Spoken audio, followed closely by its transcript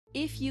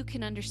if you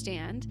can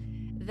understand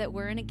that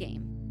we're in a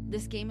game,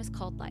 this game is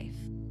called life,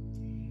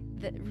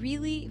 that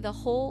really the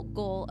whole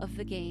goal of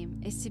the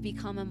game is to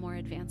become a more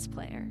advanced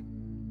player.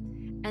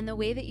 And the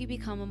way that you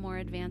become a more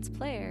advanced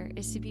player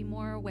is to be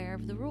more aware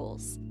of the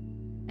rules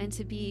and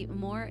to be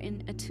more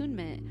in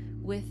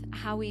attunement with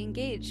how we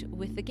engage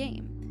with the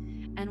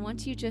game. And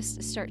once you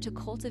just start to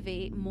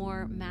cultivate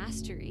more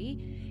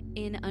mastery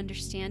in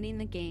understanding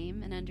the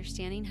game and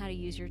understanding how to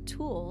use your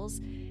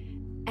tools,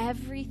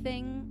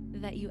 everything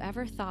that you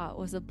ever thought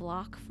was a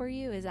block for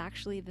you is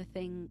actually the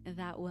thing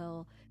that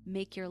will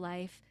make your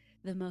life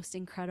the most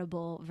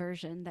incredible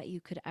version that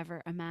you could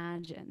ever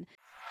imagine.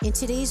 In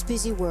today's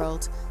busy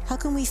world, how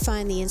can we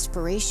find the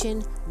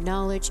inspiration,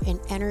 knowledge, and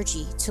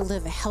energy to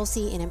live a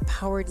healthy and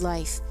empowered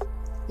life?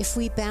 If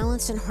we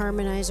balance and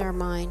harmonize our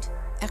mind,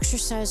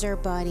 exercise our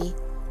body,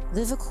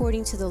 live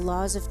according to the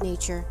laws of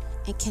nature,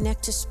 and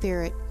connect to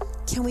spirit,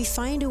 can we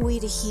find a way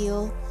to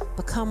heal,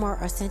 become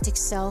our authentic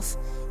self,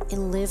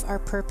 and live our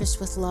purpose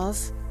with love?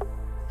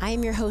 I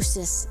am your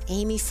hostess,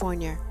 Amy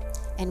Fournier,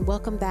 and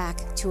welcome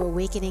back to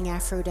Awakening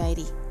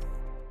Aphrodite.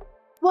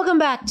 Welcome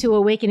back to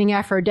Awakening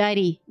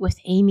Aphrodite with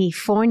Amy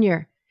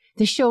Fournier.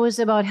 The show is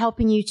about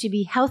helping you to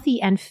be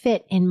healthy and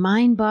fit in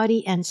mind,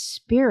 body, and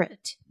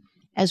spirit,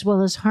 as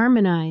well as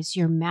harmonize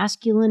your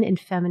masculine and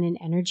feminine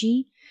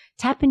energy,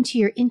 tap into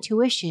your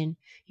intuition,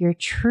 your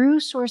true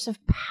source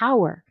of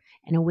power,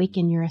 and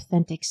awaken your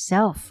authentic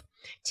self.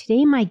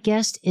 Today, my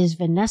guest is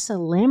Vanessa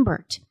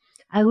Lambert.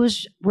 I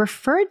was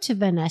referred to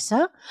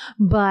Vanessa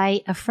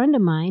by a friend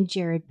of mine,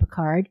 Jared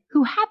Picard,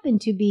 who happened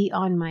to be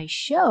on my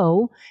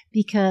show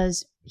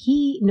because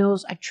he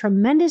knows a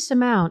tremendous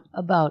amount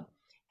about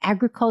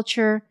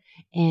agriculture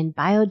and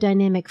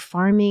biodynamic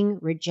farming,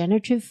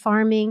 regenerative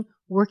farming,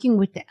 working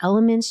with the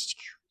elements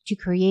to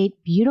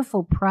create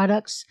beautiful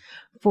products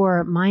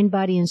for mind,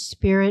 body, and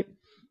spirit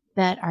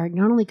that are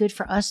not only good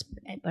for us,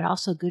 but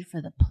also good for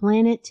the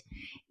planet.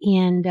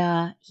 And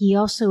he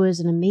also is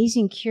an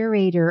amazing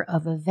curator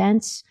of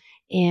events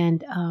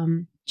and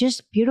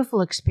just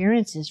beautiful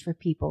experiences for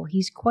people.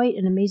 He's quite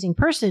an amazing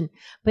person.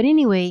 But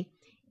anyway,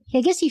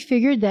 I guess he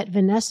figured that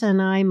Vanessa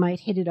and I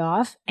might hit it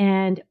off.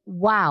 And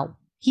wow,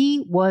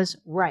 he was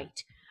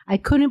right. I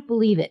couldn't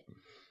believe it.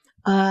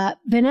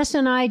 Vanessa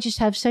and I just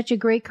have such a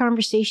great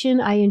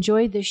conversation. I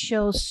enjoyed this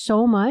show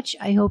so much.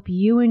 I hope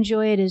you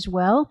enjoy it as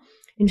well.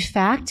 In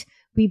fact,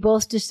 we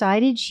both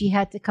decided she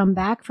had to come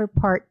back for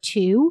part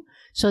 2.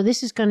 So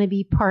this is going to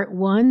be part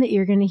 1 that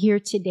you're going to hear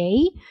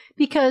today,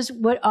 because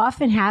what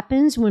often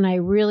happens when I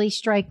really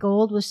strike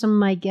gold with some of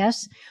my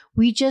guests,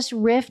 we just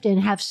riff and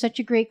have such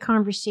a great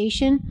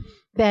conversation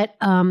that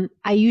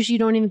I usually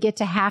don't even get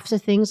to half the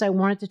things I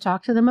wanted to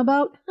talk to them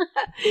about.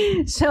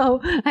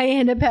 So I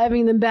end up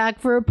having them back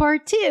for a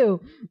part 2.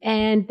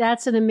 And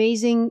that's an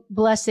amazing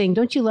blessing.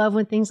 Don't you love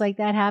when things like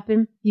that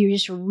happen? You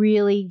just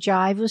really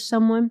jive with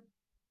someone.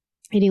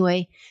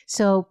 Anyway,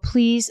 so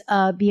please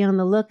be on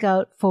the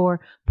lookout for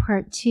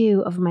part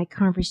 2 of my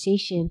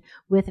conversation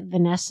with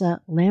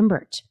Vanessa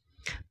Lambert.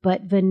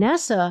 But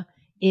Vanessa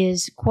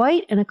is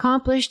quite an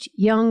accomplished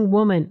young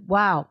woman.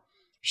 Wow.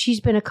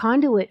 She's been a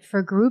conduit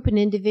for group and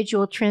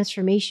individual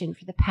transformation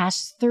for the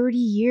past 30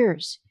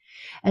 years.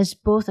 As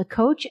both a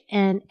coach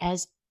and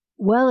as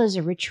well as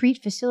a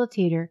retreat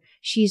facilitator,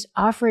 she's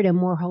offered a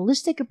more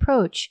holistic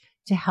approach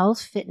to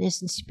health,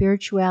 fitness, and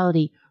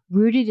spirituality,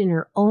 rooted in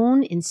her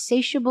own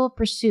insatiable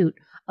pursuit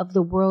of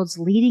the world's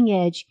leading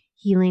edge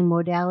healing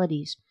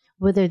modalities,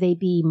 whether they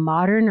be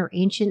modern or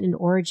ancient in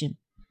origin.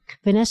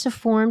 Vanessa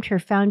formed her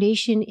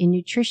foundation in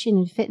nutrition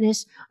and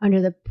fitness under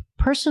the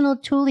personal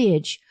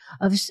tutelage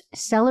of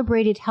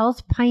celebrated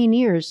health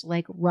pioneers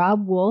like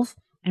Rob Wolf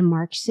and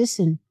Mark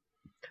Sisson.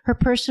 Her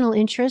personal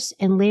interests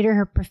and later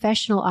her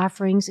professional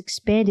offerings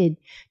expanded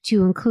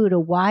to include a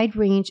wide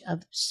range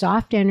of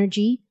soft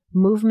energy,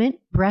 movement,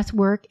 breath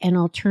work, and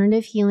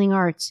alternative healing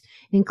arts,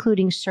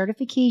 including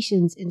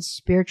certifications in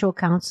spiritual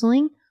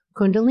counseling,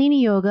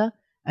 Kundalini yoga,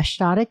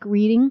 Ashtadic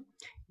reading,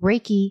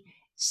 Reiki,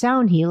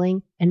 sound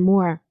healing, and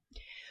more.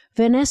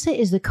 Vanessa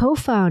is the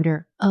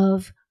co-founder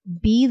of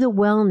Be the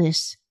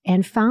Wellness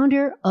and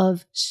founder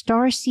of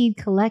Starseed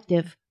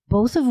Collective,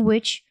 both of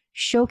which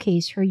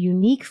showcase her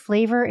unique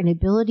flavor and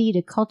ability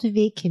to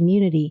cultivate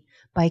community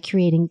by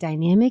creating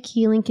dynamic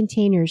healing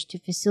containers to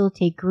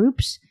facilitate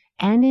groups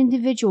and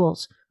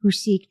individuals who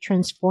seek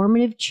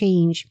transformative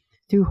change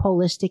through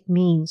holistic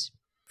means.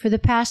 For the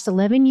past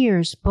 11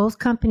 years, both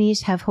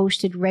companies have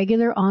hosted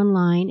regular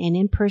online and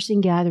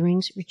in-person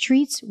gatherings,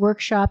 retreats,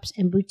 workshops,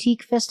 and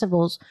boutique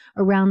festivals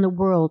around the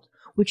world,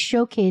 which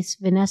showcase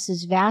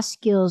Vanessa's vast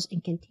skills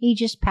and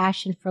contagious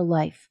passion for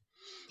life.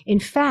 In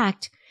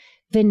fact,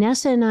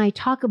 Vanessa and I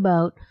talk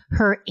about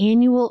her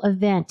annual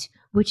event,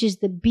 which is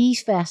the Bee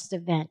Fest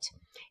event.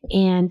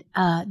 And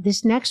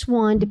this next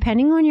one,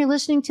 depending on you're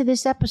listening to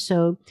this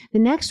episode, the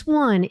next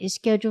one is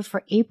scheduled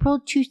for April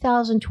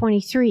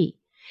 2023.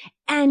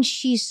 And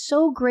she's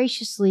so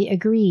graciously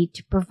agreed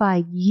to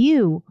provide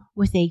you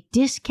with a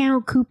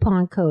discount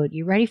coupon code.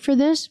 You ready for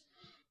this?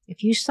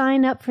 If you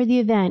sign up for the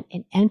event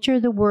and enter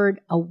the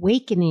word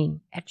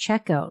awakening at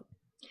checkout,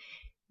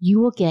 you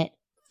will get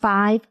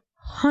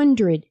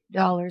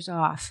 $500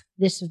 off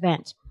this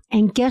event.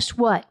 And guess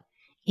what?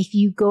 If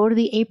you go to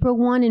the April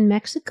one in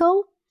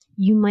Mexico,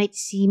 you might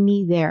see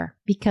me there,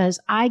 because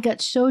I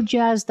got so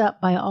jazzed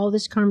up by all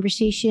this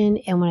conversation.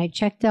 And when I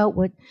checked out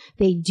what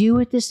they do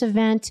at this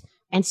event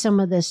and some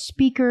of the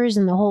speakers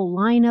and the whole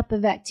lineup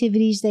of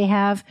activities they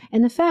have,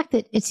 and the fact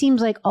that it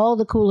seems like all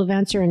the cool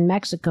events are in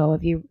Mexico.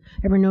 Have you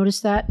ever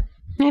noticed that?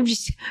 I've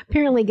just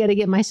apparently got to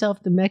get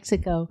myself to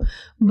Mexico.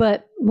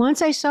 But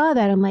once I saw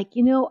that, I'm like,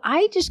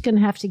 I just going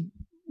to have to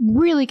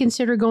really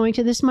consider going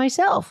to this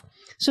myself.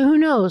 So who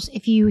knows,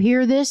 if you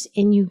hear this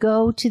and you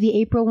go to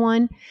the April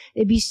one,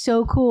 it'd be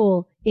so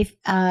cool if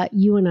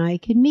you and I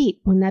could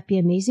meet. Wouldn't that be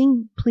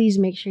amazing? Please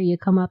make sure you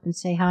come up and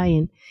say hi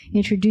and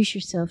introduce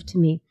yourself to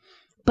me.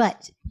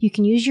 But you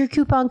can use your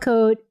coupon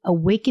code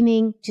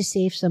AWAKENING to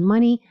save some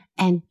money.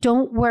 And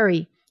don't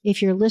worry, if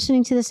you're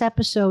listening to this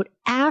episode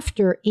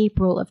after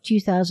April of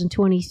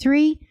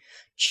 2023,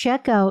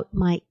 check out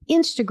my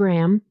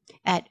Instagram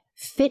at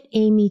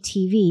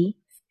FitAmyTV.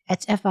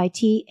 That's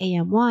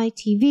FITAMY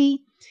TV,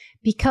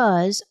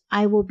 because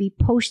I will be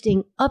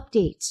posting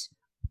updates.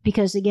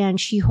 Because again,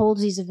 she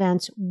holds these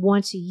events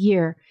once a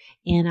year,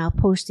 and I'll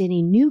post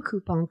any new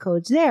coupon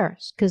codes there,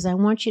 because I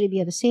want you to be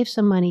able to save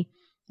some money.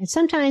 And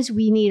sometimes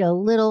we need a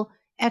little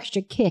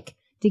extra kick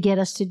to get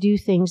us to do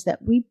things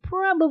that we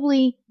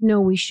probably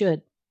know we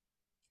should.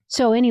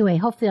 So anyway,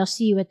 hopefully I'll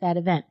see you at that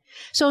event.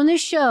 So in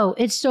this show,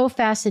 it's so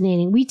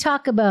fascinating. We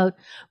talk about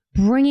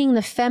bringing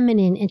the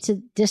feminine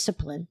into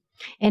discipline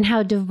and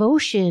how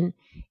devotion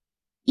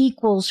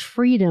equals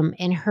freedom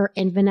in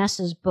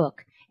Vanessa's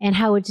book, and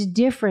how it's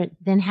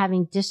different than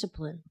having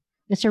discipline.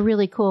 It's a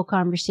really cool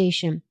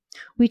conversation.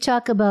 We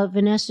talk about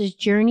Vanessa's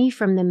journey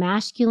from the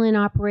masculine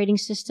operating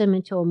system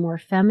into a more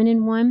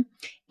feminine one,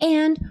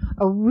 and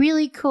a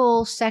really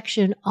cool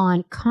section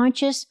on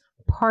conscious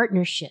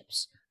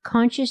partnerships,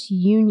 conscious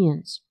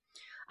unions.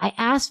 I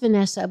asked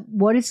Vanessa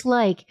what it's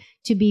like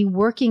to be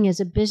working as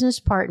a business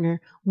partner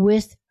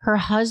with her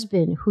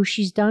husband, who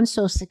she's done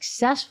so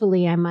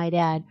successfully, I might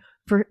add,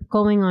 for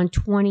going on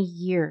 20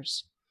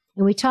 years.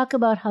 And we talk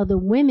about how the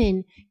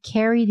women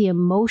carry the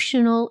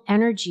emotional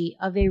energy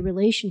of a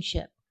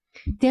relationship.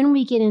 Then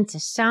we get into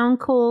sound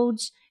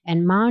codes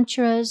and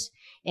mantras,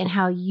 and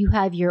how you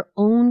have your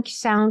own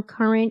sound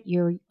current,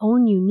 your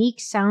own unique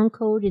sound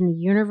code in the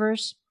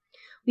universe.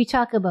 We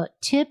talk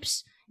about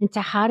tips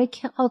into how to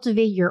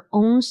cultivate your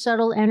own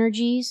subtle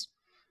energies.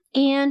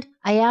 And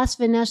I asked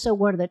Vanessa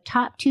what are the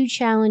top 2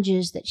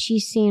 challenges that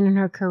she's seen in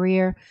her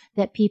career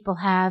that people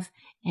have.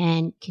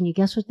 And can you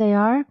guess what they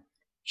are?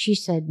 She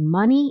said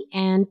money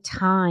and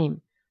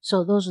time.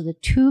 So those are the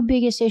 2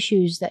 biggest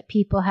issues that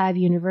people have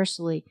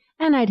universally.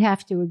 And I'd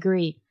have to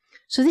agree.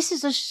 So this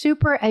is a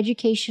super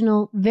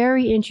educational,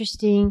 very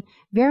interesting,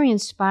 very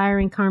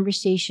inspiring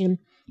conversation.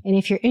 And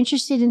if you're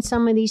interested in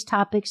some of these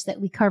topics that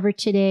we covered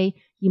today,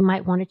 you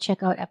might want to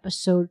check out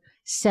episode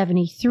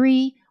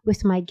 73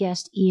 with my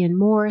guest Ian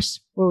Morris,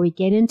 where we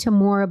get into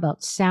more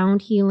about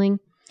sound healing.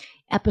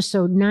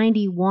 Episode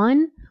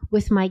 91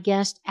 with my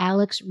guest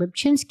Alex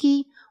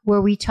Rybczynski,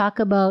 where we talk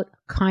about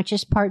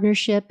conscious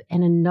partnership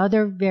and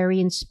another very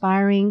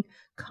inspiring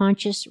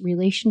conscious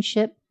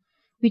relationship.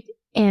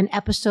 And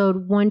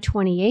episode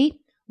 128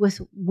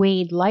 with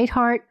Wade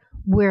Lightheart,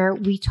 where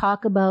we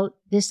talk about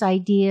this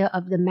idea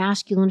of the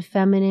masculine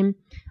feminine,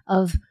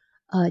 of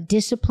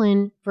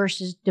discipline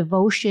versus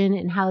devotion,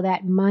 and how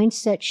that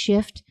mindset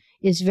shift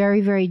is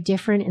very, very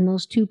different in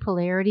those 2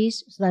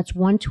 polarities. So that's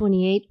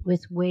 128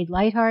 with Wade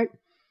Lightheart.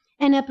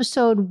 And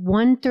episode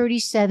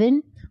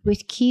 137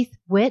 with Keith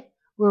Witt,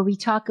 where we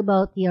talk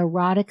about the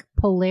erotic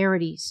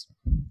polarities.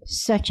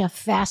 Such a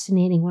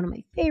fascinating, one of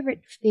my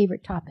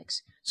favorite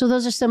topics. So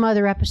those are some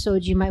other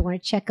episodes you might want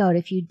to check out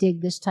if you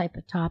dig this type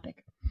of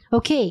topic.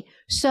 Okay,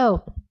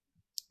 so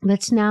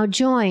let's now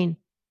join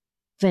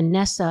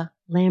Vanessa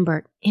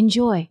Lambert.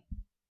 Enjoy.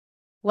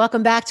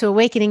 Welcome back to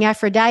Awakening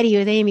Aphrodite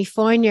with Amy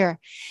Fournier.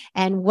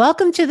 And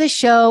welcome to the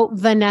show,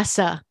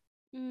 Vanessa.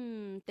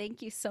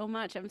 Thank you so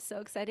much. I'm so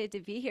excited to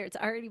be here. It's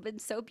already been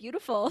so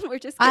beautiful. We're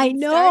just I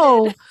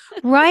know,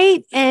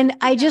 right? And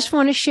I just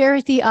want to share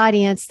with the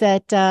audience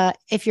that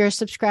if you're a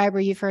subscriber,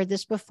 you've heard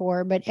this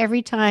before, but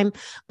every time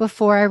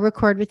before I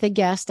record with a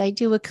guest, I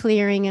do a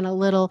clearing and a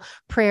little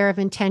prayer of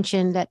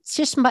intention. That's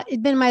just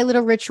been my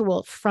little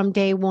ritual from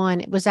day one.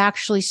 It was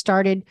actually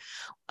started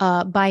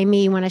by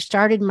me when I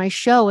started my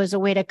show as a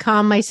way to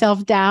calm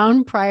myself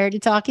down prior to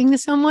talking to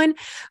someone,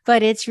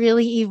 but it's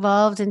really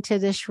evolved into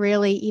this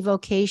really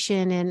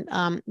evocation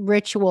and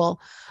ritual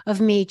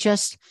of me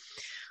just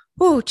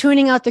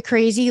tuning out the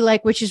crazy,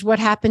 which is what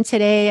happened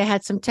today. I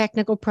had some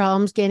technical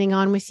problems getting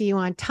on with you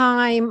on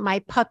time. My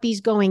puppy's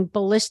going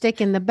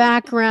ballistic in the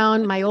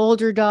background. My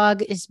older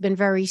dog has been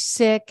very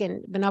sick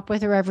and been up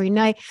with her every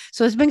night.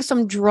 So there's been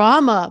some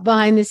drama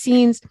behind the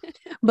scenes,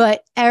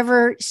 but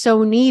ever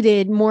so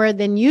needed, more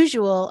than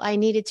usual. I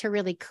needed to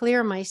really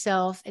clear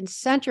myself and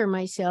center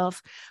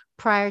myself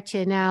prior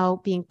to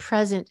now being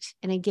present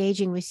and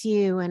engaging with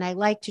you. And I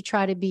like to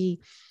try to be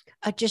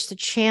just a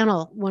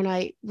channel when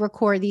I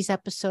record these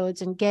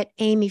episodes and get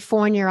Amy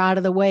Fournier out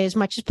of the way as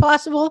much as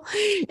possible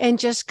and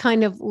just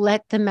kind of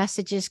let the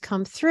messages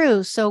come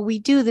through. So we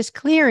do this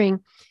clearing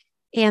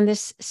and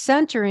this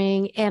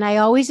centering, and I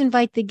always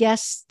invite the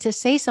guests to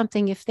say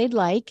something if they'd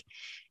like.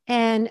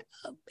 And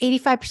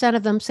 85%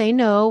 of them say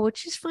no,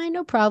 which is fine,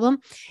 no problem.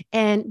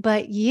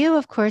 But you,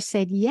 of course,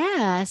 said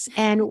yes.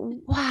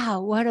 And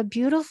wow, what a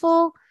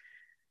beautiful,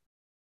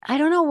 I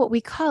don't know what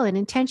we call it,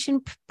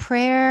 intention,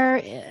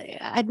 prayer,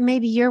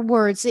 maybe your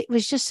words. It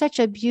was just such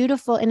a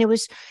beautiful, and it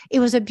was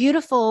a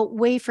beautiful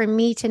way for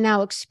me to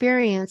now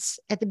experience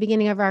at the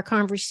beginning of our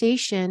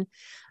conversation,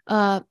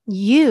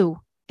 you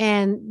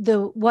and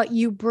what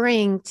you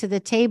bring to the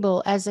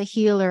table as a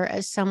healer,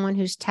 as someone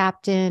who's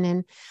tapped in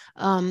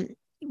and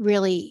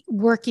really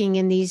working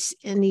in these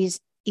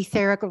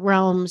etheric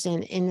realms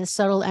and in the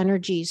subtle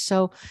energies.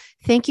 So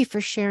thank you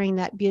for sharing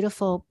that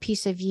beautiful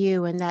piece of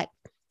you and that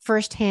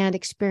firsthand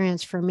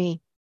experience for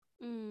me.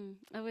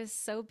 It was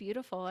so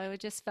beautiful. I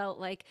just felt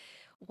like,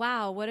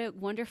 wow, what a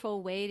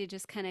wonderful way to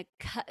just kind of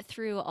cut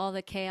through all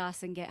the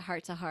chaos and get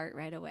heart to heart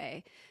right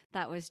away.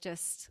 That was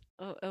just,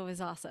 oh, it was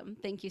awesome.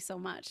 Thank you so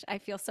much. I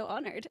feel so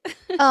honored.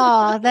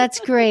 Oh, that's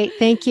great.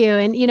 Thank you.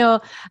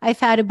 And, I've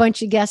had a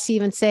bunch of guests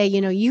even say,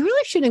 you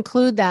really should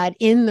include that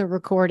in the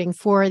recording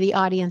for the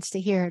audience to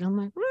hear it. I'm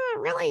like,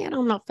 really? I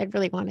don't know if I'd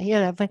really want to hear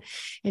that,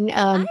 I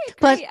agree.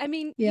 Plus, I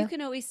mean, yeah. you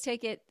can always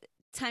take it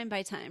time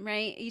by time,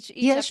 right? Each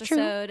Yeah,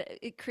 episode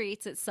it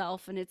creates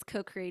itself and it's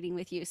co-creating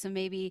with you. So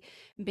maybe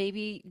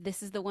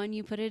this is the one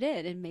you put it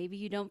in, and maybe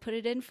you don't put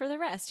it in for the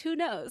rest. Who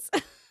knows?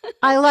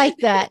 I like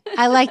that.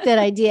 I like that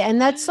idea.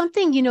 And that's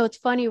something, it's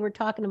funny we're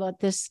talking about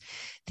this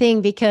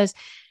thing because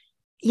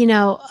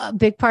a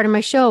big part of my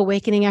show,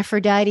 Awakening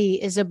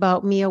Aphrodite, is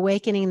about me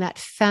awakening that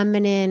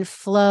feminine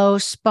flow,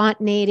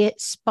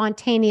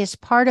 spontaneous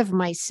part of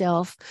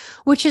myself,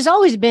 which has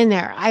always been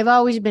there. I've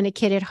always been a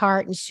kid at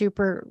heart and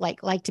super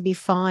like to be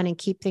fun and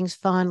keep things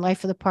fun,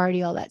 life of the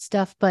party, all that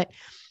stuff. But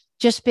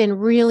just been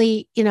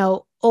really,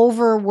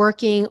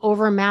 overworking,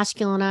 over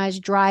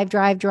masculinized,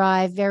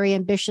 drive, very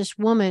ambitious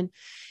woman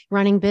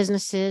running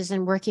businesses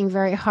and working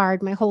very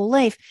hard my whole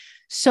life.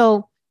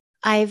 So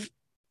I've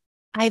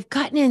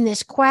gotten in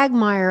this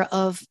quagmire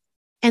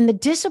and the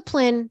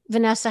discipline,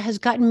 Vanessa, has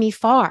gotten me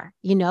far.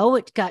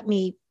 It got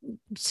me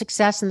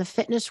success in the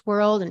fitness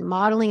world and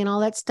modeling and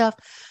all that stuff,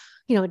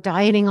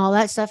 dieting, all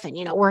that stuff,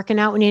 and, working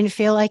out when you didn't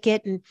feel like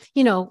it and,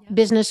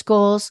 business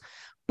goals.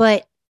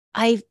 But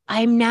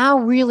I'm now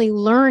really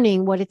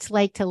learning what it's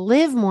like to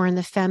live more in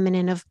the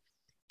feminine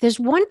there's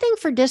one thing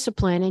for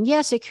discipline, and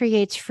yes, it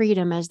creates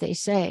freedom, as they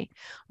say,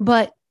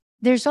 but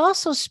there's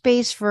also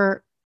space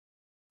for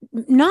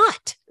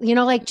not,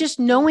 just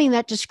knowing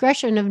that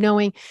discretion of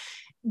knowing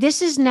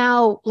this is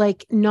now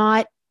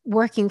not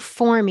working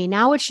for me.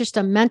 Now it's just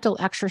a mental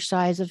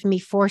exercise of me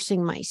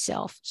forcing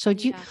myself. So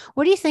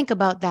what do you think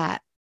about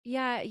that?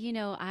 Yeah,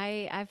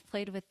 I've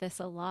played with this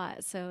a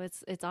lot. So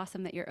it's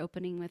awesome that you're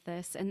opening with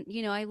this. And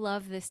I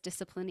love this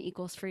discipline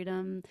equals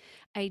freedom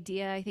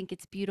idea. I think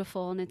it's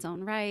beautiful in its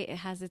own right. It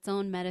has its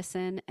own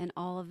medicine and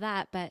all of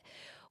that. But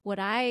what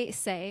I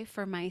say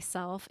for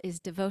myself is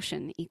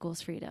devotion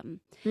equals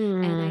freedom.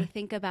 And I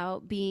think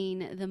about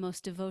being the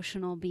most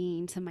devotional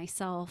being to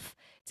myself,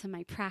 to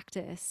my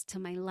practice, to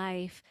my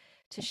life,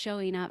 to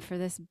showing up for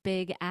this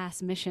big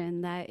ass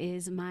mission that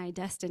is my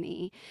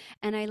destiny.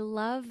 And I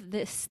love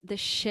the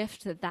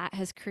shift that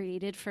has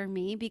created for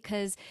me,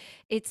 because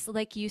it's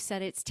like you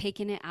said, it's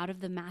taken it out of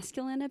the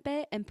masculine a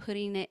bit and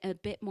putting it a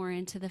bit more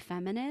into the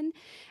feminine.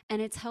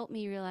 And it's helped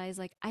me realize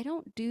I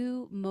don't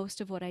do most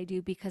of what I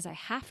do because I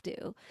have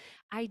to.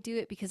 I do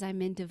it because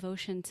I'm in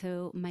devotion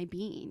to my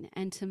being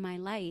and to my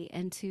light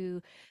and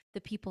to the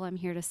people I'm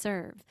here to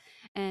serve.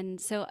 And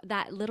so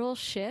that little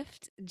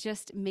shift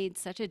just made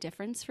such a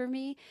difference for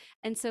me.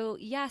 And so,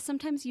 yeah,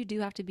 sometimes you do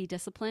have to be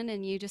disciplined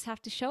and you just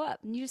have to show up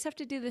and you just have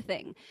to do the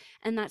thing.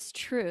 And that's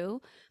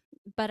true.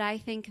 But I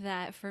think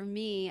that for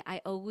me, I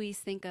always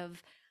think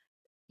of,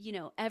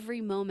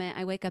 every moment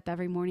I wake up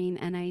every morning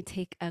and I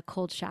take a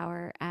cold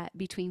shower at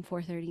between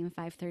 4:30 and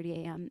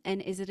 5:30 a.m.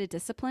 And is it a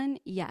discipline?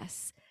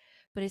 Yes.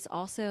 But it's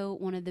also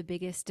one of the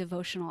biggest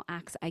devotional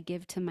acts I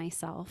give to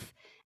myself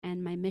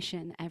and my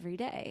mission every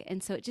day.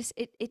 And so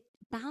it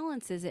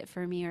balances it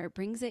for me, or it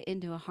brings it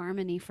into a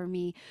harmony for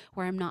me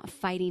where I'm not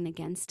fighting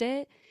against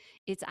it.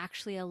 It's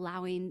actually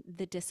allowing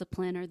the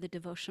discipline or the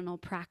devotional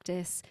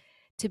practice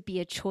to be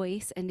a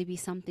choice and to be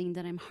something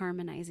that I'm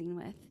harmonizing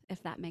with,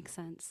 if that makes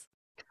sense.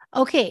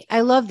 Okay,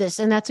 I love this.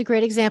 And that's a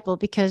great example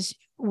because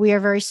we are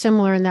very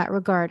similar in that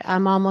regard.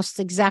 I'm almost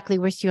exactly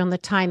with you on the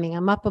timing.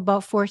 I'm up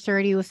about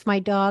 4:30 with my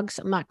dogs.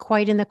 I'm not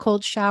quite in the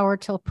cold shower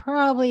till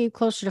probably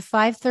closer to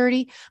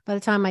 5:30 by the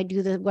time I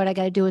do what I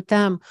got to do with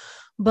them.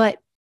 But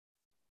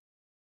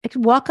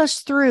walk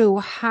us through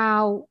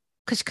how,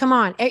 because come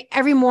on,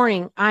 every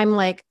morning I'm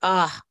like,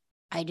 I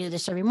do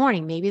this every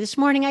morning. Maybe this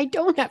morning I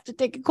don't have to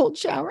take a cold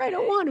shower. I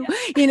don't want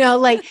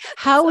to,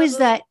 how is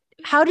that?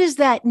 How does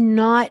that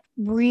not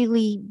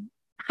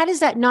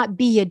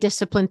be a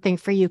discipline thing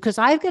for you? Because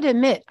I've got to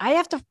admit, I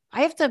have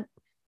to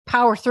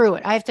power through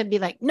it. I have to be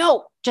like,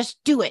 no, just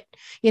do it.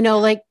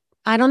 Like,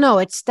 I don't know.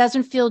 It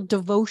doesn't feel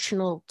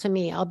devotional to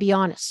me. I'll be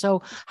honest.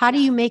 So how do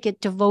you make it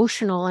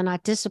devotional and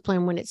not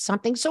discipline when it's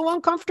something so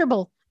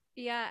uncomfortable?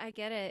 Yeah, I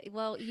get it.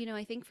 Well,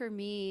 I think for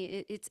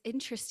me, it's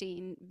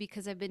interesting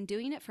because I've been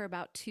doing it for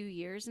about 2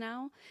 years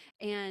now.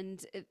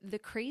 And the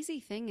crazy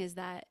thing is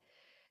that,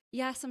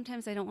 yeah,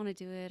 sometimes I don't want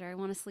to do it, or I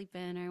want to sleep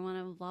in, or I want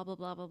to blah, blah,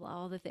 blah, blah, blah,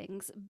 all the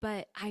things.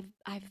 But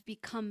I've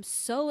become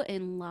so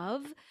in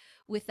love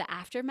with the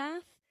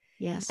aftermath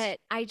Yes. that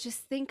I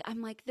just think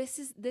I'm like, this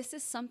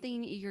is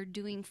something you're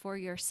doing for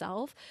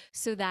yourself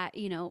so that,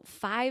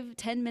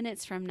 5-10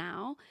 minutes from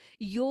now,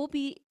 you'll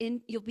be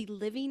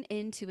living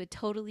into a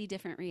totally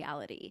different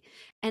reality.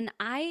 And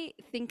I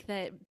think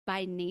that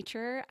by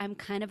nature, I'm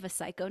kind of a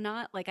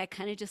psychonaut. Like, I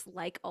kind of just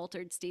like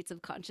altered states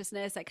of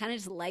consciousness. I kind of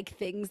just like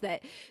things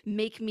that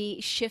make me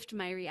shift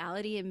my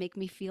reality and make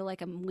me feel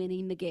like I'm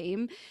winning the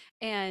game.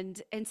 And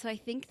so I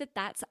think that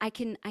I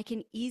can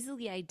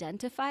easily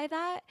identify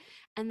that.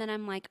 And then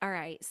I'm like, all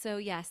right, so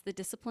yes, the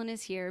discipline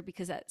is here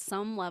because at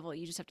some level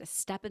you just have to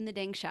step in the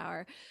dang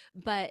shower.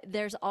 But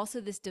there's also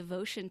this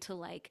devotion to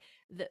like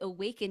the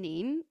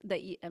awakening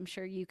that I'm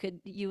sure you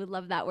would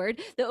love that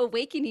word, the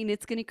awakening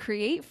it's going to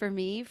create for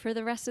me for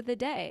the rest of the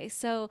day.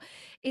 So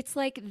it's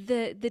like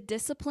the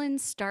discipline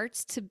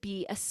starts to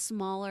be a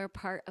smaller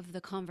part of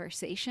the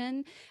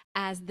conversation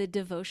as the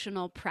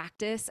devotional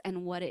practice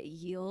and what it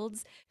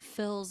yields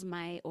fills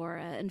my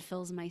aura and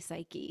fills my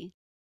psyche.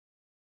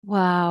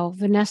 Wow,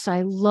 Vanessa,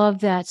 I love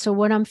that. So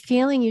what I'm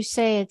feeling you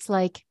say, it's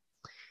like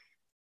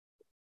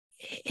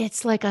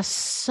a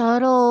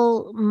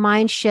subtle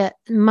mindset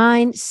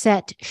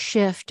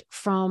shift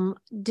from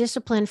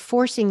discipline,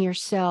 forcing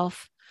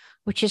yourself,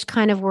 which is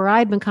kind of where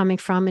I've been coming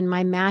from in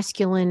my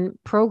masculine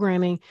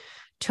programming,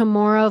 to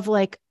more of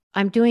like,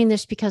 I'm doing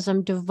this because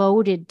I'm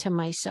devoted to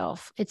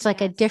myself. It's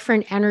like a Yes.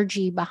 different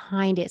energy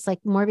behind it. It's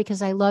like more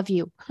because I love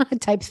you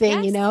type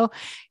thing, Yes,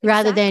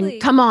 rather than exactly.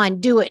 come on,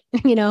 do it.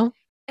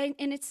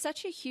 And it's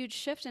such a huge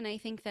shift. And I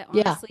think that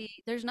Yeah.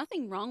 honestly, there's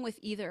nothing wrong with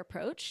either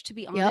approach, to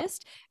be Yep.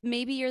 honest.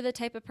 Maybe you're the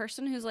type of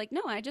person who's like,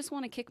 no, I just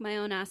want to kick my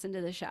own ass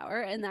into the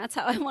shower. And that's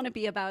how I want to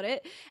be about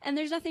it. And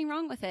there's nothing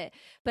wrong with it.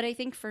 But I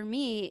think for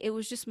me, it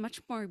was just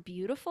much more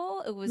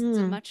beautiful. It was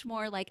Mm. much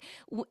more like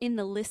in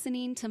the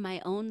listening to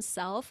my own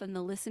self and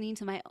the listening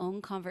to my own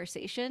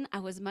conversation, I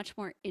was much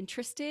more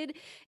interested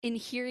in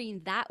hearing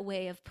that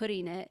way of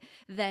putting it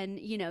than,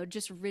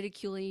 just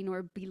ridiculing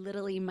or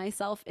belittling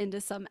myself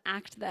into some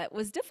act that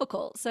was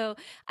difficult. So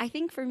I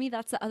think for me,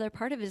 that's the other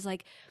part of it is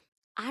like,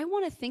 I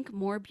want to think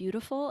more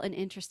beautiful and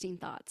interesting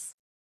thoughts.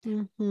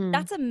 Hmm.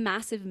 That's a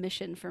massive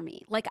mission for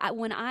me. Like,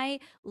 when I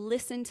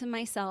listen to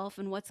myself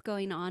and what's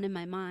going on in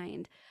my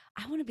mind,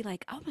 I want to be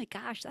like, oh my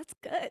gosh, that's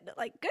good.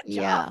 Like, good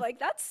job. Yeah. Like,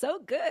 that's so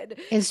good. And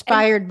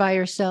Inspired by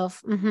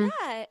yourself. Hmm.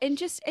 yeah, and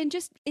just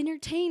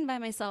entertained by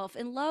myself,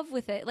 in love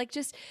with it. Like,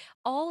 just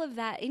all of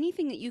that,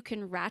 anything that you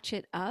can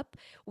ratchet up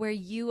where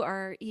you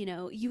are,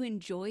 you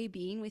enjoy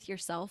being with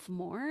yourself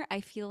more,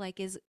 I feel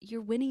like is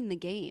you're winning the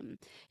game.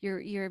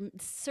 You're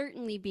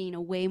certainly being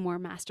a way more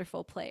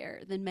masterful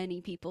player than many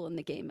people in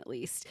the game, at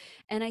least.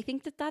 And I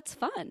think that that's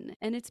fun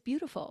and it's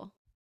beautiful.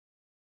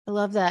 I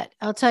love that.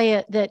 I'll tell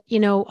you that,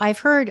 I've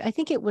heard, I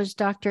think it was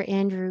Dr.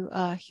 Andrew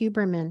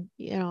Huberman,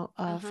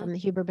 Uh-huh. from the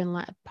Huberman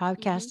Mm-hmm.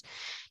 podcast.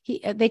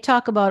 They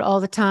talk about all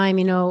the time,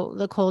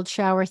 the cold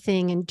shower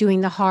thing and doing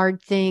the hard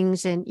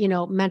things and,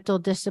 mental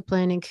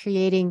discipline and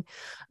creating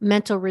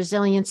mental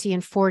resiliency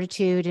and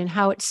fortitude, and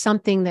how it's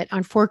something that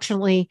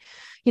unfortunately,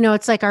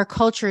 it's like our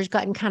culture has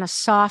gotten kind of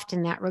soft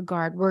in that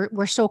regard.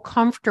 We're so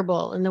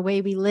comfortable in the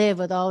way we live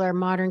with all our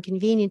modern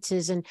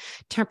conveniences and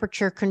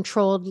temperature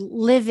controlled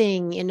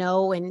living,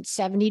 and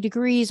 70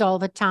 degrees all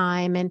the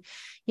time, and,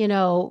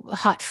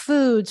 hot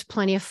foods,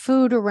 plenty of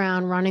food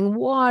around, running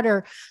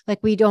water. Like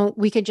we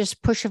could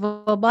just push of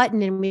a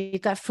button and we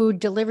got food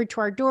delivered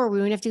to our door. We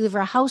don't have to leave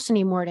our house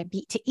anymore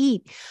to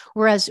eat.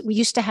 Whereas we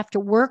used to have to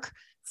work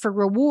for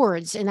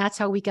rewards. And that's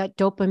how we got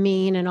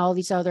dopamine and all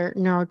these other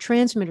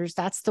neurotransmitters.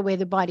 That's the way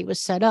the body was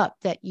set up,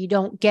 that you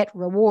don't get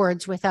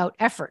rewards without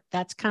effort.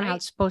 That's kind of how Right.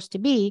 it's supposed to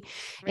be.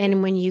 Right.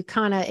 And when you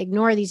kind of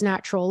ignore these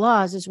natural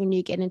laws is when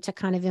you get into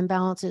kind of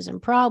imbalances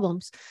and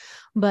problems.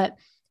 But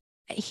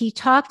he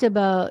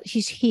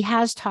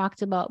has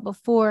talked about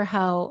before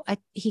how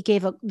he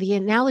gave the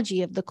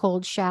analogy of the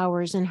cold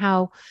showers and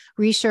how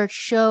research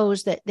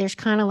shows that there's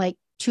kind of like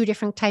two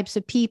different types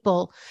of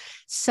people.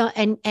 So,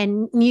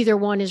 and neither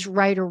one is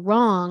right or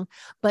wrong,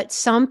 but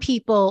some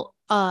people,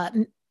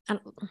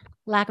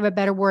 lack of a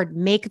better word,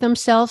 make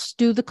themselves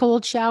do the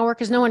cold shower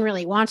because no one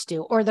really wants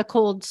to, or the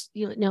cold,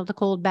 the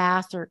cold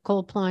bath or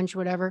cold plunge,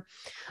 whatever,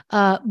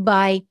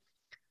 by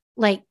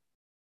like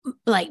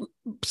like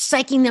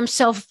psyching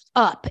themselves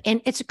up.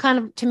 And it's kind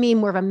of, to me,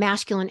 more of a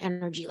masculine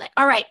energy. Like,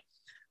 all right,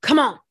 come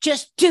on,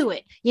 just do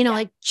it. Yeah.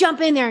 Like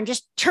jump in there and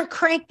just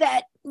crank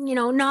that,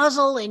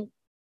 nozzle and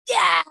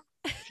yeah.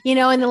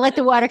 and then let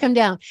the water come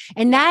down.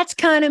 And Yeah. that's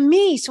kind of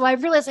me. So I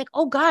realized like,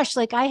 oh gosh,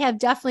 like I have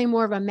definitely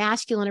more of a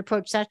masculine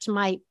approach. That's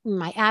my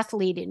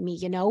athlete in me,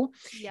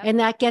 Yep. and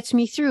that gets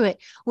me through it.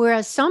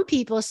 Whereas some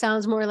people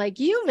sounds more like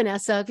you,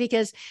 Vanessa,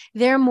 because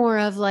they're more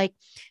of like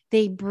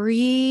they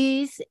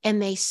breathe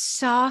and they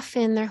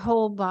soften their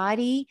whole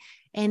body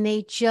and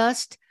they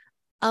just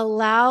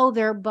allow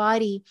their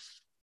body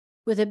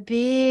with a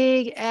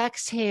big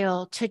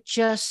exhale to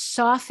just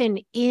soften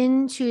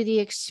into the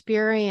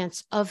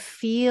experience of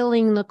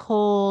feeling the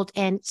cold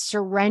and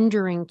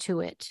surrendering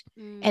to it.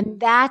 And Mm,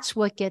 that's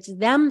what gets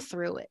them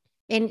through it.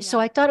 And so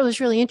yeah. I thought it was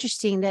really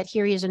interesting that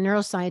here he is a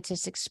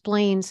neuroscientist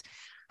explains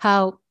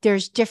how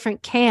there's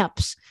different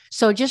camps.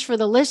 So just for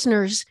the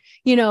listeners,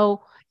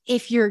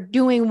 if you're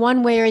doing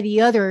one way or the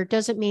other,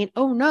 doesn't mean,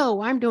 oh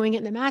no, I'm doing it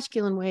in the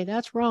masculine way.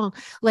 That's wrong.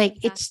 Like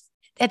Exactly. it's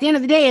at the end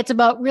of the day, it's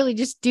about really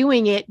just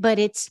doing it, but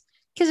it's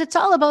because it's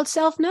all about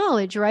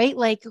self-knowledge, right?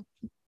 Like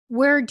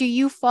where do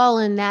you fall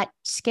in that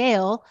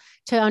scale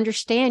to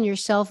understand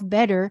yourself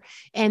better?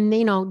 And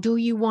do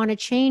you want to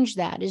change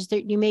that? Is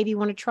that you maybe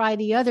want to try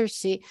the other,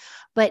 see,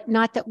 but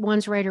not that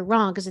one's right or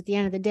wrong, because at the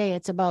end of the day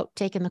it's about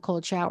taking the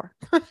cold shower.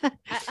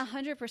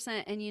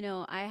 100%.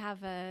 And I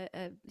have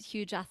a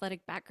huge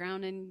athletic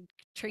background and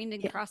trained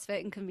in Yeah,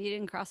 CrossFit and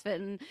competed in CrossFit,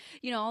 and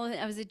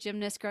I was a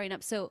gymnast growing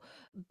up. So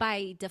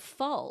by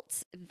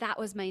default, that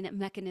was my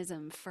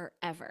mechanism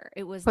forever.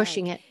 It was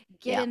pushing like, it.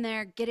 get Yeah. in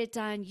there, get it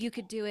done. You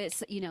could do it.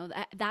 So,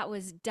 that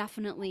was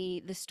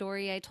definitely the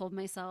story I told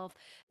myself.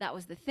 That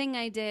was the thing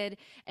I did.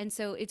 And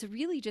so it's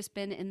really just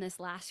been in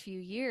this last few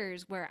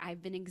years where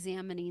I've been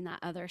examining that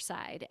other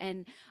side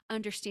and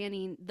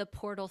understanding the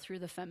portal through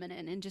the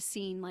feminine and just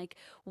seeing like,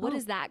 what Oh,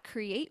 does that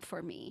create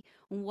for me?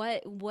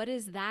 What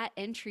does that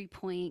entry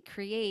point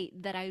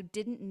create that I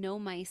didn't know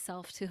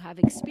myself to have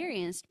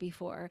experienced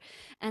before?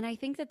 And I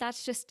think that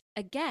that's just,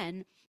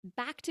 again,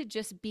 back to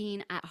just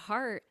being at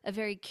heart a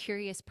very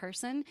curious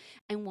person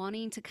and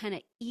wanting to kind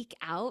of eke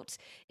out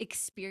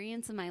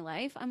experience in my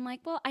life. I'm like,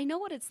 well, I know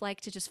what it's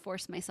like to just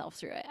force myself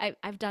through it.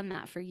 I've done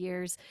that for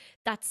years.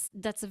 That's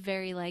a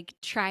very like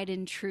tried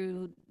and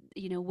true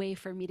way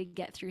for me to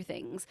get through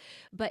things.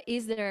 But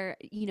is there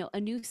a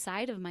new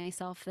side of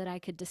myself that I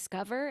could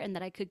discover and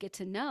that I could get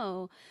to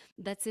know,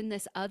 that's in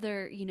this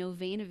other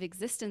vein of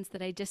existence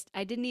that I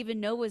didn't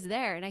even know was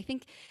there? And I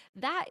think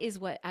that is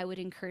what I would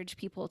encourage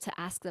people to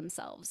ask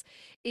themselves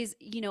is,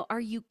 are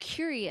you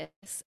curious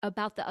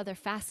about the other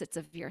facets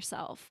of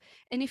yourself?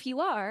 And if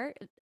you are,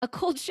 a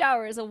cold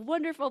shower is a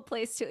wonderful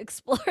place to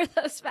explore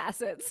those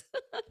facets.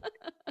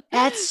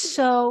 that's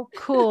so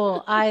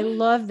cool. I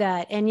love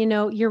that. And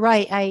you're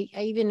right. I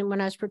even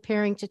when I was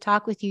preparing to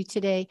talk with you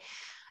today,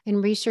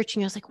 and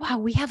researching, I was like, wow,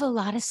 we have a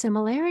lot of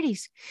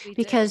similarities We do.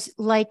 because,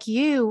 like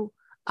you,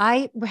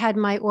 I had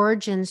my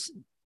origins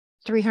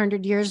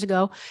 300 years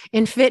ago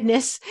in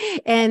fitness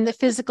and the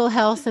physical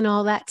health and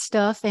all that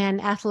stuff and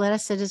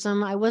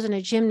athleticism. I wasn't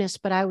a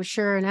gymnast, but I was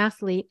sure an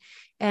athlete.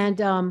 And,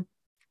 Mm-hmm.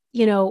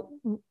 you know,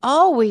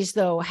 always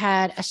though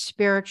had a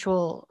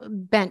spiritual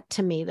bent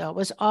to me though.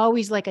 Was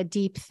always like a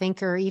deep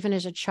thinker, even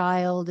as a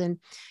child. And,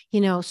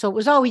 so it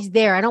was always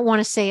there. I don't want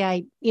to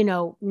say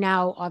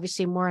now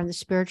obviously more in the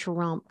spiritual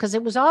realm because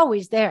it was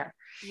always there.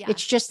 Yeah.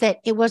 It's just that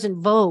it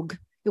wasn't vogue.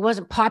 It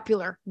wasn't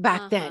popular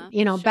back then,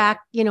 Uh-huh.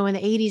 back, Sure. in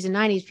the 80s and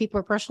 90s, people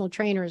were personal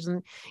trainers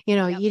and,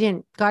 Yep. you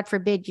didn't, God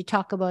forbid you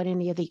talk about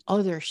any of the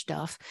other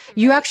stuff.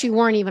 You Right. actually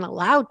weren't even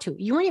allowed to.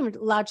 You weren't even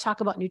allowed to talk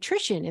about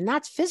nutrition and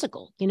that's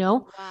physical,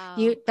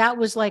 Wow. that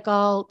was like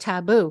all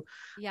taboo.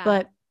 Yeah.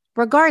 But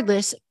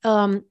regardless,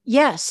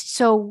 yes.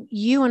 So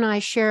you and I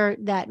share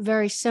that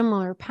very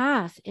similar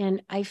path.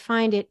 And I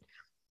find it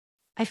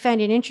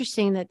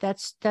interesting that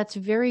that's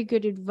very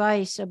good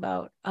advice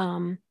about,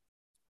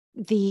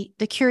 the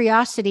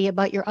curiosity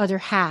about your other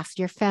half,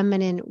 your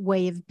feminine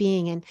way of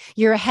being. And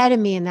you're ahead of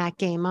me in that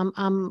game.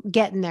 I'm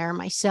getting there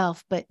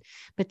myself, but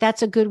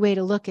that's a good way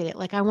to look at it.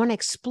 Like I want to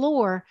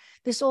explore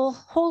this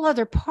whole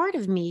other part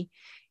of me.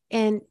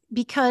 And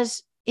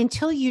because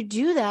until you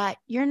do that,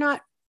 you're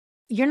not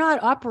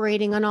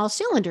operating on all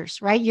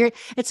cylinders, right?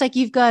 It's like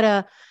you've got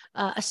a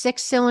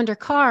 6-cylinder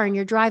car and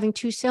you're driving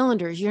 2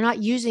 cylinders. You're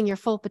not using your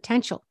full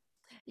potential.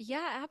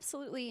 Yeah,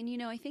 absolutely.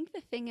 And I think the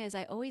thing is,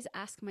 I always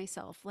ask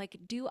myself, like,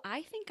 do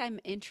I think I'm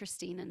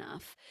interesting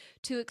enough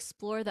to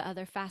explore the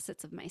other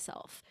facets of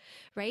myself,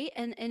 right?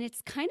 And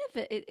it's kind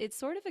of it's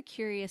sort of a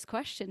curious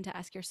question to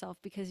ask yourself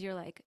because you're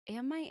like,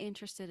 am I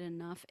interested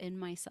enough in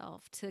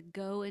myself to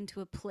go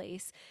into a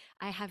place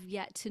I have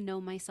yet to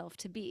know myself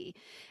to be?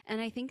 And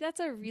I think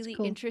that's a It's really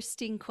cool.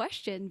 interesting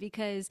question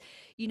because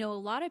a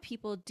lot of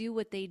people do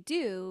what they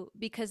do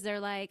because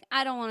they're like,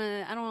 I don't want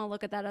to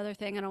look at that other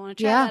thing. I don't want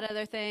to try Yeah. that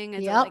other thing.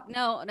 It's Yep. like,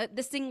 no,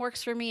 this thing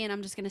works for me and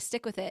I'm just going to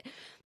stick with it.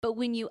 But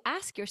when you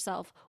ask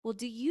yourself, well,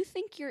 do you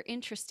think you're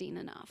interesting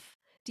enough?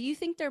 Do you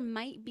think there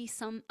might be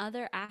some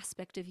other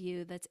aspect of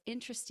you that's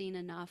interesting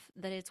enough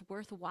that it's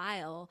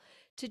worthwhile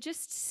to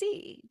just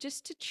see,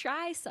 just to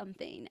try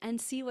something and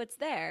see what's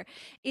there?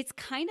 It's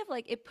kind of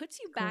like it puts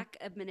you Cool. back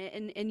a minute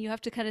and you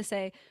have to kind of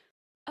say,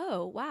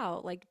 oh,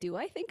 wow, like, do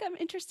I think I'm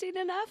interesting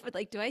enough? Or,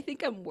 like, do I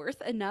think I'm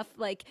worth enough,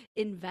 like,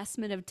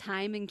 investment of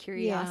time and Yeah.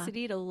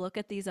 curiosity to look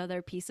at these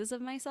other pieces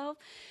of myself?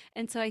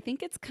 And so I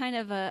think it's kind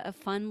of a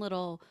fun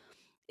little,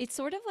 it's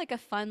sort of like a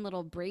fun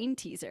little brain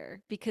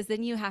teaser, because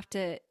then you have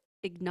to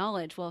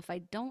acknowledge, well, if I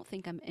don't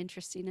think I'm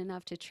interesting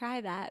enough to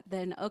try that,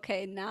 then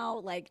okay, now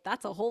like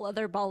that's a whole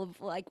other ball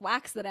of like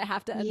wax that I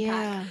have to unpack.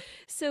 Yeah.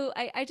 So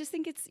I just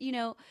think it's,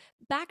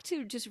 back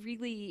to just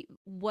really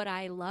what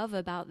I love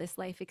about this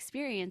life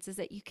experience is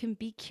that you can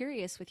be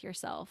curious with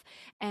yourself.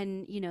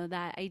 And,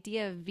 that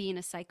idea of being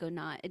a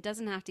psychonaut, it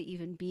doesn't have to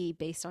even be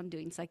based on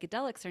doing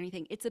psychedelics or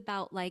anything. It's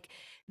about like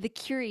the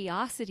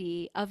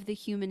curiosity of the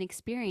human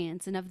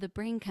experience and of the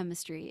brain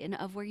chemistry and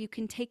of where you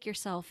can take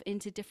yourself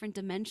into different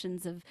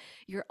dimensions of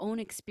your own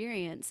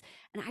experience.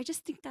 And I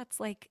just think that's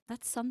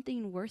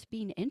something worth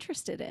being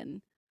interested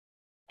in.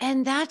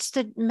 And that's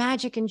the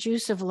magic and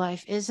juice of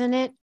life, isn't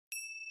it?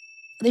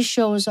 This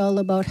show is all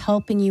about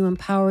helping you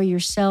empower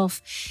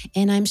yourself.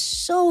 And I'm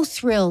so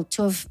thrilled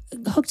to have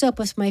hooked up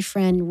with my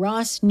friend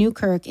Ross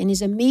Newkirk and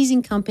his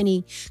amazing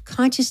company,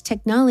 Conscious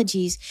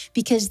Technologies,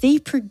 because they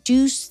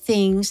produce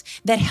things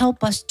that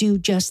help us do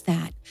just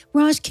that.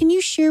 Ross, can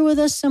you share with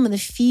us some of the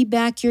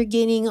feedback you're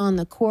getting on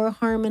the Core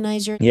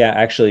Harmonizer? Yeah,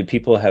 actually,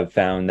 people have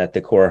found that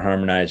the Core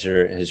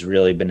Harmonizer has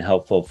really been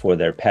helpful for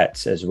their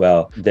pets as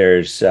well.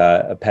 There's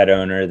a pet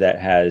owner that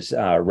has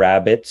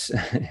rabbits,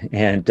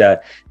 and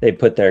they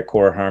put their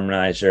Core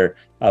Harmonizer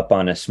up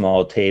on a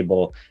small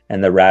table,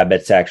 and the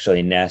rabbits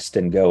actually nest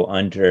and go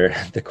under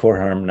the Core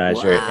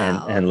Harmonizer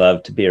and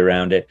love to be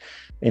around it.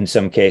 In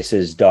some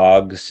cases,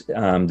 dogs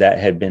that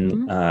had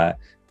been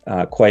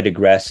quite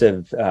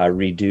aggressive,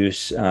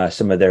 reduce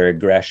some of their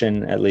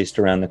aggression, at least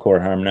around the Core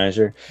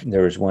Harmonizer.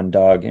 There was one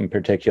dog in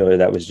particular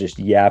that was just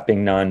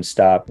yapping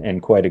nonstop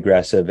and quite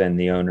aggressive, and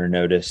the owner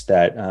noticed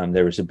that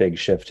there was a big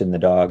shift in the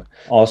dog.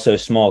 Also,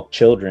 small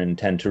children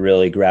tend to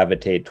really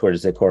gravitate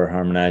towards the Core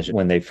Harmonizer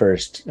when they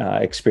first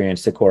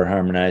experience the Core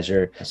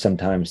Harmonizer.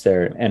 Sometimes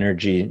their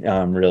energy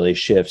really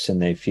shifts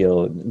and they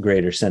feel a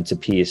greater sense of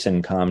peace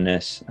and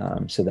calmness.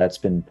 So that's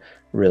been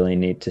really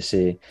neat to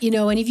see.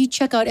 And if you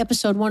check out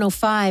episode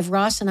 105,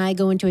 Ross and I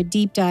go into a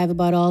deep dive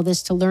about all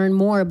this to learn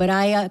more. But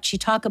I actually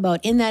talk about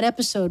in that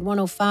episode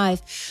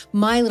 105,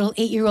 my little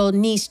 8-year-old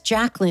niece,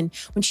 Jacqueline,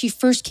 when she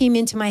first came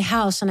into my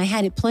house, and I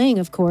had it playing,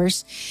 of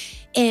course,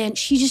 and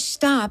she just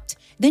stopped.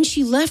 Then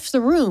she left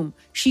the room.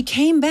 She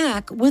came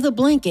back with a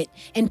blanket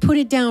and put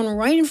it down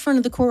right in front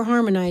of the Core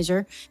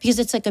Harmonizer, because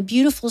it's like a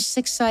beautiful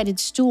 6-sided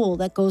stool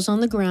that goes on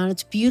the ground.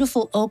 It's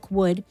beautiful oak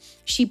wood.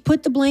 She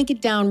put the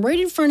blanket down right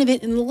in front of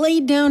it and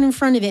laid down in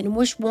front of it and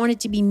wanted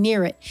to be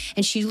near it.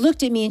 And she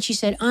looked at me and she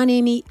said, "Aunt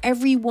Amy,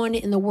 everyone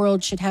in the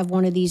world should have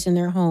one of these in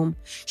their home."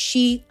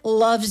 She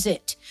loves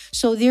it.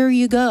 So there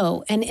you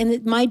go.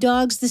 And my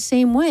dog's the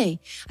same way.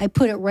 I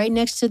put it right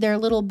next to their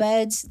little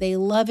beds. They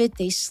love it.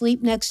 They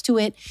sleep next to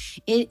it.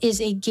 It is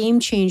a game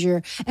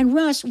changer. And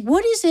Russ,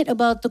 what is it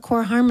about the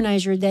Core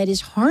Harmonizer that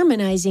is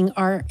harmonizing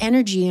our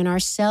energy and our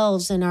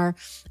cells and our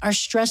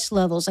stress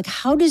levels? Like,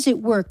 how does it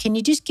work? Can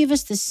you just give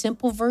us the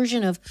simple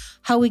version of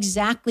how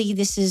exactly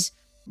this is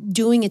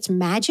doing its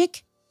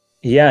magic?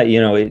 Yeah,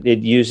 it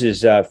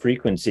uses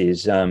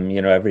frequencies.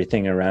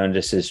 Everything around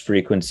us is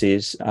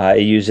frequencies.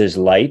 It uses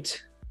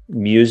light,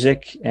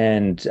 music,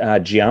 and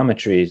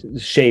geometry,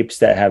 shapes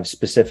that have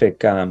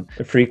specific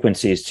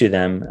frequencies to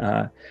them.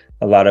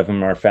 A lot of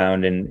them are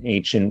found in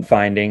ancient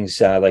findings,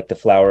 like the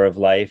Flower of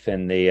Life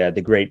and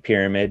the Great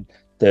Pyramid.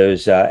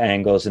 Those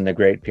angles in the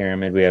Great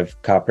Pyramid, we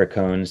have copper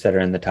cones that are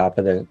in the top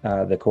of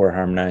the Core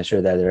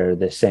Harmonizer that are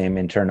the same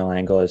internal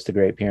angle as the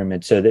Great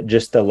Pyramid. So that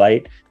just the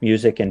light,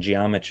 music, and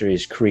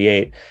geometries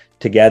create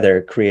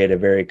a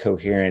very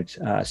coherent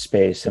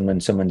space. And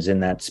when someone's in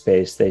that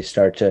space, they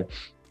start to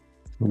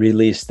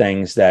release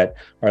things that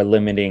are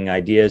limiting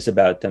ideas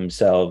about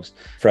themselves,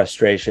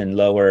 frustration,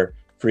 lower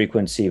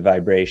frequency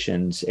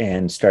vibrations,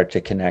 and start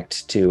to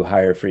connect to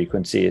higher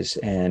frequencies.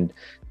 And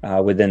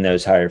within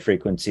those higher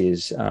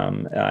frequencies,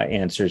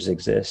 answers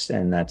exist.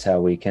 And that's how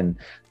we can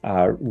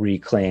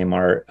reclaim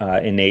our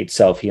innate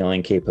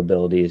self-healing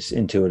capabilities,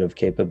 intuitive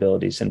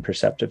capabilities, and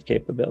perceptive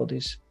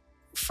capabilities.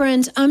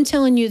 Friends, I'm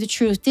telling you the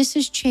truth. This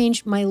has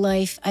changed my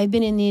life. I've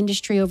been in the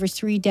industry over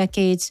 3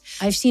 decades.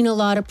 I've seen a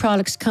lot of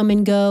products come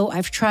and go.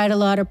 I've tried a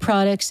lot of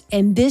products,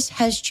 and this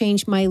has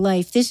changed my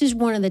life. This is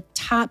one of the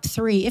top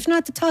 3, if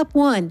not the top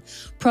 1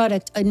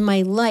 product in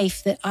my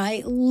life that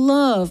I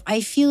love.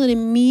 I feel it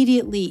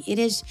immediately. It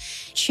has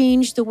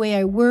changed the way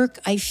I work.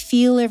 I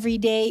feel every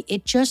day.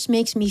 It just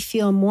makes me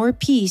feel more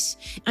peace.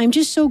 I'm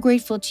just so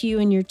grateful to you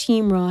and your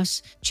team,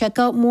 Ross. Check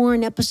out more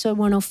in episode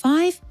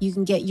 105. You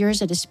can get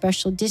yours at a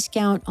special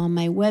discount on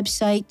my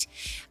website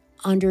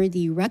under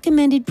the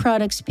recommended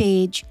products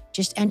page.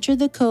 Just enter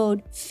the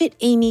code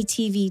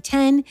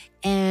FitAmyTV10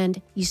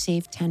 and you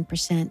save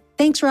 10%.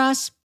 Thanks,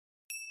 Ross.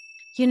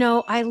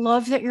 I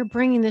love that you're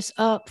bringing this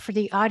up for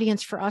the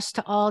audience, for us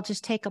to all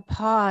just take a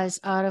pause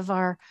out of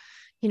our,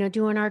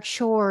 doing our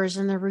chores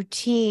and the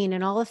routine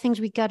and all the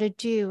things we got to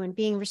do and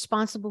being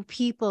responsible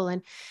people.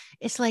 And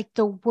it's like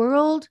the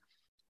world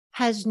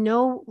has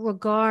no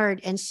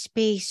regard and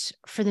space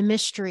for the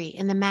mystery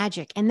and the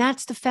magic. And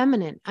that's the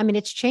feminine. I mean,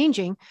 it's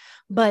changing,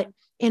 but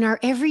in our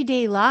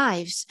everyday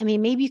lives, I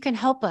mean, maybe you can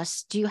help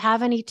us. Do you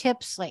have any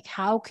tips? Like,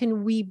 how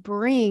can we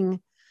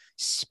bring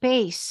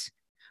space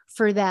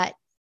for that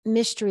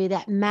mystery,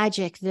 that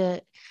magic,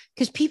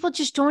 because people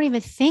just don't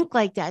even think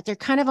like that. They're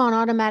kind of on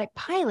automatic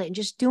pilot and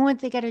just doing what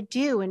they got to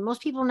do. And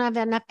most people don't have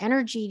enough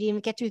energy to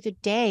even get through the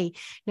day.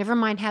 Never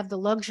mind have the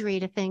luxury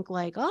to think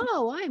like,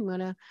 oh, I'm going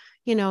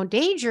to,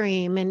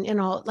 daydream and,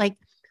 like,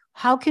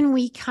 how can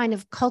we kind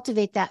of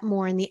cultivate that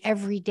more in the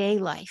everyday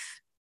life?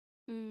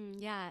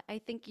 Yeah, I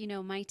think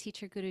my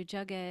teacher Guru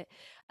Jagat,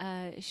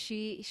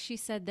 she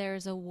said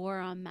there's a war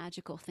on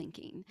magical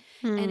thinking,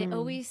 and it Hmm.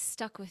 always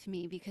stuck with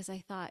me because I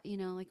thought,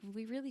 like if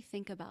we really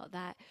think about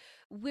that,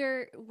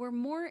 we're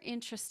more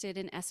interested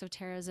in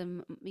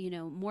esotericism,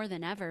 more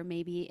than ever,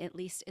 maybe at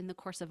least in the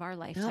course of our Yep.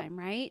 lifetime,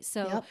 right?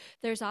 So Yep.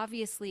 there's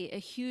obviously a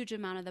huge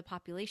amount of the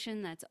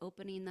population that's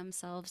opening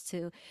themselves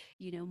to,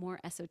 more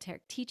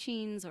esoteric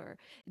teachings or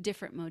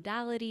different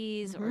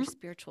modalities or Hmm.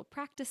 spiritual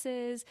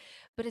practices.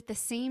 But at the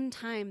same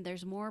time,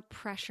 there's more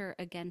pressure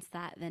against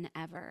that than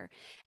ever.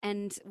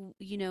 And,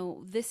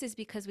 this is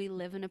because we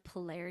live in a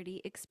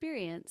polarity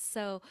experience.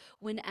 So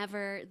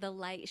whenever the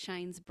light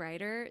shines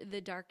brighter,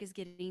 the dark is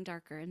getting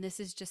darker. And this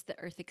is just the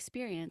earth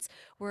experience.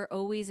 We're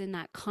always in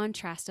that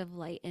contrast of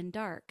light and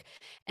dark.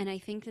 And I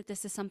think that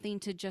this is something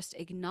to just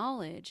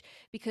acknowledge,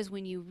 because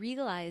when you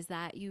realize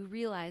that, you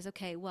realize,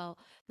 okay, well,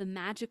 the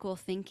magical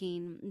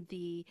thinking,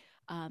 the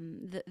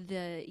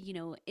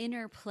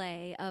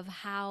interplay of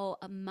how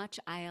much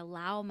I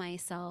allow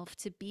myself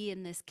to be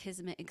in this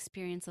kismet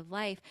experience of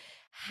life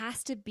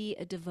has to be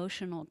a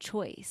devotional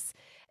choice.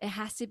 It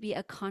has to be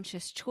a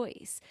conscious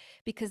choice,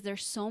 because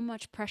there's so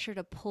much pressure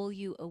to pull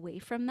you away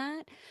from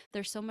that.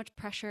 There's so much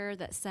pressure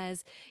that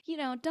says,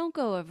 don't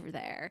go over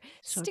there.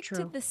 So Stick to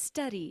true. the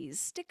studies,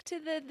 stick to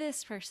the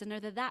this person or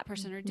the that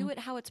person, or do Mhm. it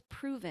how it's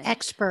proven.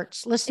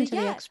 Experts. Listen to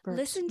the Yeah, experts.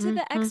 listen to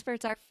the Hmm.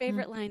 experts, our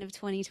favorite line of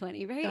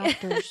 2020, right?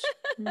 Doctors.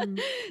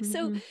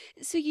 so Mm-hmm.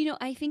 so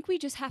I think we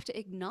just have to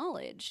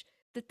acknowledge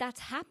that that's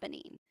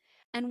happening.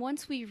 And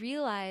once we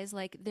realize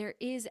like there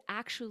is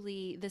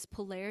actually this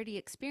polarity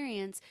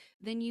experience,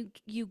 then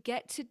you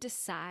get to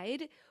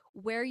decide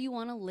where you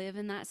want to live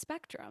in that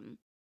spectrum.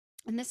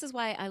 And this is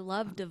why I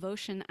love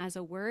devotion as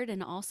a word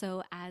and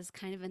also as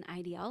kind of an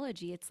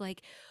ideology. It's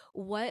like,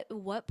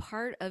 what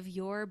part of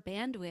your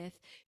bandwidth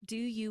do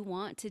you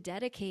want to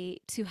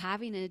dedicate to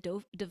having a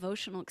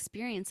devotional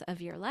experience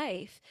of your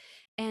life?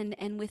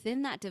 And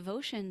within that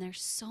devotion,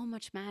 there's so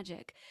much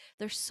magic.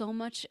 There's so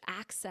much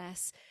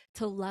access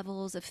to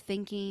levels of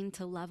thinking,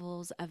 to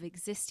levels of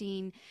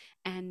existing,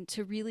 and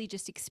to really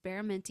just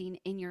experimenting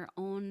in your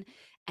own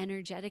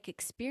energetic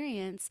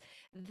experience,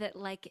 that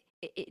like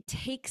it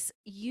takes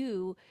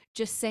you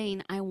just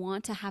saying, I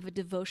want to have a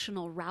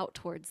devotional route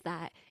towards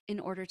that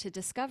in order to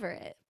discover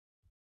it.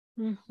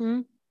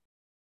 Mm-hmm.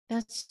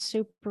 That's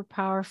super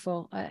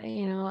powerful.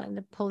 And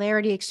the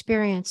polarity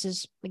experience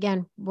is,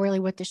 again, really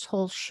what this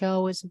whole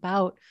show is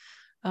about.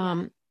 Yeah.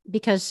 Um,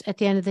 because at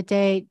the end of the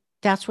day,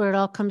 that's what it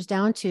all comes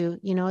down to,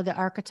 the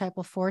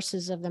archetypal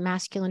forces of the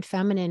masculine,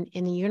 feminine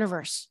in the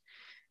universe,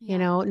 Yeah.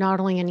 not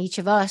only in each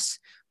of us,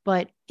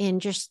 but in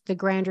just the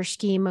grander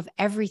scheme of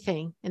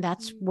everything. And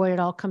that's what Mm. it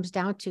all comes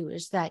down to,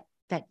 is that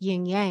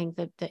yin yang,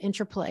 the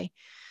interplay.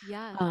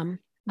 Yeah. A hundred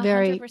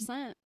Very,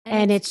 percent. And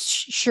and it's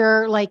it's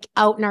sure like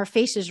out in our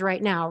faces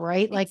right now,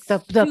 right? Like it's the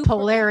super,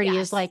 polarity is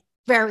yes. like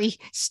very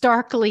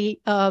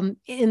starkly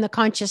in the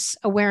conscious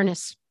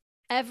awareness.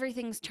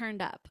 Everything's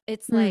turned up.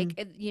 It's like,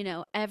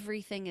 Mm.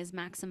 everything is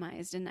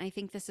maximized. And I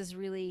think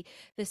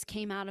this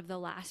came out of the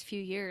last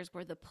few years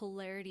where the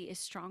polarity is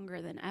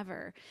stronger than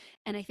ever.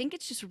 And I think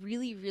it's just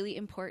really, really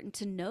important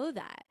to know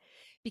that,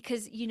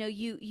 because,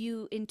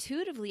 you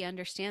intuitively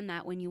understand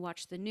that when you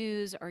watch the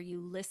news or you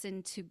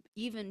listen to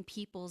even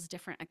people's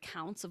different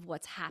accounts of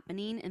what's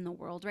happening in the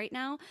world right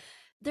now.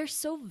 They're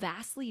so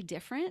vastly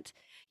different.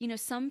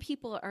 Some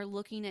people are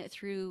looking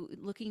through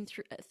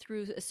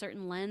a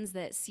certain lens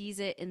that sees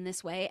it in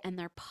this way, and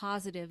they're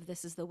positive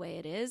this is the way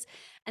it is.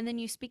 And then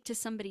you speak to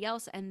somebody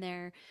else and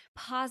they're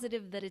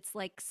positive that it's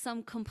like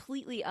some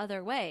completely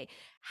other way.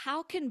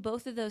 How can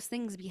both of those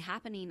things be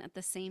happening at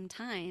the same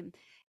time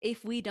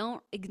if we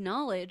don't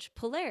acknowledge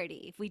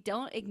polarity, if we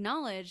don't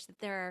acknowledge that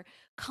there are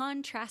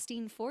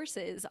contrasting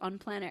forces on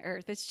planet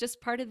Earth? It's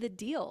just part of the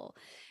deal.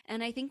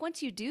 And I think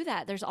once you do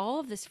that, there's all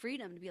of this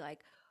freedom to be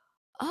like,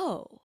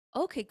 oh,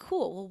 okay,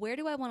 cool. Well, where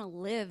do I want to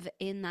live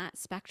in that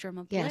spectrum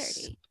of Yes.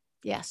 polarity?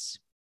 Yes.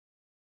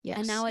 And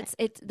Yes. now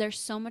it's there's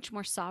so much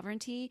more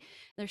sovereignty,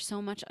 there's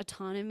so much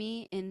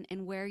autonomy in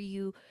where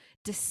you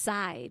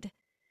decide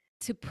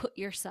to put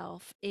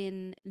yourself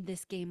in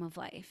this game of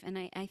life. And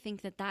I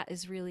think that that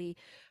is really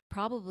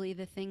probably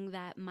the thing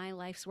that my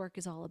life's work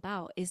is all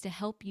about, is to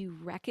help you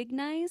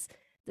recognize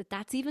that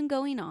that's even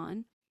going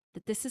on,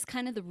 that this is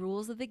kind of the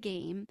rules of the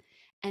game.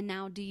 And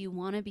now, do you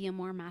want to be a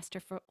more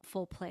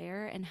masterful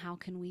player? And how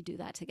can we do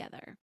that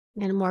together?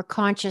 And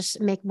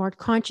make more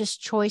conscious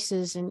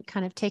choices, and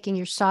kind of taking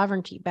your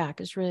sovereignty back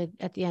is really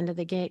at the end of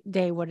the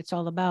day what it's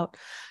all about.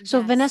 So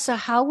Yes. Vanessa,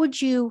 how would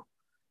you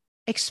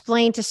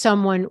explain to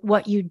someone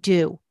what you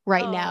do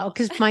right now?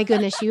 Because my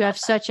goodness, you have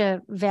such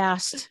a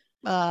vast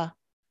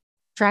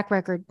track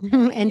record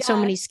and so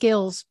many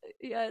skills.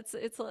 Yeah,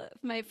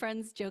 my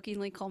friends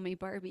jokingly call me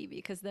Barbie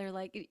because they're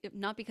like,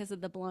 not because of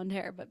the blonde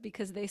hair, but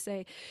because they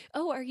say,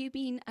 "Oh, are you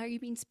being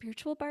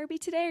spiritual Barbie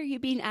today? Or are you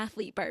being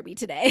athlete Barbie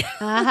today?"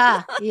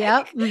 Aha.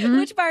 Yep. Mm-hmm.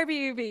 Which Barbie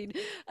are you being?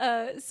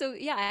 So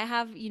yeah, I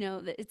have,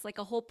 it's like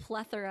a whole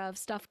plethora of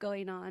stuff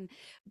going on.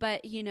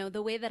 But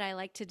the way that I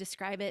like to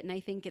describe it, and I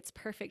think it's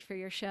perfect for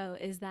your show,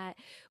 is that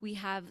we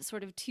have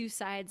sort of two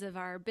sides of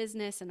our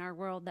business and our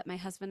world that my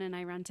husband and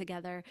I run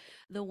together.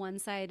 The one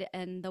side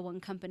and the one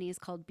company is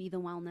called Be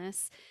the Wellness.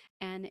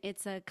 And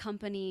it's a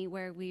company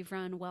where we've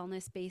run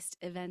wellness based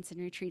events and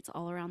retreats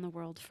all around the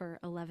world for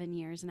 11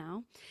 years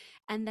now.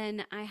 And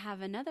then I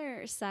have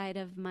another side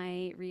of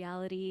my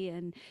reality,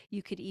 and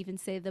you could even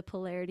say the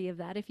polarity of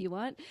that if you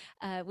want,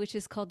 which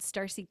is called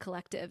Starseed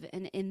Collective.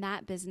 And in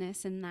that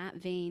business, in that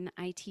vein,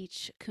 I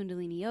teach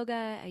Kundalini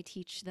Yoga, I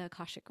teach the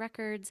Akashic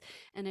Records,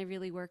 and I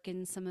really work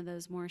in some of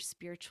those more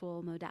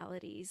spiritual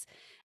modalities.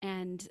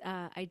 And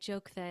I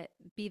joke that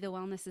Be the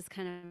Wellness is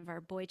kind of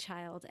our boy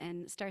child,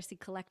 and Starseed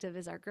Collective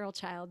is our girl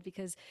child,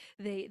 because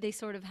they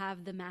sort of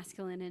have the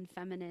masculine and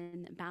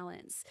feminine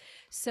balance.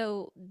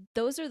 So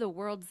those are the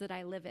worlds that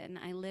I live in.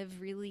 I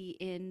live really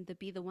in the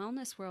Be the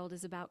Wellness world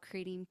is about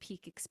creating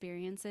peak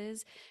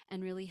experiences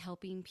and really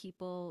helping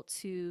people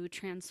to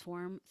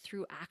transform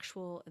through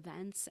actual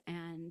events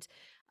and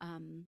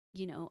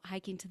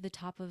hiking to the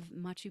top of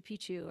Machu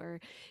Picchu, or,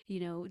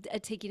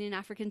 taking an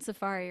African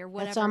safari or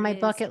whatever. That's on my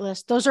bucket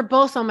list. Those are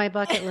both on my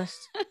bucket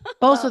list.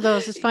 Both of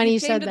those. It's funny you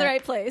said came to that. the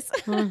right place.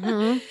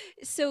 Mm-hmm.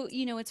 So,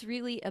 it's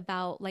really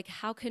about like,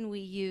 how can we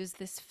use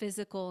this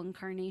physical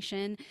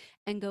incarnation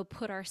and go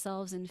put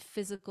ourselves in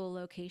physical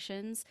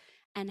locations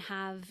and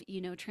have,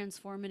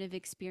 transformative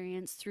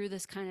experience through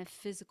this kind of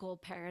physical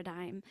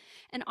paradigm.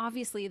 And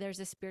obviously there's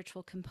a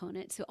spiritual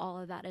component to all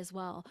of that as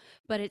well,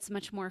 but it's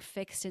much more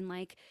fixed in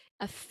like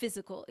a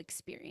physical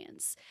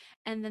experience.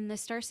 And then the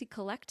Starseed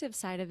Collective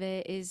side of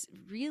it is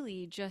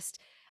really just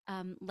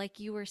like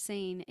you were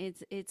saying,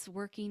 it's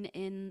working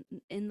in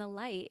the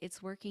light,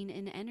 it's working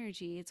in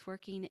energy, it's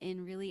working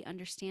in really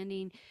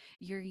understanding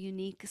your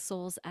unique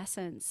soul's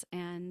essence,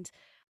 and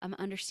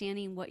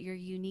understanding what your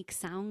unique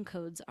sound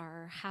codes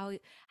are,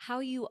 how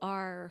you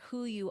are,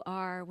 who you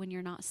are when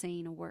you're not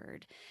saying a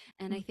word.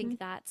 And I think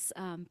that's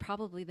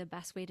probably the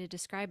best way to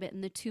describe it.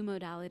 And the two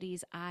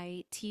modalities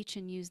I teach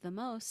and use the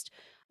most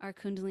are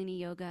Kundalini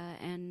Yoga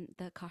and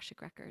the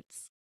Akashic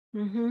Records.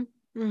 Mm-hmm.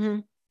 Mm-hmm.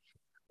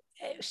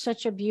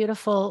 Such a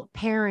beautiful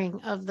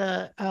pairing of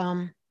the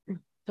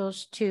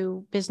those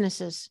two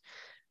businesses.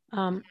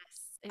 Yes,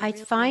 I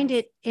really find is.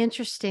 it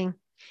interesting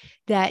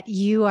that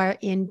you are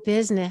in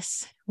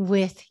business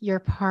with your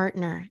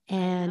partner.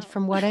 And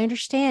from what I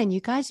understand, you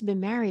guys have been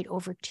married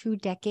over 2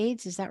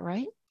 decades. Is that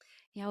right?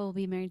 Yeah, we'll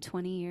be married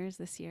 20 years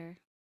this year.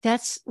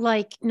 That's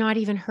like not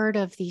even heard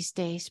of these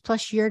days.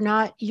 Plus you're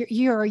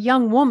a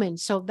young woman.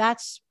 So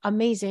that's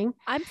amazing.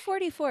 I'm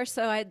 44.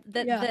 So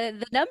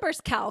the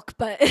numbers calc,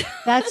 but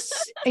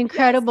that's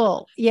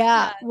incredible.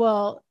 Yes. Yeah.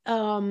 Well,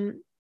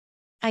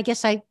 I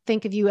guess I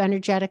think of you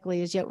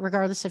energetically as yet,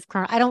 regardless of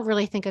I don't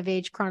really think of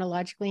age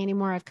chronologically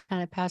anymore. I've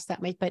kind of passed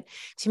that much, but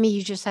to me,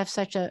 you just have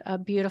such a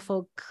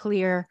beautiful,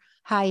 clear,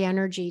 high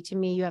energy. To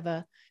me, you have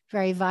a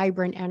very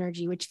vibrant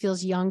energy, which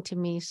feels young to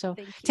me. So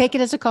take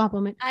it as a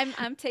compliment.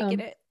 I'm taking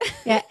it.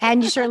 Yeah.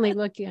 And you certainly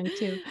look young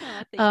too.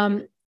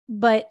 Oh,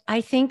 but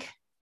I think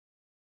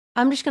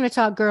I'm just going to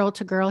talk girl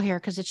to girl here,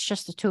 because it's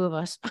just the two of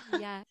us.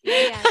 Yeah.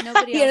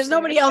 Nobody else. There's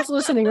nobody else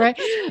listening, right?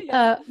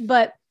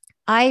 But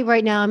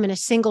right now I'm in a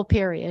single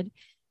period.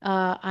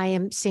 I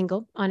am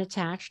single,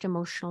 unattached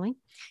emotionally.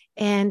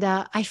 And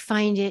I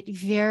find it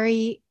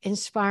very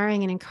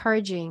inspiring and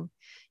encouraging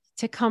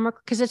to come,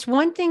 because it's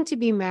one thing to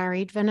be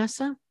married,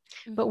 Vanessa,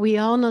 but we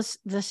all know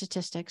the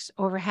statistics.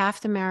 Over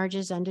half the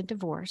marriages end in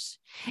divorce.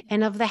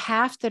 And of the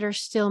half that are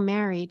still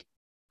married,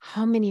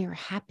 how many are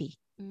happy,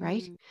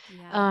 right?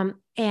 Yeah.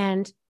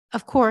 And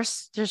of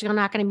course, there's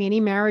not going to be any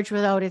marriage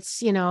without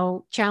its,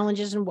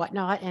 challenges and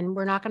whatnot. And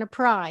we're not going to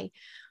pry.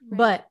 Right.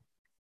 But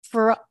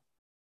for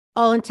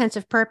all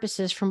intensive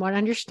purposes, from what I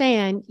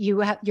understand,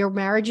 your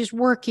marriage is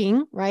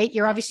working, right?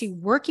 You're obviously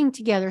working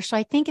together. So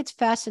I think it's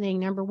fascinating.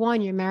 Number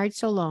one, you're married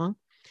so long,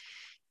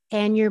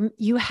 and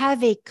you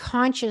have a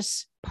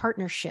conscious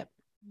partnership.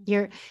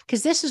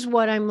 Because this is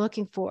what I'm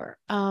looking for.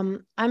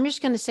 I'm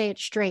just going to say it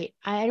straight.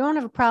 I don't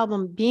have a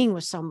problem being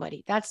with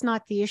somebody. That's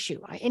not the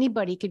issue.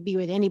 Anybody could be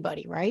with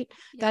anybody, right?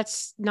 Yeah.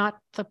 That's not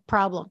the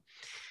problem.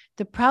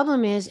 The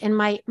problem is, and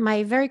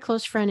my very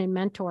close friend and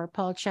mentor,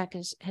 Paul Chek,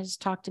 has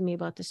talked to me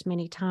about this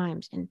many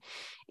times.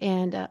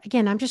 And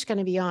again, I'm just going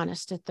to be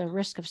honest, at the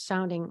risk of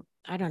sounding,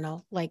 I don't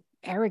know, like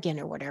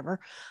arrogant or whatever.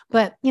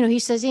 But, he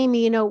says,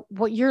 Amy,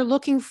 what you're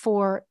looking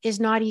for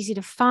is not easy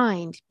to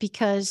find,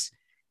 because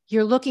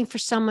you're looking for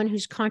someone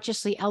who's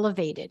consciously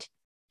elevated.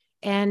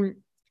 And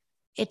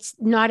it's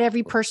not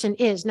every person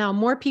is. Now,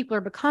 more people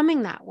are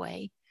becoming that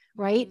way,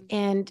 right?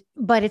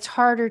 But it's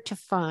harder to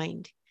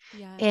find.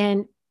 Yeah.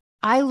 And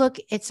I look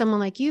at someone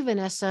like you,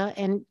 Vanessa,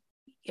 and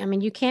I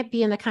mean, you can't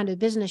be in the kind of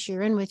business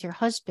you're in with your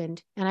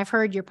husband. And I've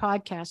heard your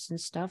podcasts and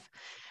stuff.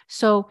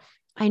 So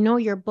I know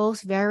you're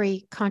both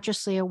very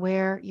consciously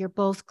aware. You're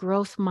both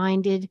growth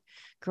minded,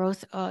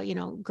 growth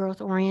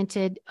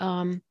oriented,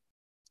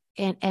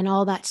 and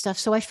all that stuff.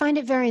 So I find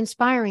it very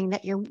inspiring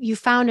that you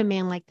found a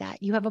man like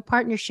that. You have a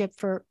partnership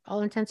for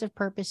all intensive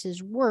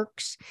purposes,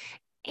 works,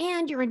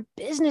 and you're in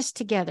business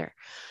together.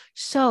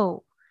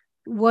 So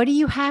what do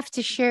you have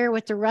to share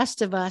with the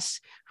rest of us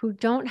who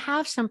don't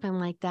have something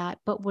like that,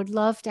 but would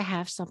love to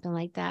have something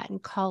like that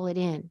and call it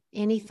in?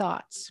 Any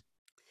thoughts?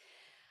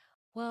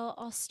 Well,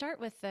 I'll start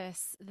with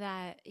this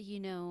that,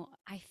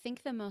 I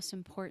think the most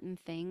important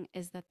thing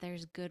is that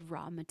there's good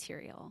raw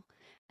material.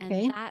 And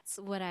Okay. that's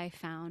what I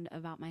found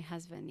about my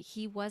husband.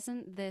 He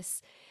wasn't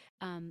this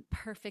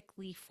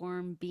perfectly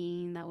formed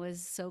being that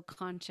was so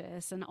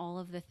conscious and all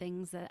of the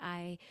things that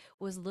I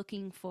was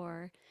looking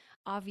for.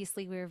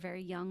 Obviously, we were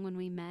very young when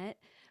we met,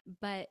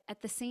 but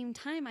at the same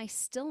time, I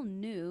still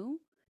knew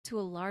to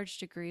a large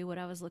degree what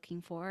I was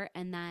looking for,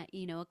 and that,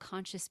 a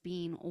conscious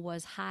being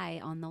was high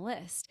on the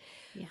list.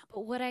 Yeah.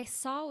 But what I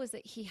saw was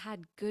that he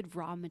had good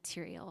raw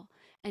material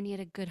and he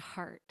had a good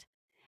heart,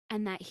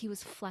 and that he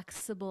was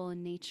flexible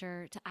in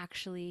nature to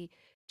actually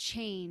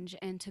change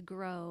and to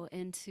grow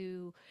and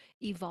to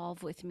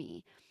evolve with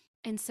me.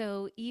 And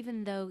so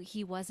even though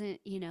he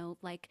wasn't,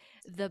 like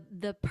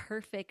the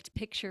perfect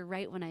picture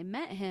right when I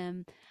met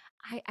him,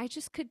 I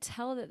just could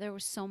tell that there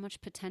was so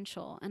much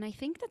potential. And I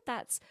think that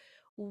that's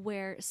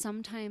where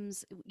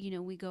sometimes,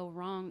 we go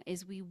wrong,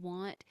 is we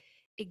want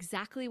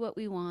exactly what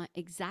we want,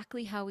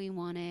 exactly how we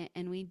want it.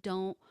 And we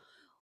don't,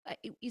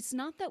 it's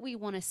not that we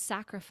want to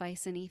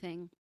sacrifice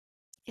anything,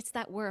 it's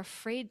that we're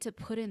afraid to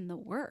put in the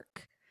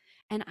work.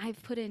 And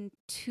I've put in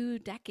 2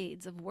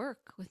 decades of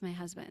work with my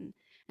husband.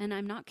 And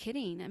I'm not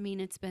kidding. I mean,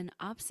 it's been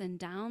ups and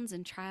downs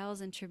and trials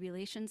and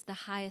tribulations, the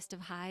highest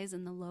of highs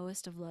and the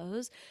lowest of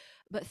lows.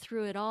 But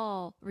through it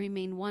all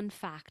remained one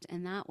fact,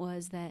 and that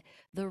was that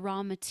the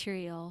raw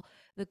material,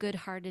 the good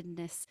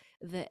heartedness,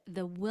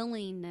 the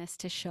willingness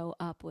to show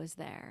up was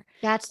there.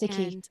 That's the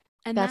key.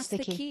 And That's that's the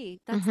the key.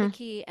 key. That's the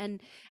key. And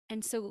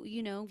so,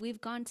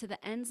 we've gone to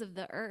the ends of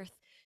the earth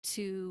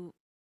to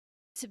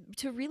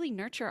really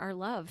nurture our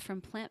love,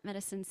 from plant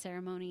medicine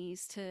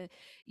ceremonies to,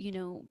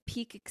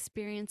 peak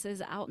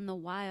experiences out in the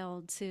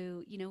wild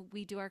to,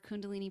 we do our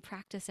Kundalini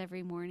practice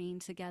every morning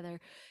together.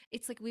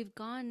 It's like we've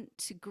gone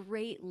to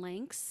great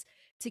lengths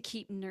to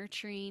keep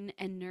nurturing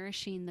and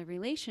nourishing the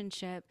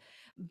relationship.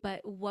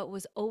 But what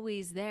was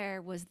always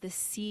there was the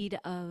seed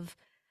of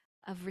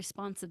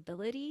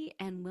responsibility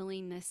and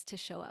willingness to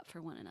show up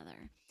for one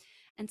another.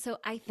 And so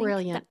I think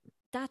Brilliant.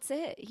 that's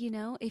it.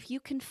 If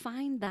you can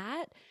find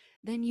that,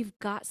 then you've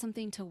got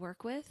something to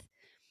work with.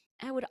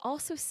 I would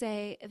also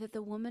say that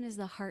the woman is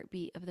the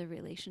heartbeat of the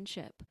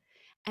relationship,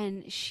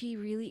 and she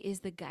really is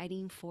the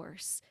guiding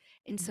force.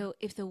 And so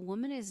if the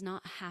woman is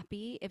not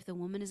happy, if the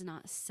woman is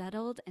not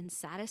settled and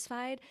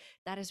satisfied,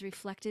 that is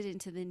reflected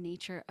into the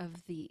nature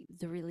of the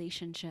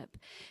relationship.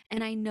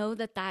 And I know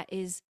that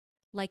is,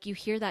 like, you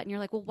hear that and you're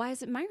like, well, why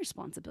is it my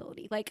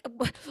responsibility? Like,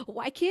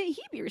 why can't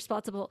he be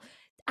responsible?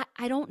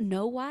 I don't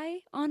know why,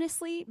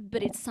 honestly,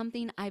 but it's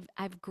something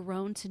I've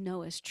grown to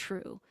know is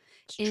true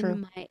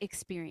in my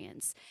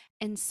experience.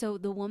 And so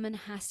the woman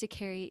has to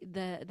carry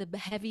the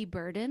heavy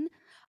burden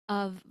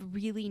of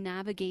really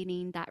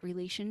navigating that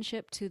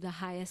relationship to the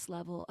highest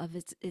level of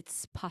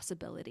its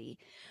possibility.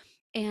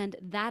 And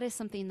that is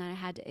something that I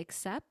had to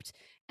accept,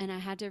 and I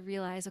had to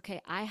realize, okay,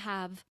 I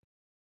have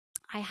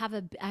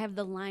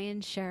the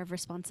lion's share of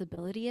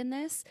responsibility in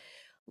this.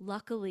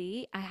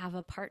 Luckily, I have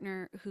a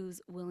partner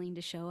who's willing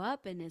to show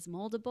up and is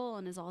moldable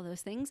and is all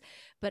those things,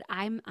 but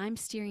I'm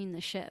steering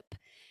the ship.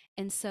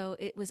 And so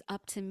it was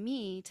up to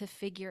me to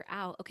figure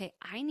out, okay,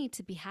 I need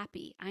to be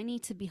happy. I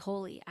need to be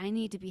holy. I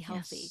need to be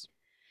healthy. Yes.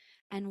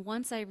 And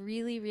once I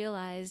really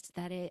realized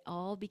that it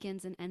all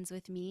begins and ends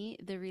with me,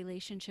 the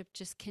relationship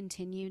just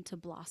continued to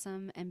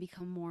blossom and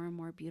become more and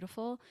more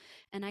beautiful.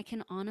 And I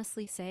can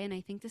honestly say, and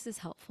I think this is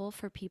helpful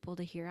for people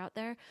to hear out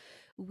there,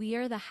 we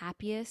are the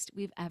happiest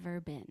we've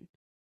ever been.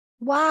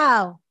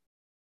 Wow.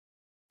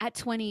 At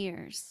 20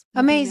 years.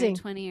 Amazing.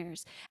 20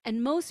 years.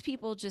 And most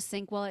people just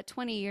think, well, at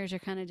 20 years, you're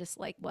kind of just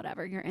like,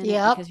 whatever, you're in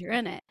it because you're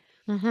in it.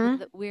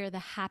 We're the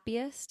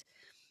happiest.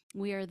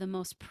 We are the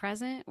most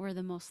present. We're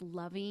the most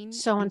loving.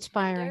 So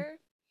inspiring. Tender.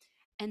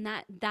 And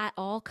that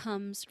all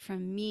comes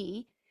from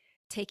me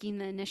taking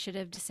the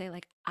initiative to say,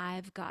 like,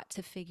 I've got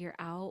to figure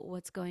out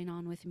what's going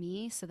on with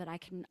me so that I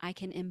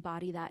can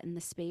embody that in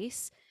the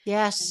space.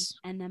 Yes.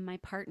 And then my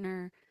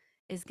partner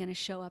is going to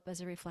show up as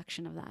a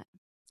reflection of that.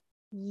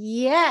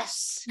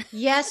 Yes,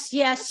 yes,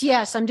 yes,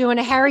 yes. I'm doing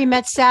a Harry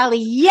Met Sally.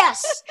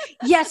 Yes,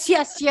 yes,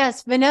 yes,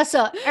 yes.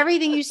 Vanessa,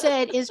 everything you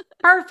said is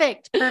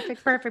perfect,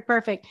 perfect, perfect,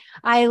 perfect.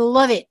 I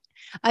love it.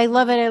 I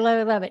love it. I love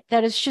it. Love it.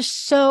 That is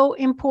just so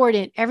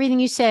important. Everything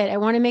you said. I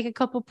want to make a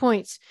couple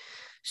points.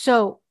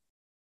 So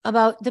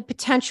about the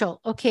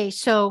potential. Okay.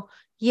 So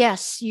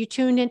yes, you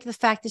tuned into the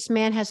fact this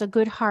man has a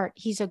good heart.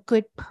 He's a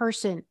good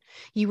person.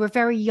 You were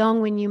very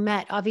young when you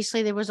met.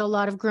 Obviously, there was a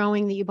lot of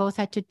growing that you both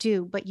had to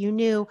do, but you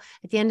knew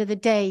at the end of the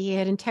day, he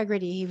had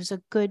integrity. He was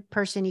a good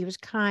person. He was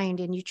kind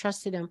and you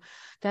trusted him.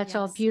 That's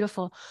all Yes.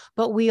 beautiful.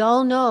 But we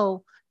all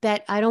know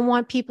that I don't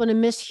want people to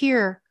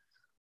mishear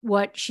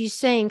what she's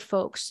saying,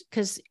 folks,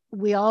 because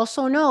we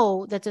also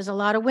know that there's a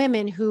lot of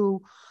women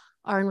who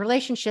are in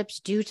relationships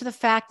due to the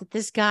fact that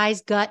this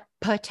guy's got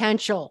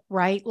potential,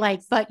 right? Like,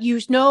 but you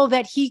know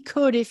that he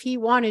could if he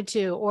wanted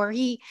to, or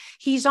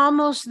he's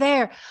almost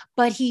there,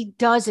 but he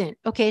doesn't.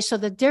 Okay. So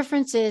the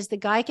difference is the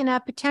guy can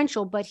have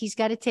potential, but he's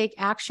got to take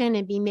action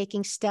and be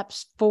making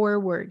steps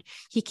forward.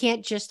 He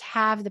can't just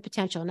have the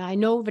potential. Now I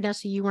know,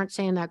 Vanessa, you weren't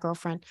saying that,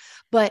 girlfriend,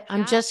 but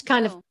I'm just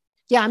kind of,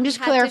 yeah, I'm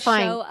just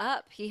clarifying. To show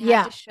up. He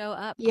had to show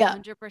up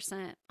 100%.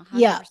 100%.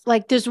 Yeah.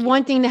 Like there's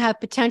one thing to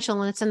have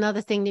potential and it's another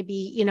thing to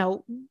be, you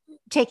know,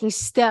 taking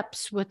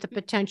steps with the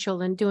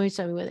potential and doing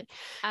something with it.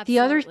 Absolutely. The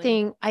other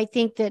thing I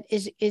think that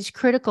is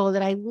critical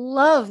that I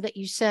love that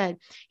you said,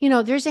 you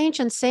know, there's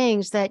ancient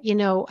sayings that, you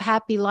know,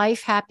 happy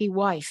life, happy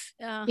wife,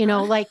 you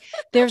know, like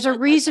there's a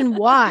reason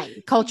why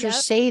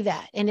cultures say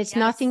that. And it's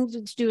nothing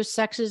to do with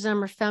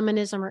sexism or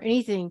feminism or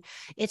anything.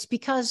 It's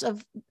because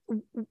of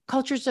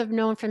cultures have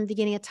known from the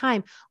beginning of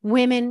time,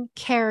 women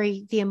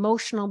carry the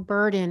emotional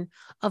burden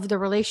of the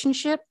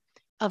relationship,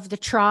 of the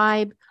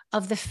tribe,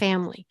 of the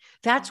family.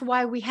 That's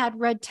why we had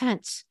red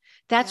tents.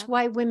 That's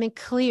why women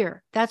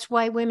clear. That's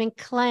why women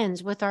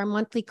cleanse with our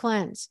monthly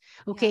cleanse.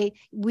 Okay.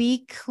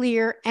 We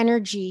clear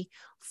energy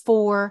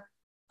for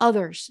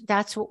others.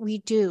 That's what we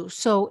do.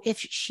 So if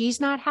she's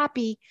not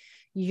happy,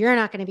 you're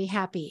not going to be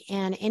happy.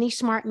 And any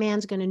smart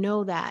man's going to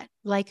know that,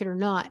 like it or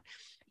not.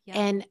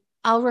 And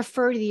I'll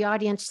refer to the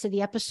audience to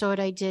the episode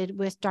I did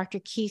with Dr.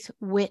 Keith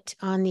Witt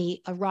on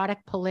the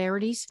erotic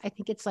polarities. I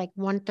think it's like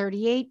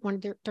 138,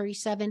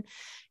 137.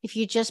 If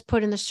you just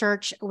put in the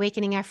search,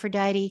 Awakening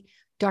Aphrodite,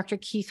 Dr.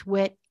 Keith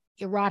Witt,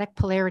 erotic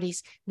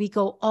polarities, we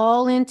go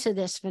all into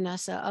this,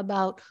 Vanessa,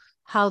 about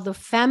how the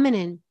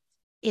feminine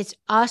is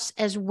us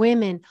as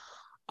women.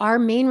 Our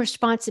main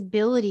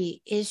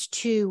responsibility is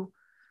to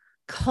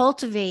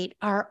cultivate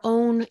our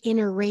own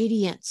inner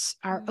radiance,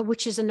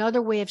 which is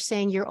another way of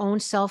saying your own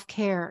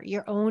self-care,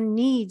 your own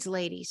needs,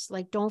 ladies.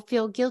 Like, don't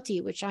feel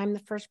guilty, which I'm the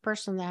first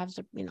person that has,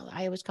 you know,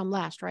 I always come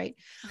last, right?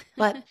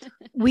 But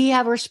we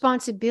have a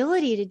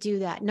responsibility to do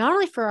that, not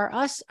only for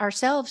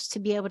ourselves to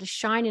be able to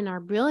shine in our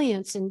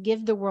brilliance and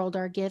give the world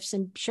our gifts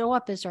and show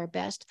up as our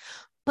best,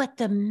 but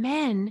the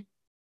men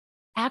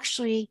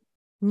actually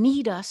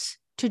need us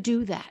to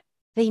do that.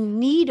 They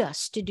need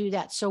us to do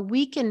that so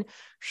we can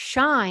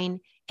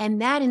shine.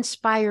 And that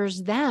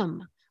inspires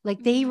them.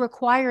 Like they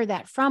require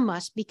that from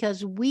us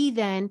because we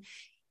then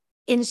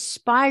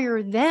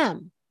inspire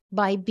them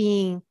by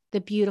being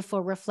the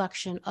beautiful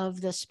reflection of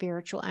the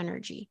spiritual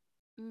energy.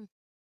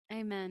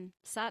 Amen.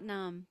 Sat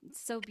Nam.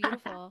 It's so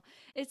beautiful.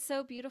 It's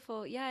so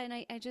beautiful. Yeah. And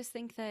I just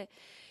think that,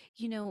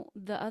 you know,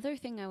 the other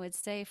thing I would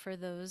say for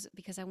those,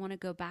 because I want to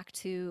go back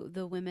to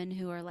the women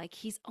who are like,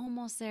 he's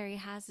almost there. He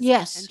has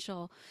this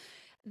potential.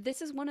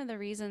 This is one of the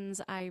reasons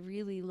I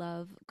really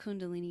love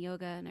Kundalini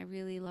yoga and I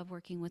really love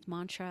working with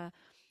mantra,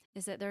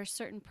 is that there are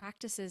certain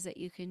practices that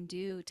you can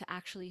do to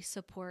actually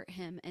support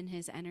him in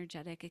his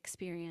energetic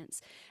experience.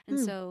 And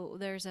so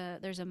there's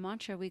a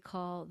mantra we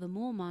call the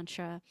Mool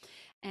mantra,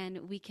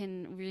 and we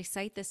can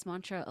recite this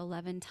mantra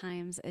 11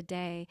 times a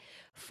day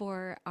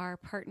for our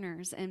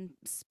partners, and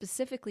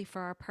specifically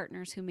for our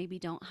partners who maybe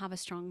don't have a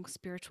strong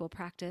spiritual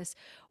practice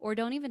or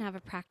don't even have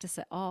a practice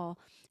at all.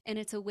 And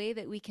it's a way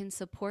that we can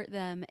support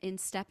them in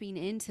stepping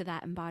into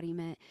that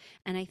embodiment.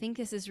 And I think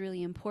this is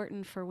really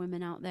important for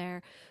women out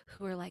there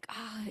who are like,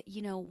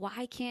 you know,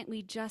 why can't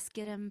we just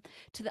get him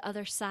to the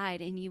other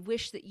side? And you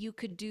wish that you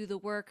could do the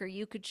work, or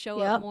you could show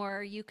up more,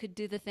 or you could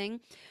do the thing.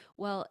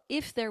 Well,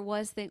 if there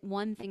was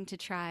one thing to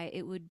try,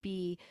 it would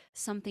be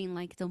something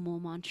like the Mool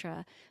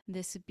mantra.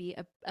 This would be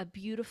a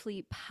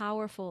beautifully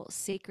powerful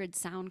sacred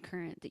sound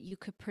current that you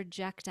could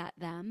project at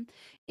them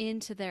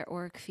into their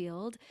auric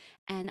field.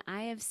 And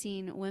I have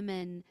seen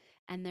women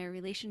and their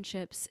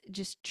relationships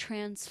just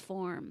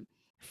transform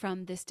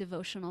from this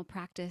devotional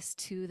practice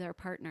to their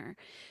partner.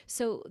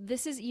 So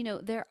this is, you know,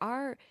 there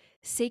are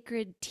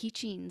sacred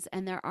teachings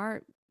and there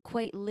are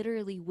quite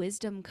literally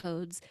wisdom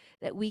codes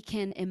that we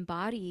can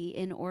embody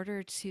in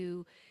order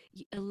to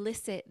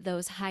elicit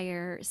those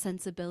higher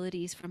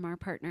sensibilities from our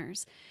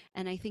partners.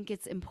 And I think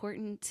it's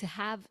important to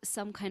have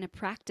some kind of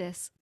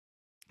practice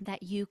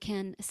that you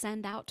can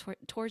send out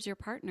towards your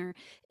partner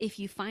if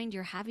you find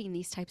you're having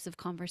these types of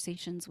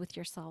conversations with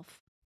yourself.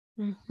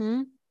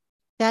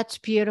 That's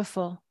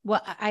beautiful.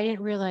 Well, I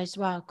didn't realize.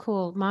 Wow,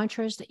 cool.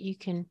 Mantras that you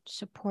can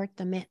support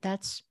them.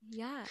 That's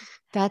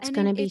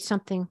going to be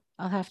something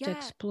I'll have to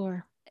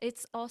explore.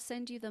 I'll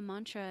send you the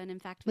mantra, and in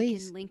fact, we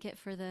can link it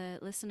for the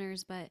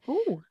listeners. But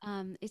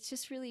it's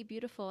just really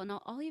beautiful, and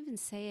I'll even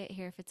say it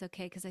here if it's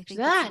okay, because I think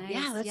it's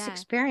nice. Let's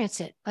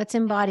experience it. Let's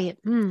embody it.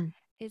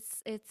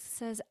 it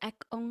says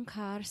Ek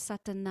Onkar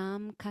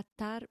Satanam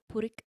Katar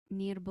Purik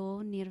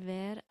Nirbo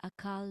Nirver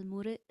Akal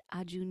Murit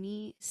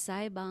Ajuni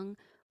Saibang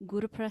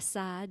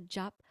Guruprasad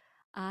Jap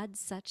Ad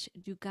Sach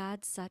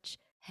Jugad Sach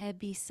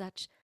Hebi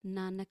Sach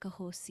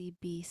Nanakahosi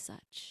Be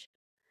Such.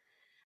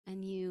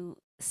 And you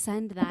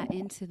send that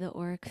into the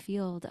auric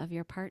field of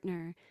your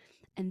partner.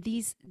 And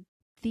these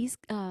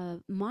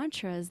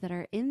mantras that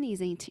are in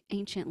these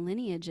ancient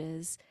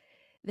lineages,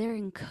 they're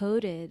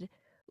encoded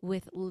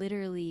with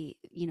literally,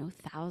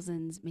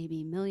 thousands,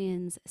 maybe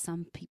millions.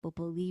 Some people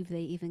believe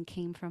they even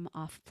came from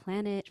off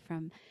planet,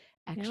 from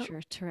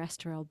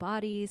extraterrestrial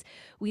bodies.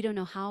 We don't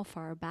know how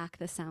far back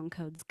the sound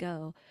codes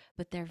go,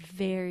 but they're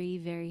very,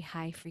 very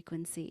high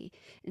frequency.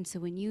 And so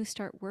when you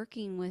start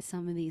working with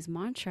some of these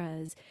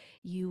mantras,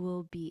 you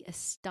will be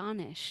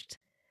astonished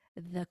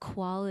the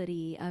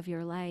quality of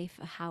your life,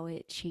 how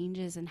it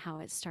changes and how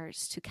it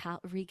starts to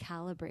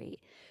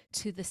recalibrate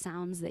to the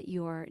sounds that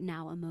you're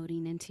now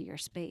emoting into your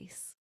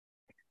space.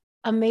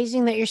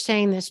 Amazing that you're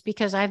saying this,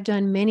 because I've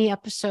done many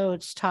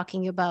episodes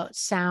talking about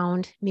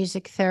sound,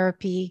 music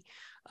therapy,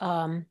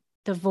 the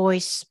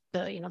voice,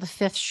 the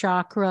fifth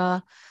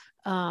chakra,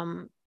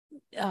 again,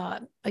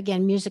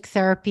 music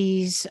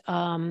therapies,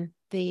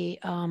 the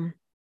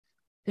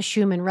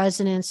Schumann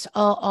resonance,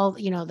 all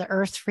the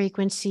earth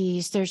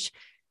frequencies.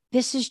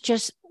 This is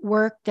just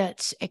work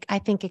that's, I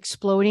think,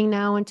 exploding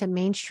now into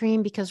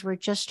mainstream, because we're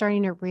just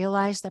starting to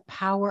realize the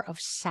power of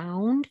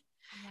sound.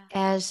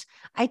 As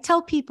I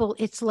tell people,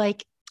 it's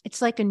like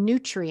a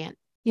nutrient.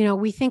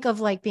 We think of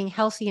like being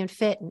healthy and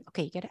fit, and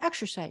okay, you got to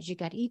exercise, you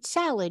got to eat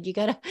salad, you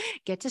got to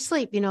get to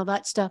sleep,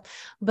 that stuff.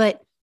 But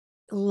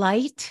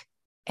light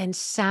and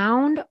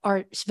sound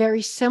are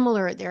very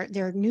similar.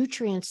 They're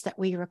nutrients that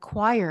we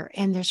require,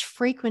 and there's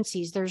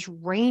frequencies, there's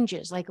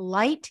ranges. Like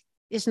light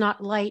is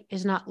not light.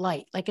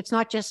 Like it's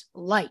not just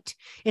light.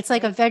 It's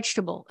like a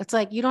vegetable. It's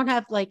like you don't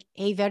have like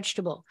a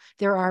vegetable.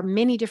 There are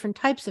many different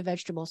types of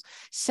vegetables.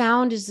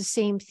 Sound is the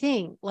same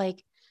thing.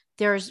 Like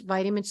there's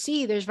vitamin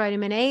C, there's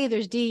vitamin A,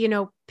 there's D,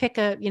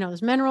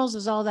 there's minerals,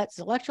 there's all that,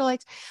 there's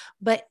electrolytes,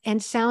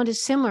 and sound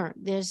is similar.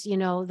 There's,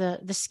 the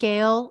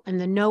scale and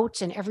the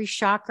notes, and every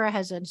chakra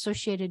has an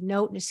associated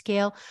note and a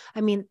scale.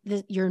 I mean,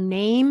 your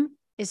name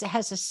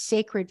has a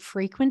sacred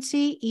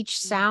frequency. Each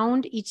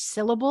sound, each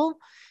syllable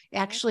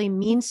actually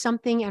means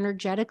something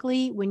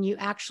energetically when you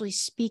actually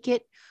speak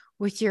it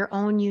with your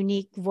own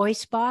unique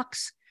voice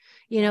box.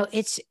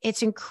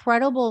 It's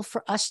incredible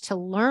for us to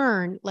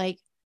learn, like,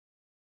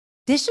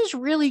 this is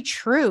really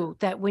true,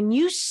 that when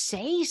you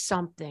say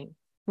something,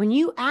 when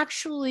you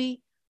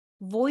actually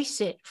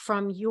voice it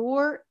from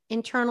your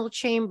internal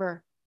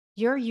chamber,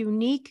 your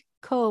unique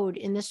code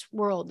in this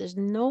world, there's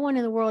no one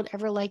in the world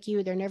ever like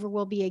you. There never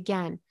will be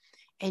again.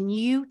 And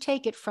you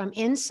take it from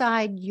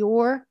inside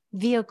your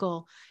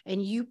vehicle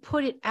and you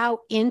put it out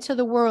into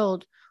the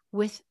world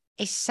with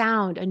a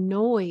sound, a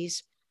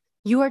noise,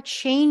 you are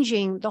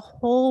changing the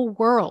whole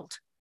world.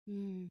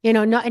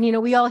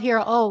 We all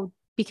hear, oh,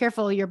 be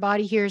careful, your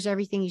body hears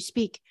everything you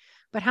speak.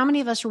 But how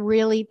many of us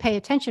really pay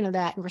attention to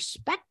that and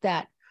respect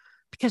that?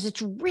 Because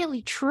it's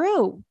really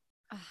true.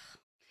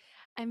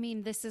 I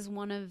mean, this is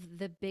one of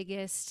the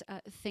biggest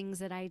things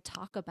that I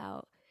talk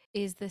about,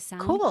 is the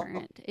sound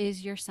current,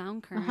 is your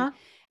sound current.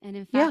 And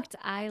in fact,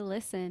 I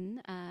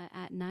listen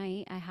at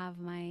night. I have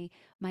my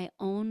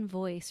own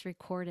voice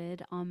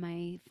recorded on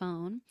my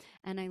phone,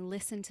 and I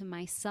listen to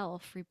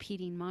myself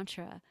repeating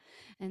mantra.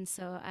 And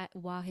so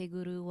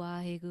Waheguru,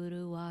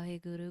 Waheguru,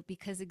 Waheguru,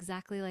 because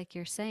exactly like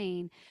you're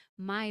saying,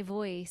 my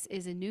voice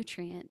is a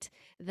nutrient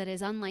that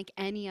is unlike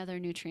any other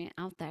nutrient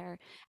out there.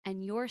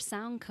 And your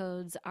sound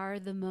codes are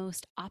the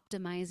most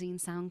optimizing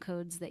sound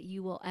codes that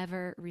you will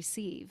ever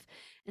receive.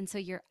 And so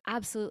you're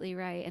absolutely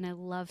right. And I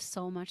love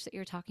so much that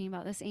you're talking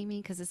about this,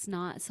 Amy, because it's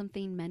not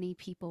something many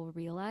people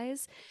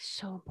realize.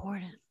 So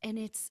important. And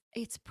it's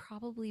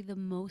probably the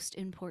most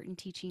important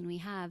teaching we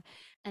have.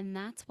 And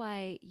that's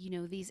why,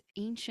 these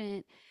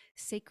ancient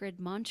sacred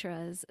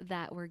mantras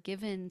that were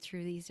given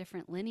through these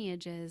different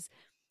lineages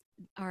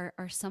are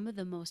some of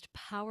the most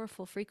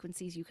powerful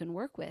frequencies you can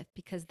work with,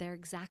 because they're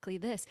exactly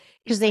this.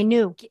 Because they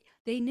knew.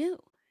 They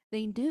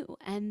knew,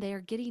 and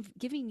they're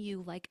giving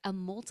you like a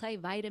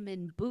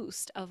multivitamin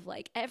boost of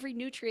like every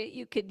nutrient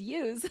you could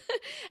use.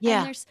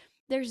 And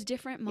there's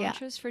different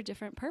mantras for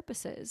different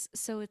purposes.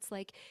 So it's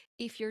like,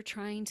 if you're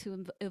trying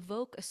to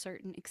evoke a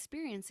certain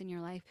experience in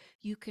your life,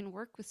 you can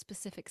work with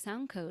specific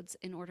sound codes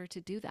in order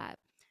to do that.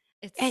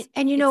 It's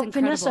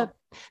Vanessa,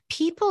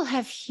 people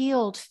have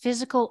healed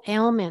physical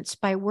ailments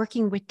by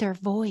working with their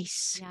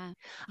voice.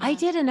 I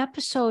did an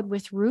episode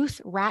with Ruth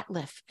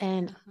Ratliff,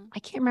 and I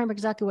can't remember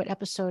exactly what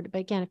episode, but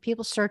again, if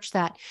people search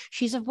that,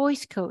 she's a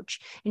voice coach,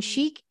 and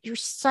she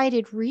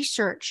cited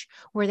research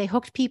where they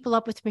hooked people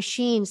up with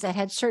machines that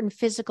had certain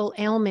physical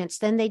ailments.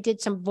 Then they did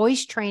some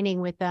voice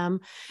training with them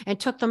and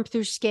took them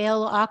through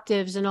scale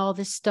octaves and all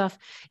this stuff.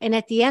 And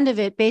at the end of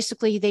it,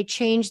 basically they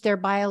changed their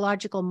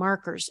biological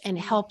markers and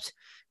helped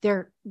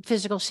their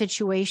physical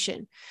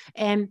situation.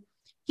 And,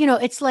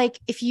 it's like,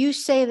 if you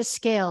say the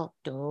scale,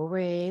 do,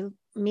 re,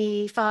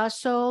 mi, fa,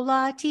 sol,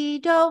 la, ti,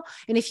 do.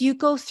 And if you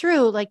go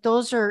through, like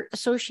those are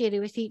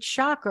associated with each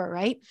chakra,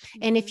 right?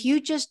 And if you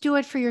just do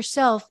it for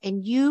yourself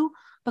and you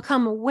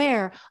become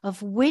aware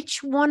of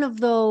which one of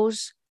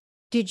those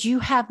did you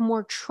have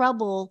more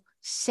trouble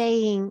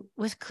saying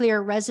with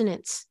clear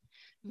resonance,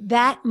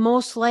 that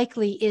most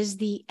likely is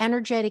the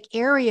energetic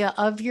area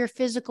of your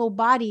physical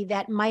body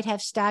that might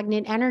have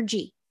stagnant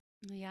energy.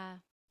 Yeah.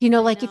 You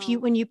know, like if you,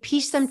 when you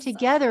piece them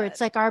together, it's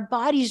like our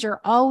bodies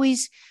are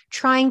always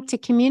trying to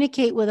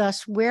communicate with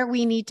us where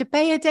we need to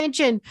pay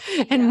attention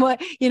and what,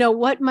 you know,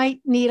 what might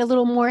need a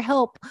little more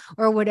help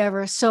or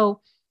whatever. So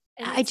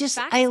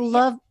I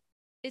love.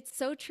 It's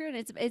so true. And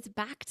it's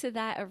back to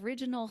that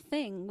original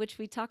thing, which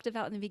we talked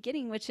about in the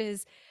beginning, which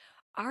is,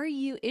 are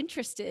you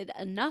interested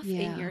enough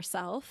in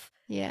yourself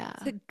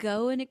to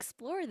go and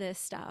explore this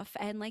stuff?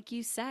 And like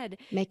you said,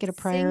 make it a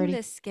priority. Sing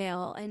the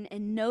scale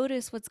and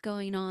notice what's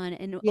going on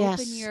and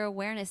open your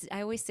awareness.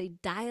 I always say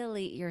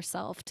dilate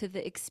yourself to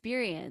the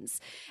experience.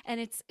 And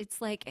it's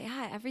like,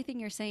 yeah, everything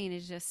you're saying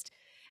is just,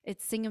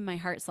 it's singing my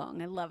heart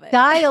song. I love it.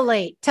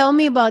 Dilate. Tell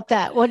me about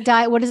that. What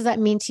does that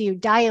mean to you?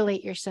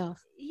 Dilate yourself.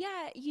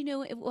 Yeah, you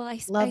know, well, I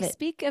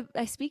speak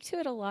to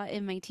it a lot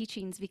in my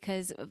teachings,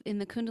 because in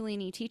the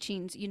Kundalini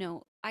teachings, you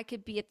know, I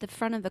could be at the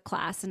front of the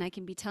class and I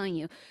can be telling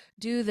you,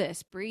 do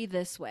this, breathe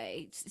this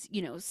way,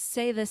 you know,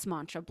 say this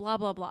mantra, blah,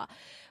 blah, blah.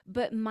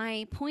 But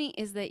my point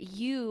is that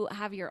you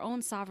have your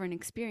own sovereign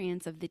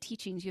experience of the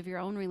teachings. You have your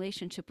own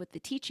relationship with the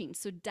teachings.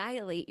 So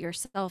dilate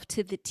yourself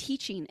to the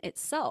teaching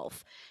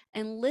itself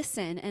and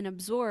listen and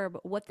absorb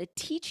what the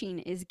teaching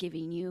is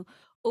giving you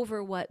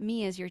over what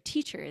me as your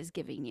teacher is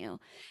giving you.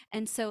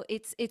 And so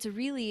it's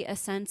really a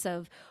sense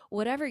of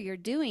whatever you're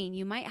doing,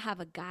 you might have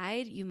a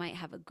guide, you might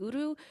have a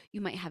guru,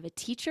 you might have a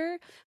teacher,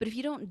 but if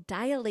you don't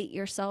dilate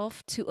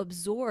yourself to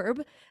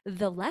absorb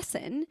the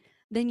lesson,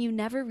 then you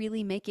never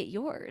really make it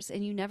yours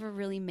and you never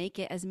really make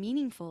it as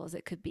meaningful as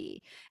it could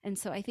be. And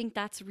so I think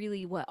that's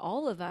really what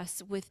all of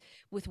us with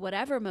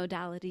whatever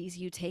modalities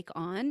you take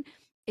on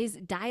is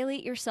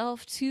dilate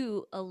yourself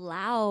to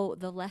allow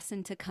the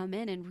lesson to come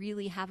in and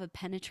really have a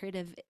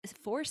penetrative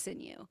force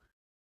in you.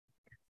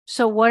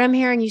 So what I'm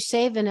hearing you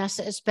say,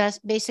 Vanessa, is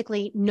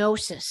basically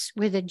gnosis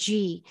with a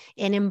G,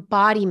 an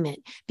embodiment,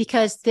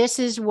 because this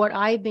is what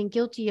I've been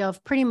guilty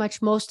of pretty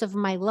much most of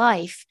my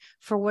life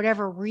for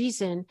whatever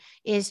reason,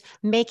 is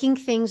making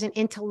things an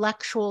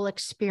intellectual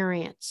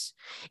experience.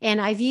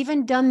 And I've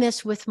even done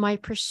this with my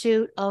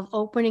pursuit of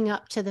opening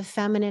up to the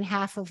feminine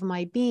half of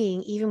my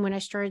being, even when I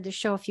started the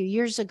show a few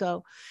years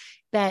ago,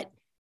 that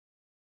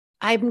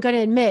I'm going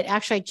to admit,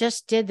 actually, I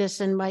just did this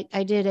and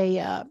I did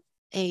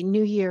a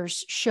New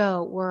Year's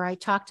show where I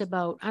talked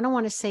about, I don't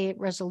want to say it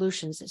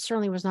resolutions. It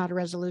certainly was not a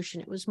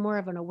resolution. It was more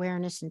of an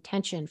awareness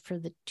intention for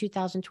the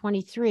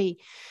 2023,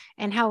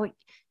 and how it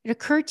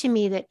occurred to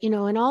me that, you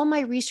know, in all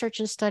my research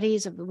and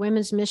studies of the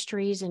women's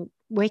mysteries and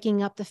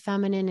waking up the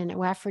feminine and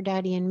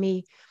Aphrodite and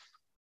me,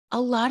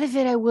 a lot of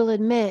it, I will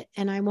admit,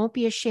 and I won't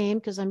be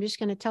ashamed because I'm just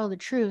going to tell the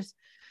truth,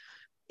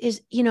 is,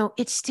 you know,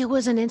 it still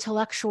was an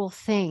intellectual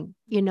thing,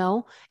 you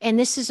know, and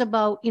this is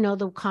about, you know,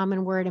 the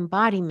common word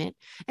embodiment.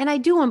 And I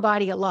do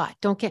embody a lot,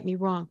 don't get me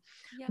wrong,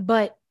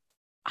 but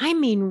I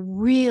mean,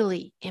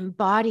 really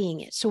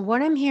embodying it. So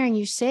what I'm hearing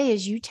you say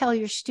is you tell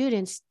your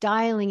students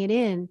dialing it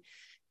in.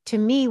 To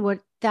me, what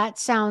that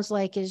sounds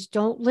like is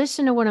don't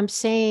listen to what I'm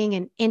saying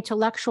and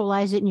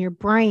intellectualize it in your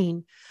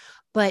brain,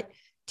 but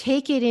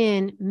take it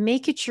in,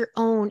 make it your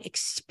own,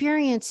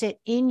 experience it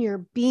in your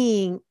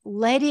being,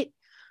 let it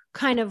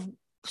kind of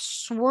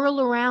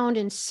swirl around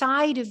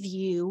inside of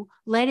you,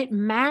 let it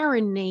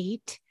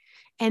marinate,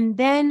 and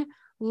then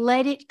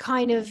let it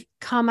kind of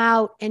come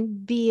out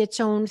and be its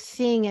own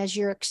thing as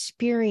your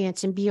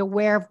experience, and be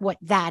aware of what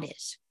that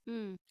is.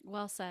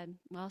 Well said.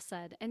 Well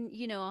said. And,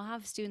 you know, I'll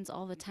have students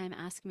all the time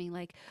ask me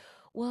like,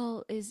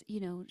 well,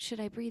 should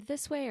I breathe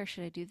this way or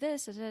should I do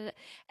this?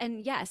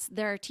 And yes,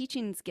 there are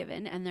teachings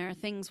given and there are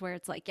things where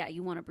it's like, yeah,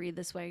 you want to breathe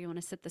this way, you want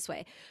to sit this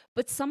way,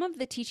 but some of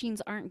the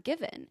teachings aren't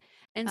given.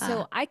 And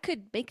so I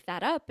could make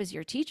that up as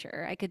your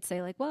teacher. I could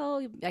say like,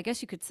 well, I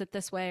guess you could sit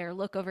this way or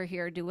look over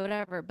here, do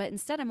whatever. But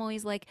instead I'm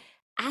always like,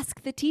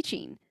 ask the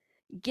teaching.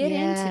 Get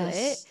into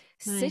it,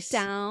 sit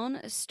down,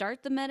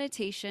 start the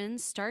meditation,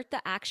 start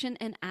the action,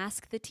 and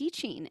ask the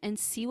teaching and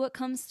see what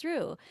comes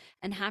through,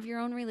 and have your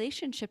own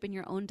relationship and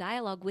your own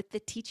dialogue with the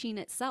teaching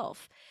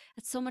itself.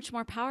 It's so much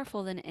more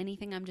powerful than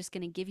anything I'm just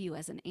going to give you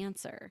as an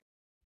answer.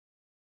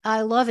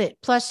 I love it.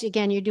 Plus,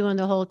 again, you're doing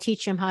the whole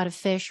teach them how to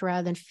fish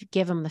rather than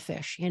give them the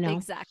fish, you know?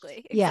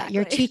 Exactly. Yeah,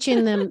 you're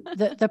teaching them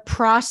the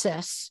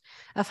process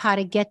of how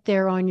to get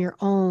there on your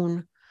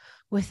own.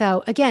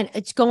 Without, again,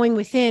 it's going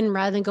within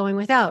rather than going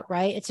without,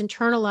 right? It's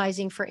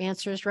internalizing for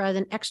answers rather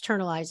than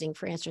externalizing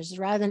for answers.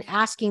 Rather than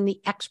asking the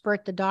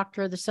expert, the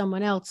doctor, the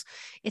someone else,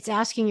 it's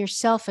asking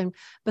yourself and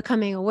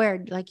becoming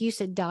aware, like you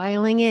said,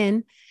 dialing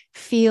in,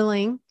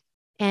 feeling,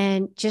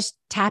 and just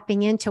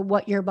tapping into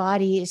what your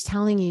body is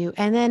telling you.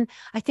 And then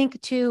I think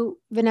too,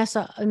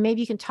 Vanessa, maybe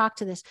you can talk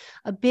to this,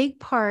 a big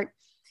part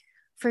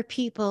for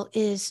people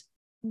is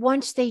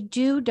once they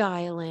do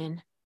dial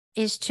in,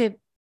 is to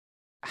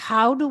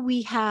how do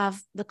we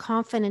have the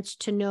confidence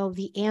to know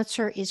the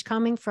answer is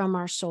coming from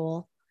our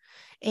soul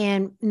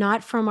and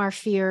not from our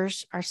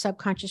fears, our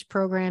subconscious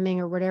programming,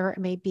 or whatever it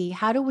may be?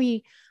 How do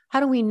we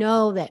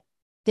know that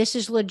this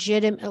is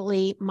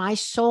legitimately my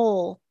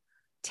soul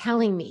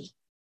telling me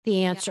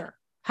the answer? Yeah.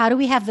 How do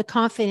we have the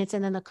confidence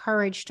and then the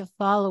courage to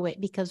follow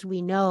it because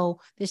we know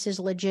this is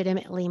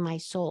legitimately my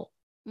soul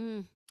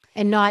and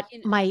not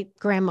my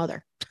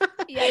grandmother?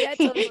 Yeah,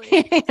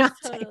 totally.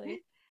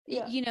 Totally.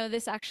 Yeah.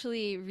 This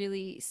actually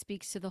really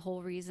speaks to the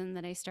whole reason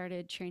that I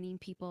started training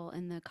people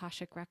in the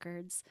Akashic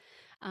records,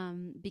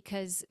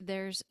 because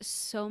there's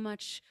so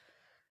much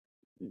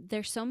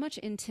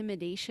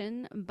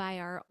intimidation by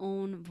our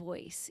own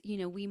voice.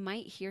 We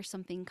might hear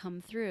something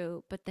come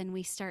through, but then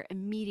we start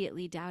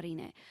immediately doubting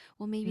it.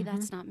 Well, maybe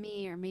that's not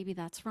me, or maybe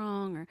that's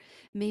wrong, or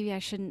maybe I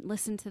shouldn't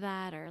listen to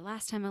that, or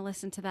last time I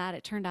listened to that,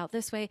 it turned out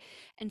this way.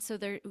 And so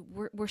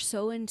we're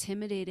so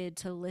intimidated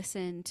to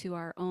listen to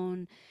our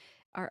own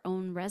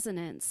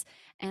resonance.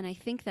 And I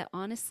think that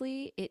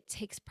honestly, it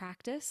takes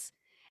practice.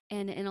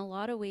 And in a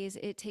lot of ways,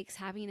 it takes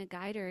having a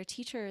guide or a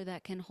teacher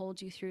that can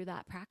hold you through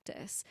that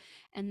practice.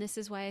 And this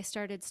is why I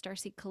started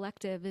Starseed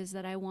Collective, is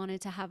that I wanted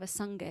to have a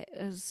Sangat.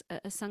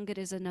 A Sangat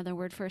is another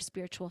word for a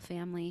spiritual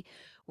family,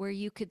 where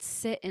you could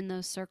sit in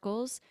those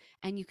circles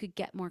and you could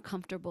get more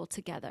comfortable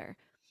together.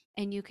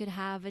 And you could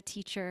have a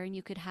teacher, and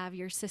you could have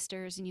your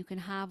sisters, and you can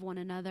have one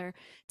another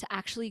to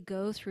actually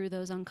go through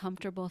those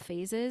uncomfortable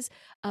phases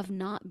of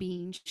not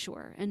being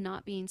sure and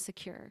not being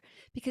secure.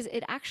 Because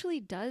it actually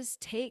does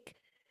take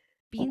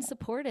being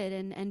supported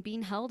and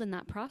being held in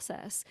that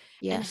process.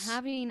 Yes. And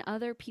having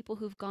other people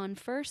who've gone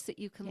first that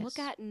you can look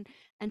at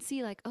and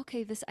see, like,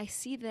 okay, I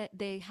see that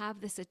they have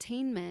this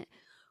attainment.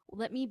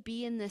 Let me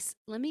be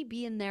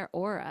in their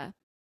aura.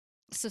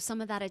 So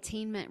some of that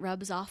attainment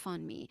rubs off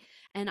on me.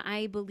 And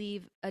I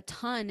believe a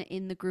ton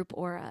in the group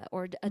aura,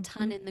 or a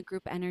ton in the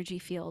group energy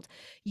field.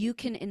 You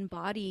can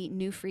embody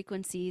new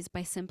frequencies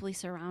by simply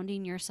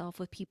surrounding yourself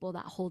with people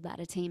that hold that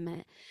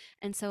attainment.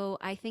 And so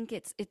I think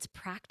it's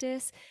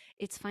practice,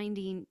 it's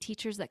finding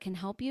teachers that can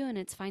help you, and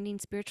it's finding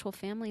spiritual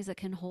families that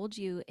can hold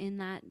you in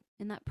that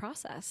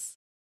process.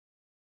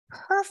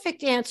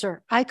 Perfect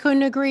answer. I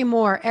couldn't agree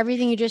more.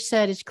 Everything you just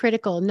said is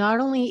critical. Not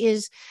only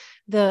is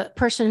the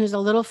person who's a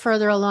little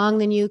further along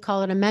than you,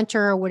 call it a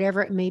mentor or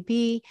whatever it may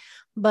be,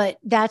 but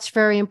that's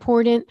very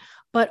important.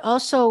 But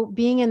also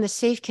being in the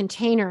safe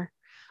container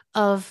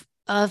of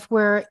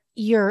where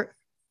you're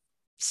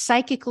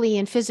psychically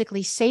and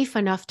physically safe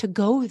enough to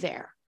go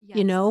there.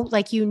 Yes.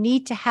 Like you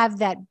need to have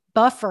that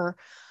buffer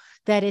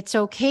that it's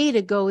okay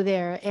to go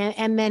there,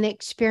 and then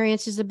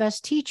experience is the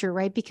best teacher,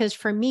 right? Because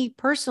for me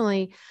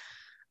personally,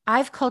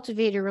 I've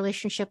cultivated a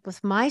relationship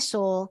with my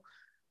soul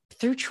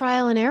through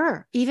trial and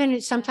error,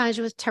 even sometimes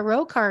with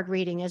tarot card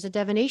reading as a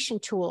divination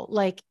tool,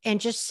 and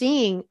just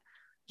seeing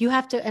you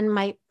have to. And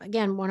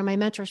one of my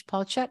mentors,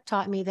 Paul Chek,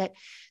 taught me that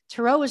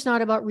tarot is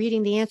not about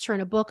reading the answer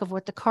in a book of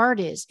what the card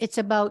is. It's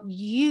about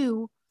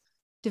you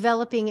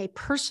developing a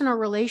personal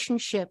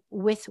relationship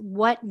with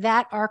what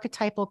that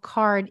archetypal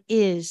card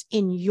is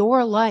in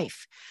your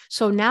life.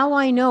 So now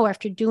I know,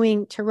 after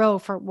doing tarot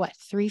for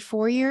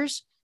 3-4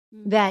 years,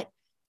 that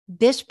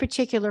this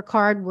particular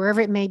card,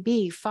 wherever it may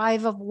be,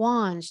 5 of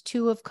Wands,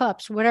 2 of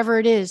Cups, whatever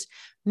it is,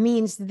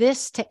 means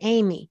this to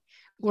Amy.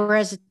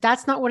 Whereas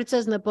that's not what it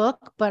says in the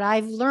book, but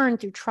I've learned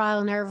through trial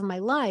and error of my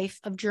life,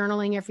 of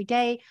journaling every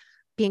day,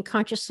 being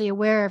consciously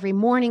aware every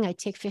morning. I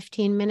take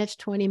 15 minutes,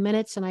 20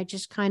 minutes, and I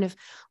just kind of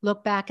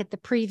look back at the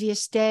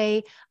previous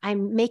day.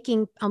 I'm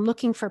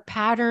looking for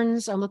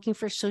patterns. I'm looking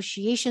for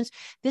associations.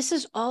 This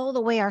is all the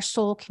way our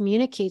soul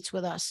communicates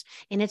with us.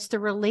 And it's the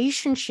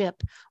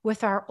relationship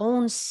with our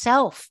own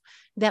self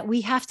that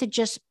we have to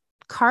just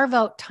carve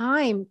out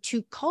time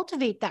to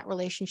cultivate that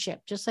relationship,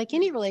 just like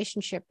any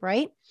relationship,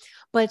 right?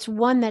 But it's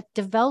one that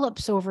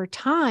develops over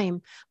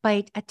time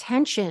by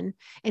attention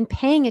and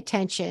paying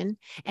attention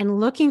and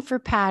looking for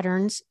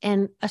patterns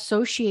and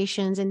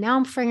associations. And now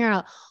I'm figuring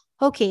out,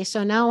 okay,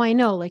 so now I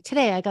know, like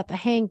today I got the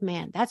Hanged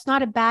Man. That's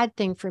not a bad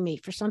thing for me.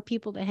 For some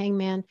people, the Hanged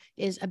Man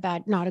is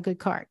not a good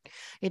card.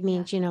 It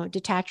means,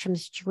 detach from the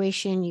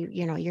situation.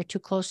 You're too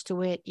close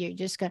to it. You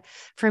just got,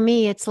 for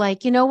me, it's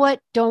like, you know what?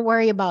 Don't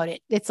worry about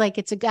it. It's like,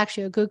 it's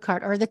actually a good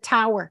card. Or the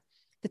Tower.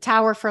 The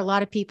Tower for a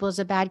lot of people is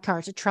a bad card.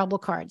 It's a trouble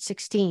card,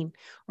 16,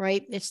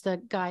 right? It's the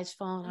guys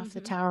falling off the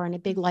tower and a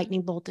big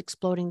lightning bolt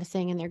exploding the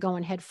thing, and they're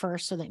going head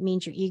first. So that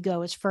means your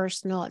ego is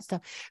first and all that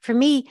stuff. For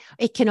me,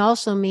 it can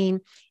also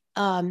mean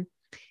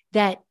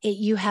that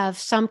you have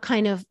some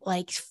kind of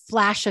like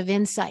flash of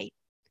insight.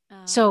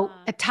 So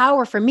a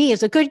Tower for me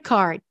is a good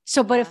card.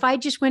 So, but if I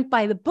just went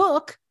by the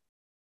book,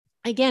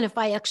 again, if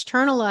I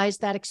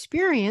externalized that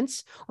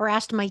experience or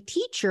asked my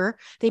teacher,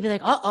 they'd be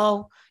like,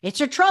 uh-oh,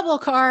 it's a trouble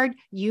card.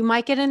 You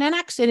might get in an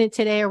accident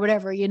today or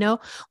whatever, you know?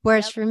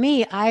 Whereas for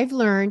me, I've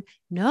learned,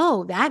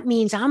 no, that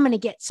means I'm going to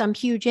get some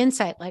huge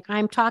insight. Like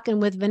I'm talking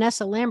with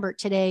Vanessa Lambert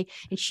today,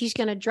 and she's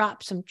going to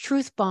drop some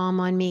truth bomb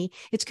on me.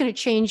 It's going to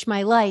change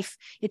my life.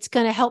 It's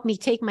going to help me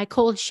take my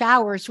cold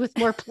showers with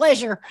more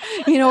pleasure,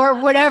 you know,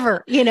 or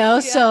whatever, you know?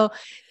 Yeah. So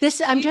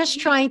this, I'm just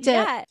trying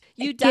to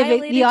you give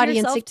dilated the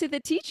audience yourself to the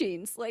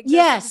teachings. Like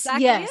yes,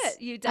 exactly yes.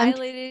 it. You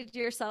dilated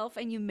yourself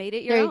and you made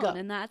it your there you own. Go.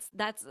 And that's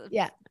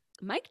yeah.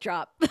 Mic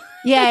drop.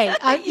 Yay.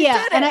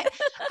 Yeah. And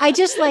I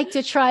just like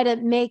to try to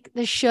make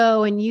the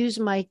show and use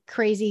my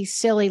crazy,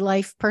 silly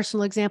life,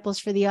 personal examples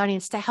for the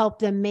audience to help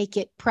them make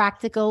it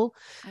practical,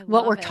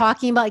 what we're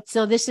talking about.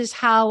 So this is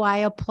how I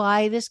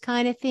apply this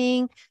kind of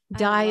thing,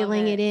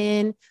 dialing it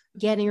in,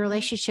 getting a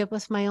relationship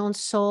with my own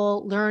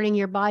soul, learning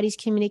your body's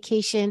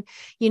communication,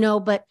 you know,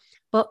 but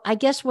I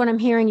guess what I'm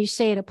hearing you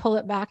say, to pull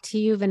it back to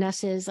you,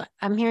 Vanessa, is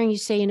I'm hearing you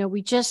say, you know,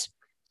 we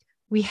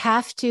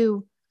have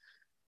to,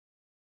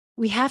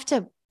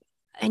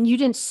 and you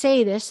didn't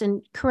say this,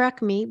 and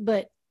correct me,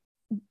 but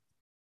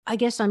I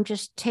guess I'm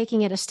just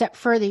taking it a step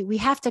further. We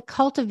have to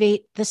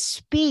cultivate the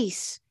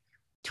space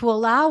to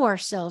allow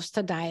ourselves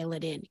to dial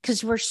it in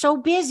because we're so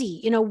busy.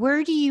 You know,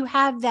 where do you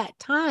have that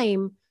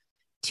time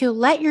to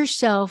let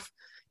yourself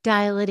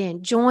dial it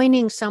in?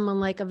 Joining someone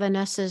like a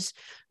Vanessa's,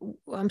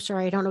 I'm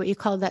sorry, I don't know what you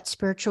call that,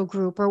 spiritual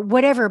group or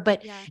whatever,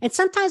 but, and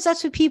sometimes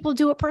that's what people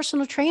do at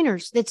personal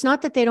trainers. It's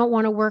not that they don't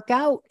want to work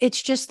out.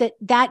 It's just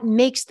that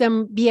makes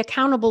them be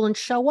accountable and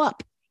show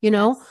up, you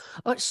know?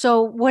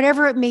 So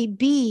whatever it may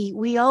be,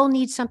 we all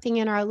need something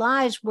in our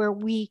lives where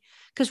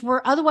because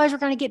otherwise we're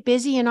going to get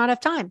busy and not have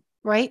time.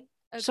 Right.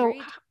 Agreed. So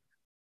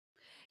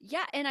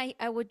yeah. And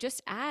I would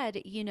just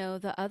add, you know,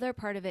 the other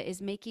part of it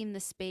is making the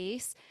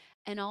space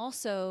and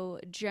also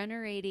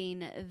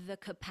generating the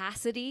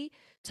capacity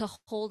to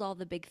hold all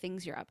the big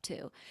things you're up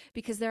to,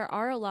 because there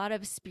are a lot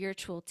of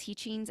spiritual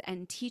teachings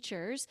and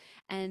teachers,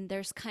 and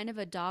there's kind of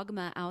a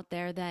dogma out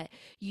there that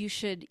you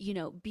should, you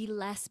know, be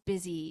less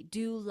busy,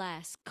 do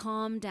less,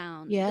 calm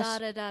down, da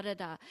da da da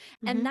da.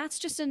 And that's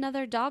just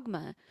another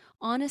dogma.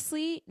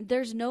 Honestly,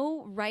 there's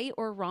no right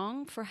or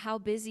wrong for how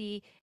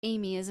busy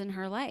Amy is in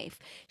her life.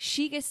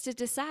 She gets to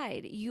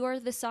decide. You are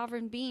the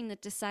sovereign being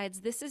that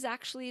decides this is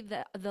actually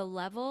the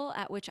level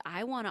at which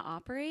I want to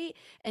operate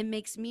and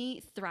makes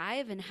me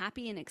thrive and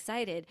happy and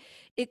excited.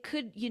 It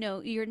could, you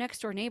know, your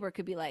next door neighbor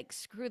could be like,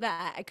 screw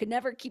that. I could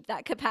never keep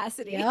that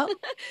capacity. Yep.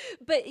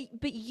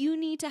 but you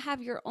need to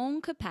have your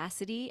own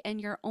capacity and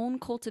your own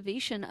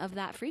cultivation of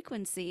that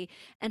frequency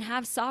and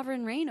have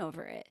sovereign reign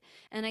over it.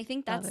 And I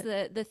think that's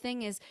the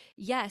thing is,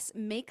 yes,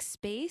 make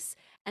space,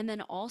 and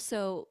then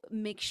also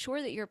make sure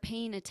that you're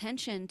paying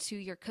attention to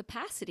your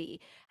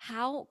capacity.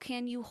 How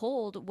can you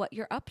hold what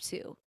you're up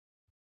to?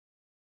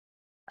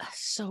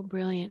 So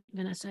brilliant,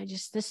 Vanessa.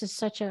 This is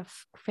such a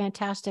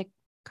fantastic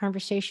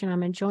conversation.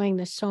 I'm enjoying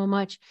this so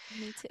much.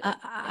 Me too.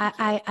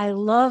 I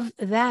love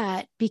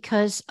that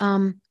because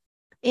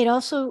it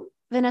also,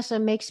 Vanessa,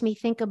 makes me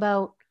think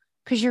about,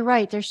 because you're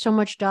right, there's so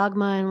much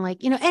dogma and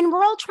like, you know, and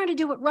we're all trying to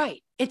do it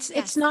right.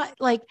 It's not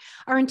like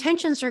our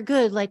intentions are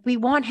good. Like we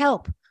want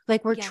help.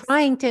 Like we're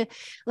trying to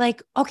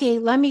like, okay,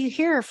 let me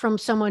hear from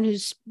someone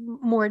who's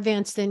more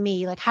advanced than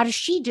me. Like, how does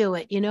she do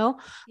it? You know,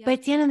 but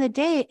at the end of the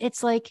day,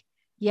 it's like,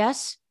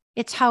 yes,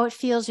 it's how it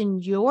feels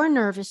in your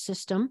nervous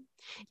system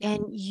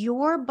and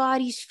your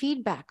body's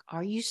feedback.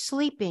 Are you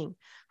sleeping?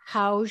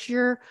 How's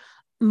your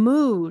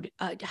mood?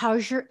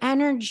 How's your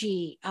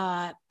energy?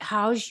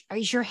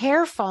 Is your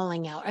hair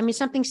falling out? I mean,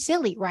 something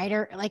silly, right?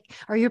 Or like,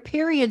 are your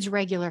periods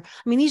regular?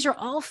 I mean, these are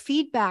all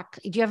feedback.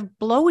 Do you have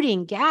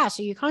bloating, gas?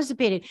 Are you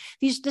constipated?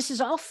 This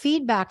is all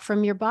feedback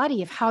from your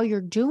body of how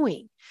you're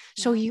doing.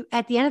 So you,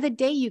 at the end of the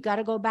day, you got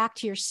to go back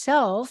to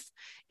yourself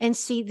and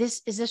see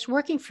is this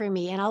working for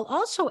me? And I'll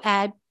also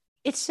add,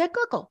 it's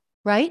cyclical,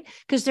 right?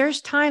 Because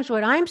there's times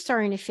when I'm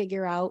starting to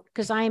figure out,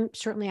 because I'm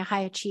certainly a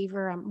high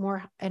achiever, I'm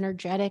more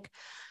energetic.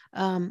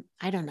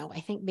 I don't know.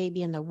 I think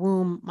maybe in the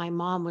womb, my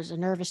mom was a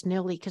nervous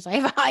Nelly because I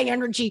have high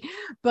energy,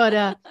 but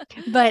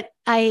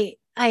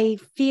I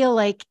feel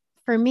like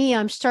for me,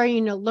 I'm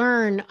starting to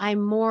learn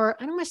I'm more,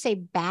 I don't want to say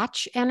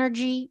batch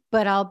energy,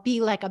 but I'll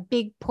be like a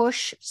big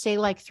push, say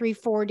like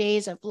 3-4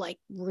 days of like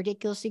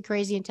ridiculously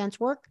crazy intense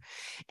work.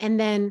 And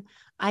then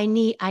I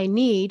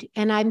need,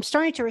 and I'm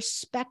starting to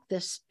respect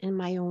this in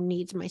my own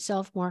needs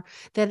myself more,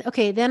 that,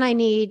 okay, then I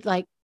need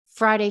like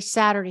Friday,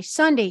 Saturday,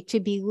 Sunday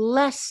to be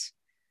less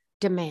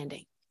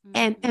demanding.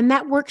 And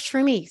that works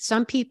for me.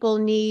 Some people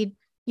need,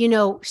 you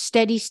know,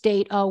 steady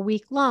state all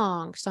week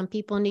long. Some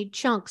people need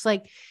chunks.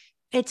 Like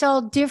it's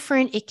all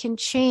different. It can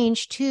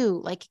change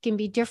too. Like it can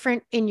be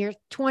different in your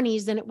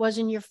 20s than it was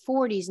in your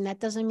 40s. And that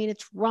doesn't mean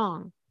it's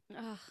wrong.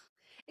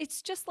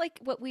 It's just like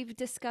what we've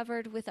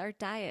discovered with our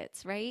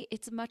diets, right?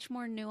 It's much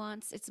more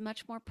nuanced, it's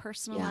much more Yeah.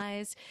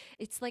 personalized.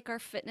 It's like our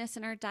fitness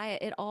and our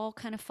diet, it all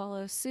kind of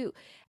follows suit.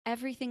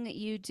 Everything that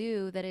you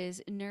do that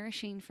is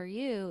nourishing for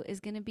you is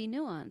going to be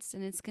nuanced,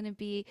 and it's going to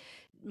be,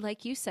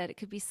 like you said, it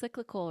could be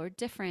cyclical or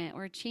different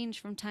or change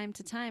from time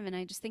to time. And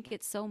I just think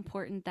it's so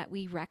important that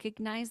we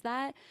recognize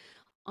that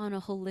on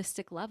a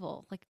holistic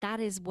level. Like that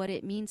is what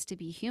it means to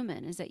be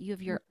human, is that you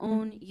have your Mhm.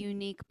 own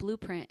unique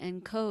blueprint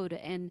and code,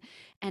 and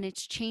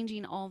it's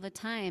changing all the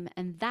time.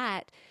 And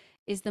that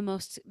is the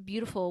most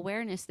beautiful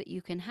awareness that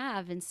you can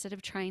have. Instead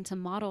of trying to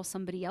model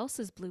somebody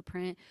else's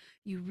blueprint,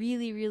 you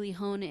really, really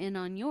hone in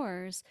on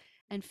yours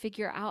and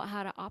figure out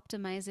how to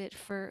optimize it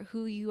for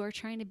who you are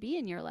trying to be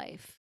in your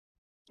life.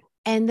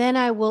 And then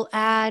I will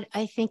add,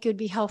 I think it would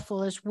be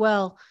helpful as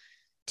well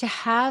to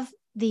have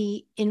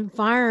the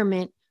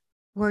environment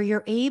where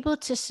you're able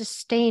to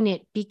sustain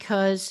it,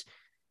 because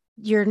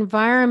your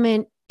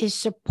environment is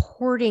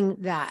supporting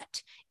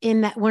that. In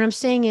that, what I'm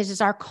saying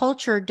is our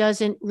culture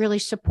doesn't really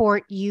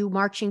support you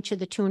marching to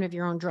the tune of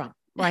your own drum.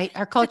 Right.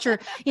 Our culture,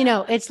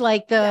 it's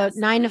like the Yes.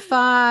 9 to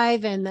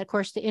 5, and of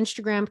course the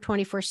Instagram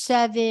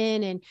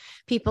 24/7, and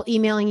people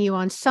emailing you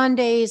on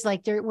Sundays.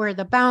 Like, where are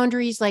the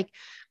boundaries? Like,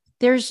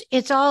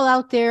 it's all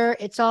out there.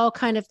 It's all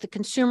kind of the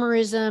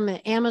consumerism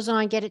and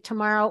Amazon, get it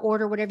tomorrow,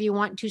 order whatever you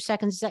want in 2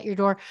 seconds, it's at your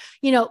door.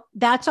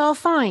 That's all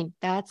fine.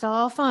 That's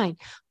all fine.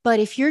 But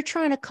if you're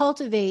trying to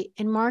cultivate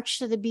and march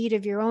to the beat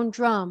of your own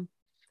drum,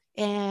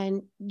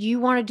 and you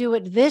want to do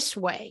it this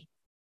way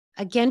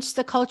against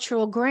the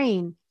cultural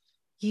grain,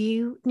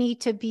 you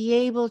need to be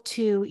able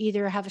to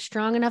either have a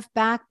strong enough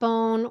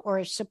backbone or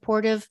a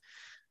supportive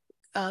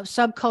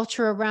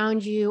subculture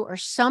around you, or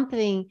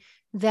something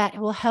that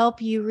will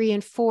help you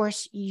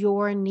reinforce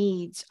your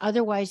needs.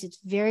 Otherwise, it's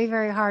very,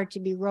 very hard to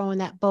be rowing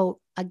that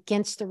boat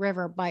against the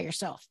river by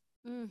yourself.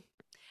 Mm.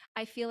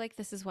 I feel like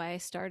this is why I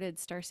started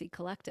Starseed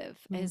Collective,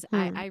 is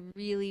Mm-hmm. I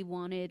really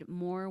wanted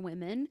more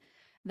women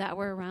that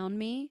were around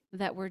me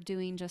that were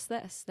doing just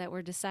this, that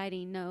were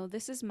deciding, no,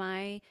 this is the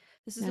way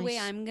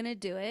Nice. I'm going to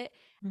do it.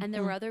 And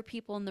there Mm-hmm. were other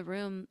people in the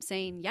room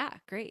saying, yeah,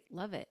 great,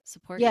 love it,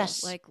 support you.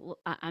 Yes, Like,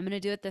 I'm going to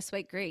do it this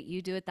way. Great.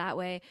 You do it that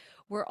way.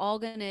 We're all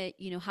going to,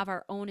 have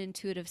our own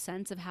intuitive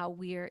sense of how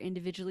we are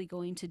individually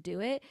going to do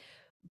it,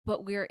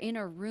 but we're in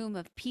a room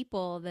of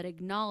people that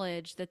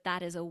acknowledge that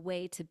that is a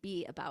way to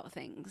be about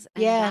things.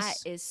 And that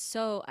yes, is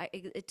so,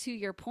 to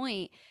your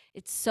point,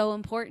 it's so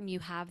important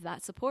you have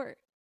that support.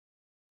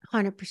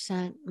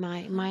 100%.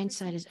 My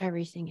mindset 100%. is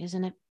everything,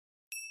 isn't it?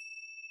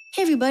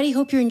 Hey, everybody.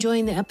 Hope you're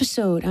enjoying the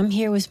episode. I'm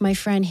here with my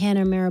friend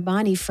Hannah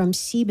Marabani from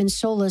Sebin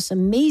Solus.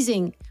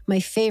 Amazing, my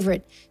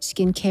favorite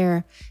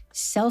skincare,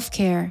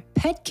 self-care,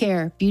 pet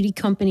care, beauty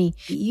company.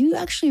 You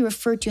actually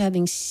referred to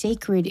having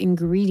sacred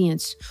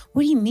ingredients.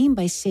 What do you mean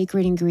by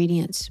sacred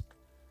ingredients?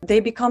 They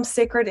become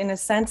sacred in a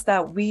sense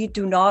that we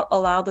do not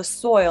allow the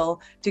soil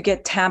to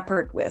get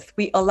tampered with.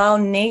 We allow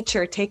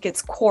nature take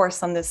its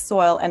course on this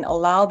soil and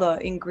allow the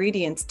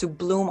ingredients to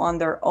bloom on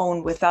their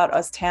own without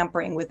us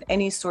tampering with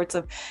any sorts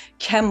of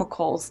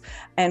chemicals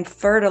and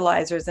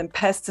fertilizers and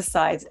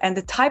pesticides. And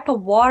the type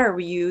of water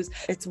we use,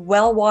 it's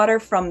well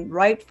water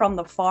right from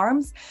the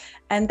farms.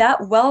 And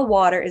that well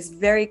water is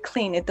very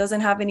clean. It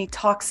doesn't have any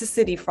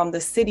toxicity from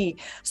the city.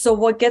 So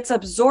what gets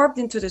absorbed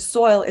into the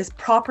soil is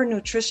proper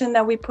nutrition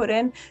that we put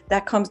in,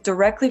 that comes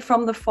directly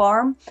from the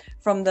farm,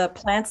 from the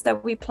plants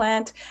that we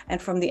plant,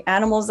 and from the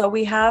animals that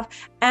we have,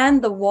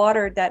 and the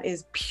water that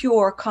is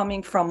pure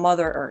coming from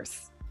Mother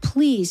Earth.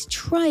 Please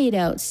try it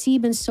out.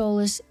 Sebin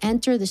Solus.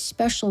 Enter the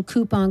special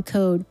coupon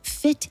code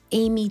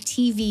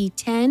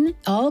FITAMYTV10,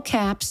 all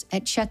caps,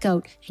 at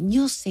checkout, and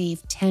you'll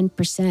save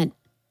 10%.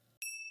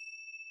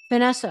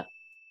 Vanessa,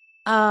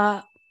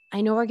 I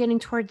know we're getting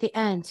toward the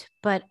end,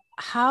 but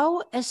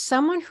how, as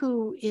someone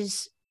who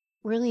is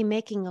really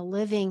making a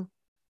living,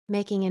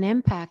 making an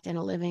impact and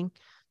a living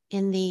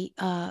in the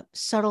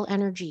subtle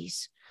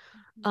energies,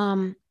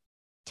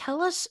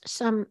 tell us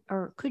some,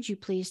 or could you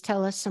please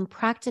tell us some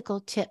practical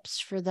tips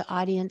for the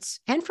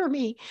audience and for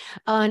me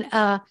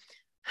on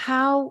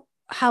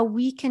how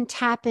we can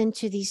tap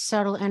into these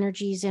subtle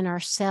energies in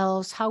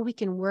ourselves, how we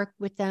can work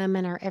with them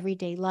in our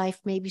everyday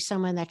life. Maybe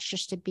someone that's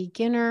just a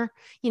beginner,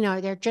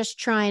 they're just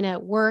trying to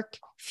work,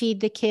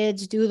 feed the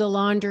kids, do the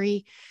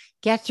laundry,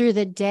 get through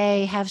the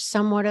day, have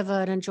somewhat of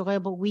an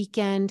enjoyable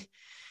weekend.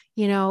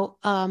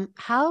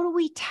 How do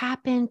we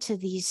tap into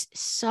these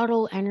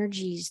subtle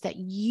energies that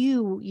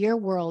your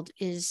world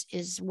is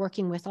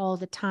working with all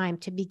the time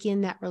to begin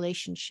that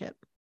relationship?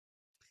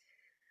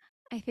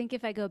 I think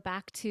if I go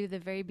back to the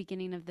very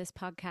beginning of this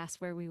podcast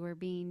where we were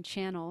being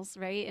channels,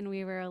 right? And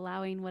we were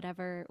allowing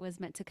whatever was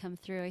meant to come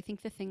through, I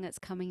think the thing that's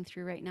coming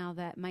through right now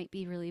that might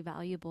be really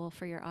valuable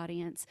for your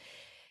audience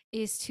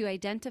is to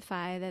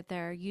identify that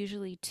there are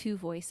usually two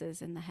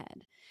voices in the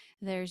head.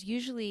 There's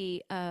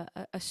usually a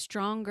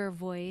stronger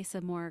voice, a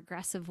more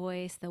aggressive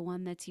voice, the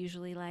one that's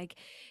usually like,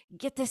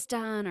 get this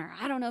done, or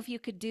I don't know if you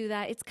could do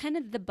that. It's kind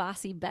of the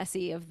bossy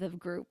Bessie of the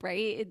group,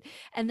 right?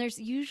 And there's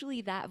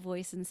usually that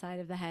voice inside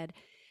of the head.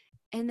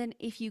 And then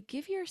if you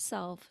give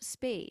yourself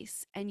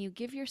space and you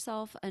give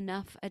yourself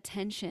enough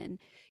attention,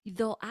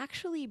 there'll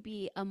actually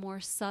be a more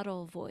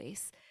subtle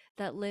voice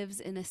that lives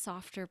in a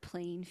softer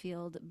playing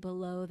field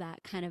below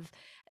that kind of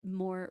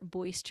more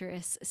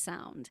boisterous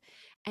sound.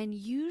 And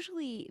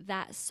usually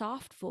that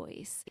soft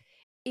voice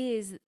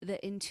is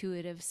the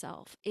intuitive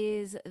self,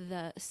 is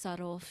the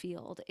subtle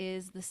field,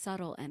 is the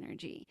subtle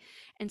energy.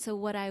 And so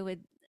what I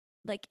would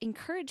like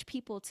encourage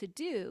people to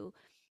do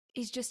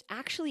is just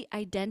actually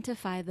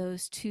identify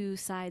those two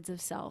sides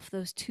of self,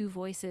 those two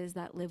voices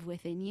that live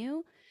within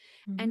you,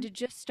 and to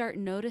just start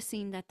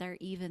noticing that they're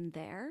even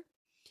there.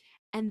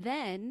 And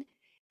then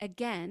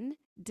again,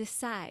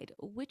 decide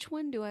which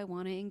one do I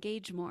want to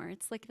engage more.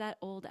 It's like that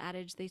old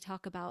adage they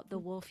talk about, the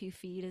wolf you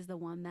feed is the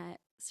one that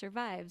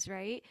survives,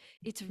 right?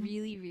 It's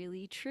really,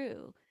 really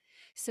true.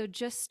 So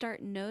just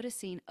start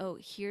noticing, oh,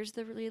 here's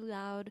the really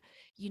loud,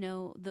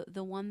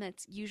 the one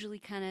that's usually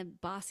kind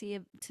of bossy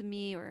to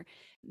me, or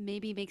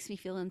maybe makes me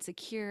feel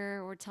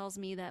insecure, or tells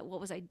me that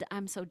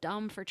I'm so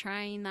dumb for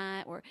trying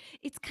that, or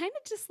it's kind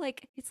of just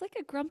like it's like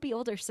a grumpy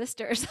older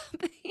sister or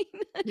something.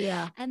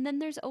 Yeah. And then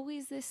there's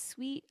always this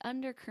sweet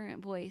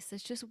undercurrent voice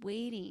that's just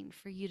waiting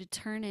for you to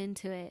turn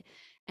into it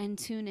and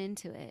tune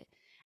into it.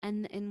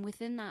 And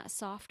within that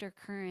softer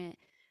current,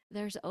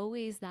 there's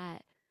always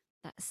that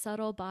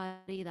subtle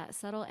body, that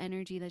subtle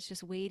energy that's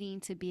just waiting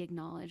to be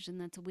acknowledged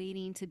and that's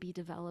waiting to be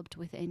developed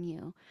within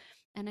you.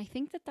 And I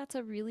think that that's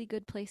a really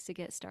good place to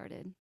get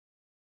started.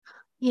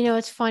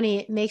 It's funny.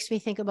 It makes me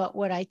think about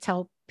what I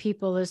tell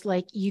people is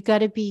like, you got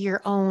to be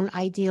your own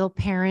ideal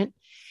parent.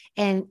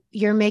 And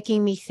you're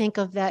making me think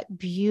of that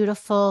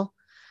beautiful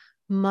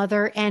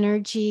mother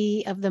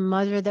energy of the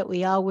mother that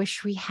we all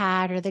wish we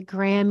had, or the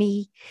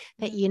Grammy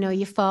that,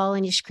 you fall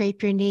and you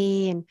scrape your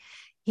knee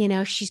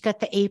and, she's got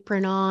the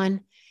apron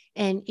on.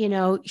 And,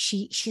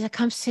 she like,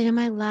 come sit in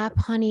my lap,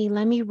 honey.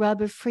 Let me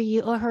rub it for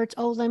you. Oh, it hurts.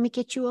 Oh, let me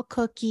get you a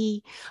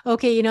cookie.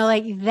 Okay.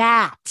 Like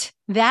that.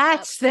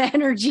 That's the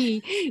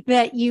energy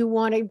that you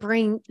want to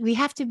bring. We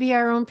have to be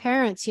our own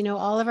parents.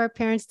 All of our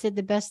parents did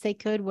the best they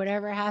could.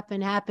 Whatever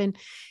happened.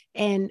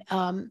 And,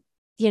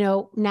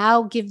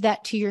 now give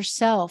that to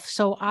yourself.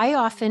 So I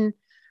often,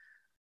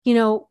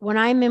 when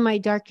I'm in my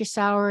darkest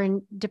hour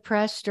and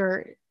depressed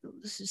or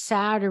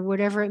sad or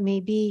whatever it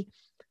may be,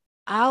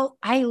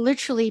 I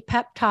literally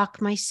pep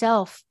talk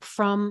myself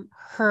from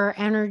her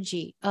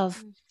energy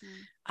of,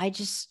 I'll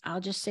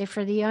just say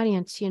for the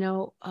audience,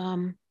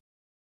 honey,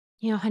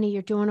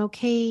 you're doing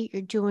okay.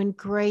 You're doing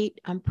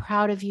great. I'm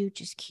proud of you.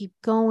 Just keep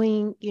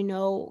going.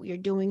 You're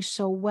doing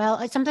so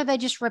well. Sometimes I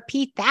just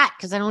repeat that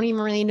because I don't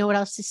even really know what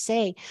else to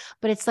say.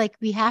 But it's like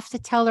we have to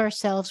tell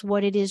ourselves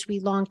what it is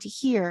we long to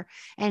hear.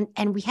 And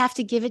we have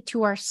to give it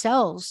to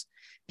ourselves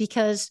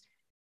because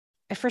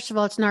first of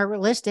all, it's not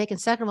realistic. And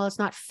second of all, it's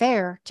not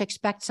fair to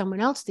expect someone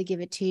else to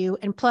give it to you.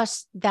 And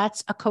plus,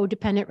 that's a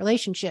codependent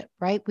relationship,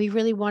 right? We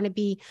really want to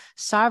be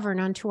sovereign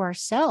unto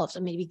ourselves.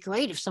 I mean, it'd be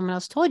great if someone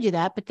else told you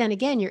that. But then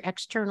again, you're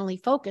externally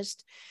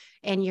focused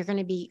and you're going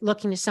to be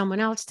looking to someone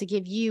else to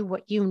give you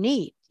what you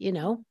need,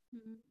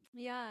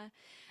 Yeah.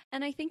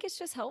 And I think it's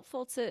just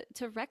helpful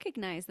to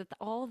recognize that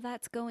all of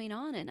that's going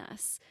on in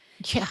us.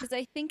 Yeah. Because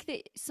I think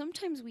that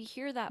sometimes we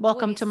hear that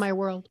Welcome voice. to my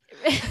world.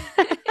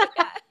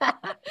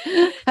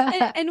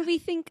 and we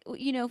think,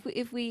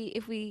 if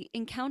we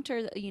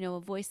encounter, a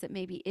voice that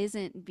maybe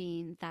isn't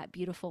being that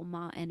beautiful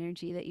ma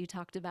energy that you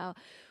talked about,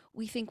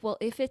 we think, well,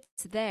 if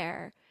it's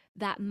there,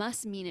 that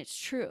must mean it's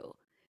true,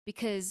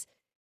 because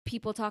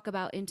people talk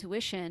about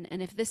intuition,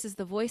 and if this is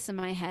the voice in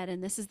my head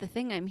and this is the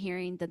thing I'm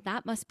hearing, then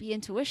that must be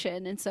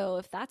intuition. And so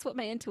if that's what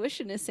my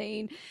intuition is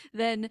saying,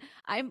 then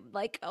I'm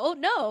like, oh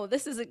no,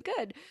 this isn't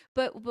good.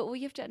 But what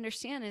you have to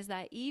understand is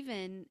that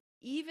even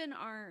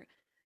our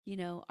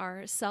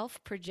our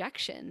self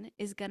projection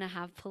is going to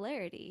have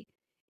polarity.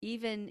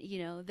 Even,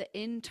 the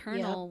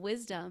internal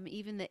wisdom,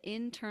 even the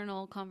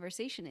internal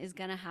conversation is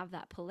going to have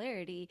that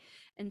polarity.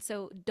 And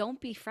so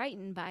don't be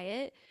frightened by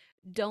it.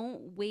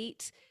 Don't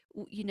weight,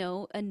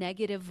 a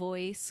negative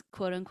voice,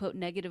 quote unquote,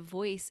 negative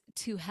voice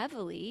too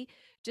heavily.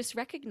 Just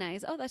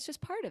recognize, oh, that's just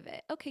part of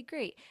it. Okay,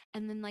 great.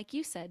 And then, like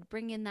you said,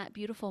 bring in that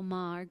beautiful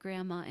ma or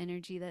grandma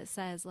energy that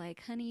says,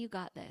 like, honey, you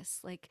got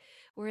this. Like,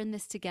 we're in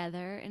this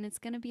together and it's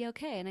going to be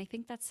okay. And I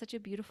think that's such a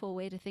beautiful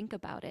way to think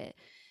about it.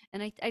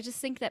 And I just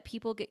think that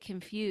people get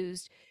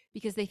confused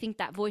because they think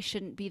that voice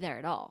shouldn't be there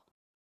at all.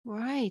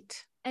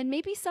 Right. And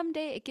maybe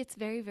someday it gets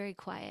very, very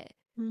quiet.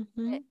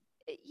 Mm-hmm.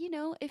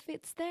 If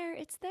it's there,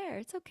 it's there.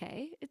 It's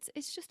okay.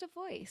 It's just a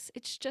voice.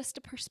 It's just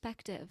a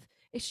perspective.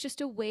 It's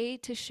just a way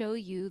to show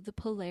you the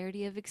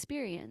polarity of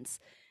experience.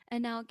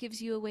 And now it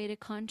gives you a way to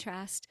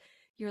contrast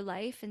your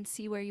life and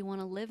see where you want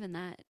to live in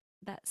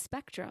that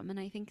spectrum. And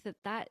I think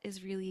that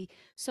is really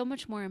so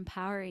much more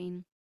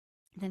empowering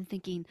than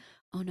thinking,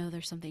 oh no,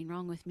 there's something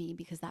wrong with me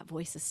because that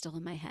voice is still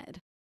in my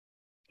head.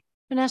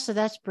 Vanessa,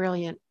 that's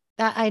brilliant.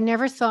 I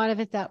never thought of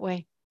it that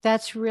way.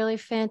 That's really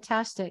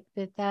fantastic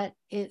that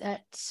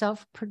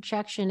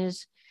self-projection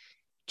is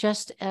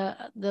just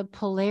the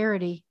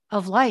polarity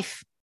of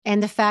life.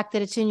 And the fact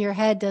that it's in your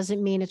head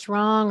doesn't mean it's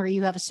wrong, or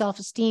you have a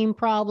self-esteem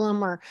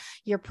problem, or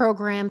your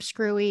program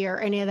screwy, or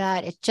any of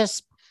that. It's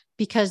just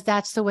because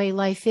that's the way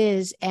life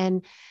is.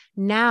 And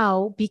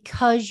now,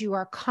 because you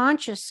are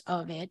conscious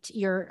of it,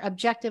 you're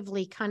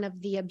objectively kind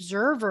of the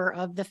observer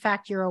of the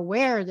fact, you're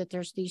aware that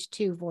there's these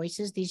two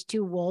voices, these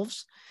two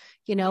wolves,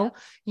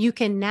 you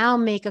can now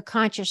make a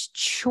conscious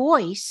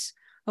choice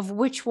of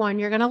which one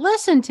you're going to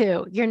listen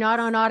to. You're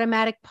not on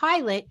automatic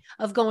pilot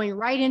of going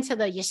right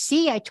into you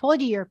see, I told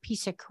you you're a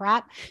piece of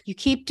crap. You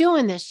keep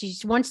doing this. You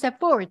one step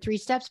forward, 3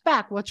 steps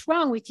back. What's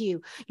wrong with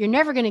you? You're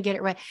never going to get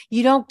it right.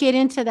 You don't get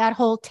into that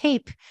whole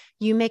tape.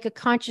 You make a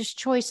conscious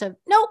choice of,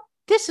 nope,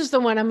 this is the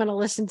one I'm going to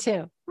listen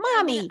to.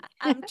 Mommy.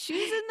 I'm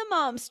choosing the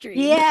mom stream.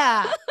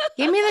 Yeah.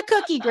 Give me the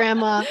cookie,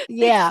 Grandma.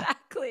 Yeah.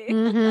 Exactly.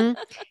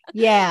 Mm-hmm.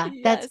 Yeah.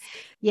 Yes. That's,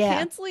 yeah.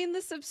 Canceling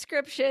the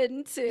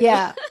subscription to.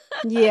 Yeah.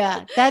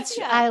 Yeah. That's,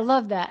 Yeah. I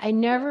love that. I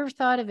never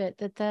thought of it,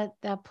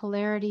 that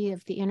polarity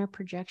of the inner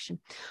projection.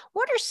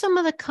 What are some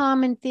of the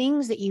common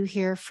things that you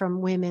hear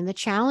from women, the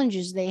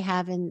challenges they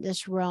have in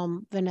this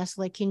realm, Vanessa,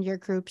 like in your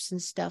groups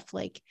and stuff,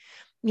 like,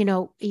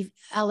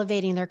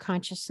 elevating their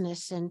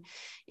consciousness and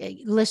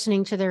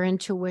listening to their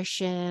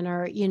intuition,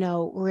 or,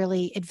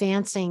 really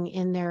advancing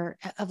in their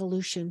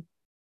evolution?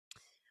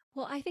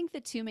 Well, I think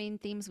the two main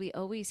themes we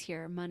always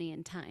hear are money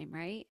and time,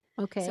 right?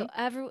 Okay. So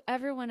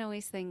everyone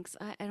always thinks,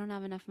 I don't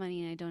have enough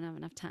money and I don't have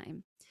enough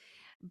time.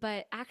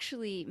 But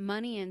actually,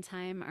 money and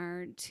time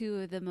are two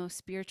of the most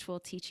spiritual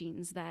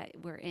teachings that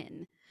we're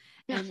in.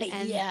 And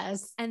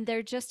yes. And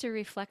they're just a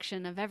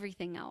reflection of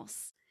everything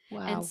else.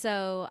 Wow. And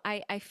so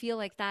I feel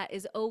like that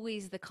is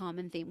always the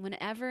common theme.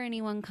 Whenever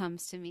anyone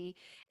comes to me,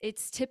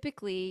 it's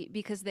typically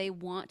because they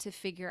want to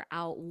figure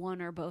out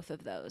one or both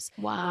of those.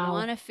 Wow. I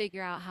want to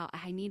figure out how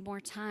I need more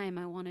time.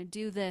 I want to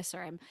do this,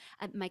 or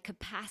my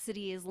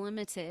capacity is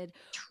limited.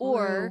 True.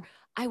 Or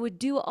I would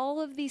do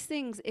all of these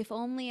things if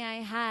only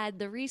I had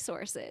the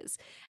resources.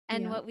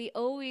 And what we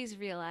always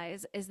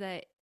realize is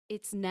that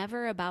it's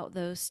never about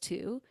those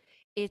two.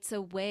 It's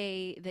a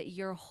way that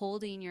you're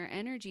holding your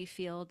energy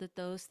field, that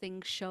those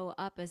things show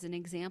up as an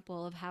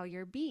example of how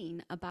you're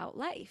being about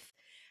life,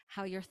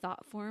 how your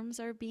thought forms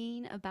are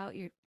being about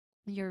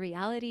your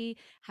reality,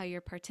 how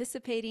you're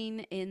participating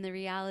in the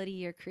reality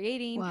you're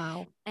creating.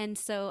 Wow. And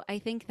so I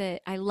think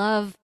that I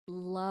love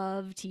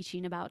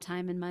teaching about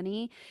time and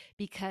money,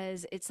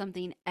 because it's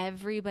something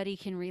everybody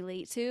can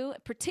relate to,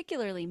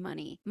 particularly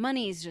money.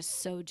 Money is just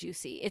so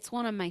juicy. It's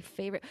one of my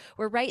favorite.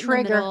 We're right in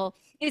the middle.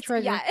 It's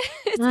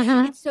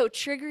it's so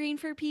triggering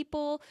for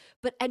people,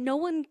 but no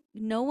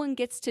one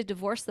gets to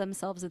divorce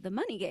themselves of the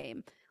money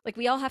game. Like,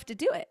 we all have to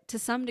do it to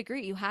some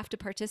degree. You have to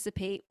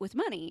participate with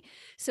money.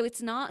 So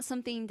it's not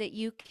something that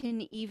you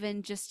can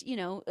even just,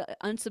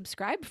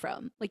 unsubscribe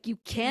from. Like, you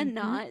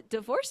cannot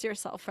divorce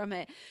yourself from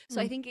it.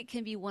 So I think it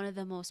can be one of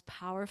the most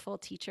powerful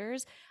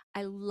teachers.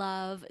 I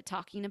love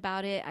talking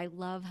about it. I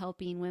love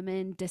helping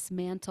women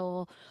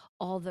dismantle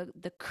all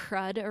the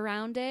crud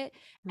around it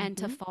and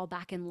to fall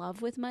back in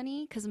love with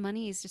money, because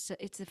money is just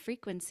it's a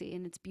frequency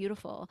and it's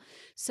beautiful.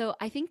 So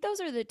I think those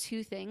are the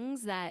two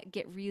things that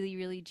get really,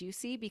 really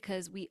juicy,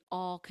 because we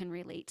all can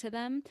relate to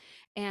them.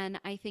 And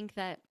I think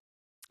that,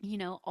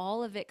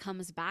 all of it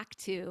comes back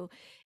to,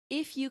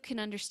 if you can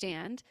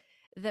understand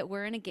that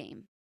we're in a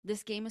game,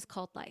 this game is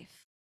called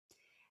life,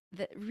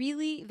 that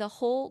really the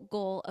whole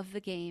goal of the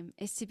game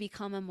is to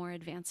become a more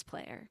advanced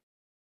player.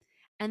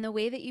 And the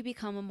way that you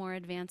become a more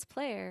advanced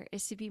player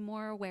is to be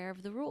more aware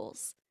of the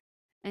rules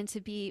and to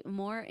be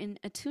more in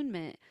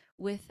attunement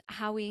with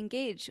how we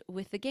engage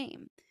with the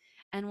game.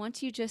 And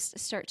once you just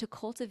start to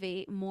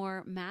cultivate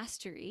more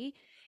mastery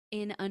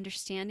in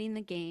understanding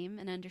the game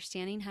and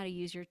understanding how to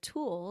use your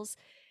tools,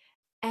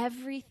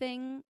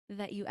 everything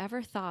that you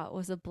ever thought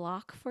was a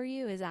block for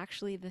you is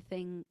actually the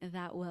thing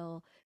that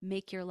will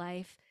make your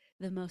life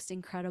the most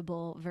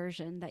incredible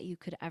version that you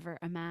could ever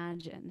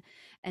imagine.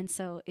 And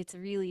so it's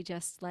really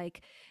just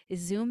like,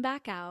 zoom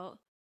back out,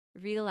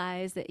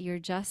 realize that you're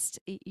just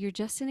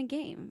in a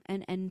game,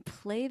 and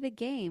play the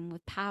game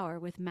with power,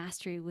 with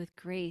mastery, with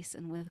grace,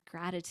 and with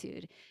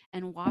gratitude,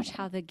 and watch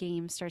how the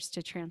game starts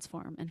to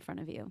transform in front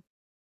of you.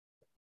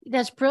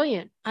 That's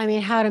brilliant. I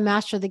mean, how to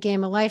master the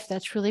game of life.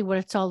 That's really what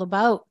it's all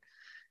about.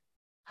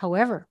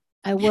 However,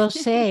 I will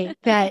say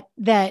that,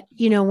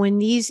 when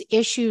these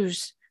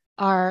issues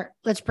are,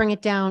 let's bring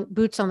it down,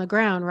 boots on the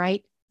ground,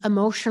 right?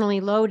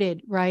 Emotionally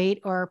loaded, right?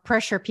 Or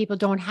pressure. People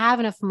don't have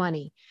enough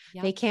money.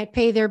 Yep. They can't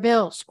pay their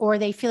bills, or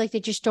they feel like they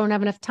just don't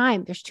have enough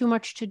time. There's too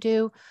much to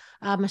do.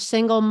 I'm a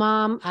single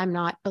mom. I'm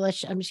not,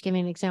 but I'm just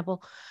giving an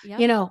example.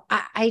 Yep.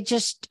 I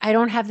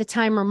don't have the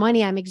time or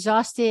money. I'm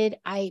exhausted.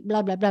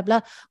 Blah, blah, blah,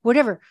 blah,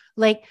 whatever.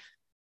 Like,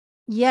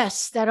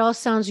 yes, that all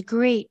sounds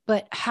great,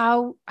 but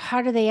how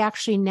do they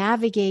actually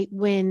navigate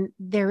when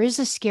there is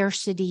a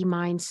scarcity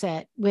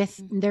mindset with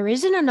there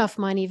isn't enough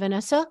money,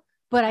 Vanessa,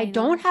 but I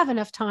don't have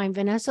enough time,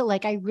 Vanessa.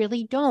 Like, I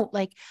really don't.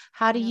 Like,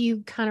 how do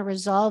you kind of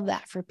resolve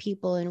that for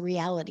people in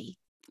reality?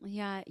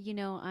 Yeah,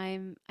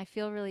 I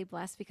feel really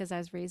blessed because I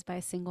was raised by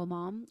a single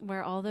mom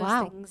where all those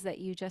Wow. things that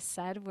you just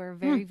said were Hmm.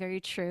 very,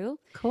 very true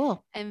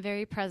Cool. and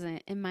very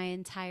present in my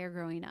entire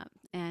growing up.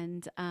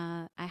 And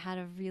I had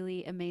a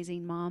really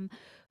amazing mom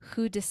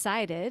who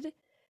decided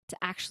to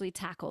actually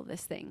tackle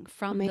this thing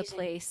from the Amazing.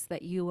 place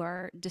that you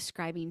are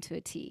describing to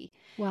a T.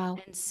 Wow.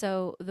 And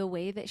so the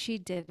way that she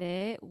did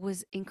it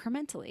was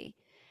incrementally.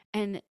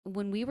 And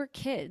when we were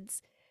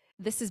kids,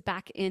 this is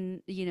back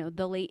in,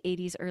 the late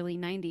 80s, early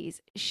 90s,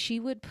 she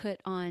would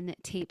put on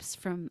tapes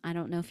from, I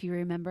don't know if you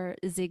remember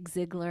Zig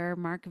Ziglar,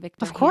 Mark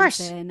Victor Of course.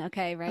 Hansen,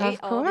 okay, right? Of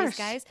All these course.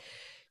 guys.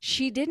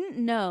 She didn't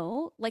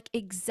know like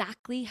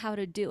exactly how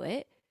to do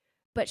it,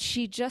 but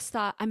she just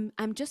thought, I'm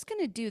just going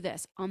to do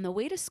this on the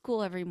way to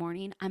school every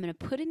morning. I'm going to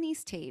put in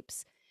these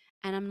tapes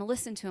and I'm going to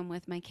listen to them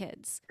with my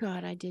kids.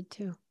 God, I did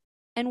too.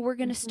 And we're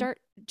going to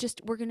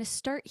Mhm.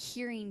 start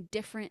hearing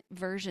different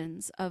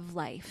versions of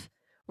life.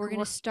 We're going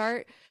to Great.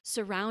 start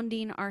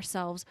surrounding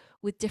ourselves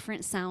with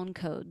different sound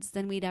codes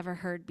than we'd ever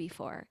heard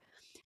before.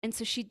 And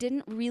so she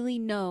didn't really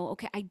know,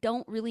 okay, I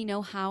don't really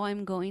know how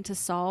I'm going to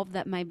solve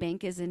that my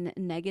bank is in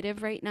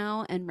negative right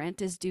now and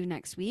rent is due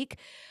next week.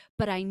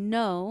 But I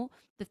know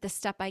that the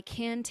step I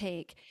can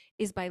take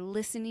is by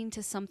listening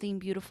to something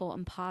beautiful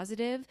and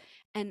positive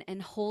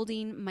and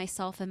holding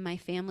myself and my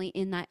family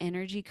in that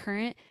energy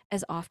current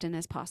as often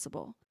as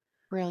possible.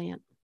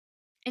 Brilliant.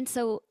 And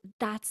so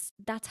that's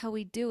how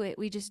we do it.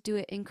 We just do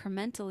it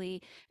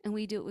incrementally and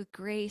we do it with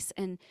grace,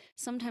 and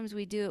sometimes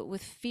we do it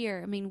with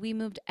fear. I mean, we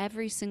moved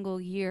every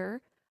single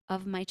year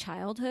of my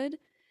childhood,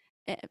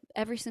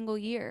 every single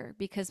year,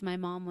 because my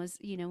mom was,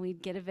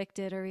 we'd get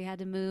evicted or we had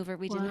to move or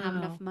we didn't have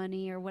enough Wow.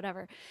 money or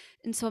whatever.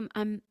 And so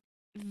I'm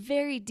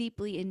very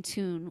deeply in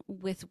tune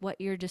with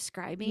what you're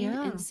describing.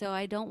 Yeah. And so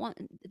I don't want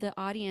the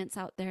audience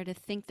out there to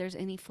think there's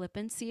any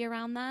flippancy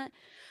around that.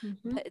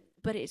 Mhm.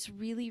 But it's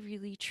really,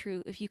 really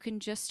true. If you can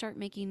just start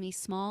making these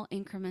small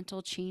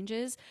incremental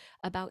changes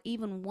about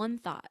even one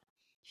thought,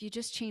 if you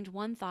just change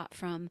one thought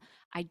from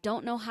I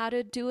don't know how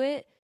to do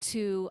it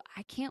to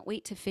I can't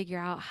wait to figure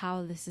out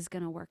how this is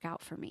going to work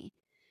out for me.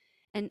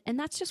 And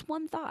that's just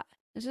one thought.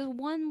 It's just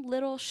one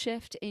little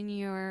shift in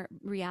your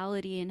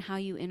reality and how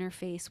you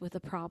interface with a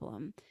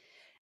problem.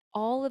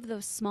 All of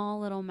those small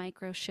little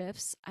micro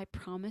shifts, I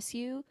promise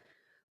you,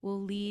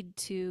 will lead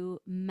to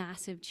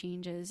massive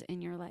changes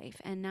in your life.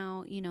 And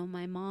now,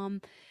 my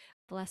mom,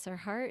 bless her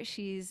heart,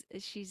 she's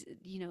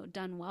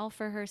done well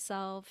for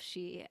herself.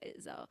 She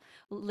is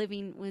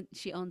living when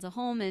she owns a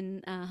home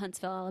in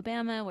Huntsville,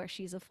 Alabama, where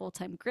she's a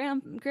full-time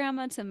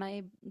grandma to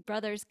my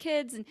brother's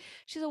kids, and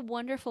she's a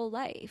wonderful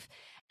life.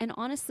 And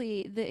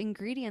honestly, the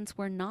ingredients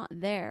were not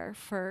there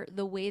for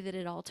the way that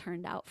it all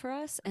turned out for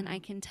us. And I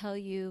can tell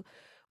you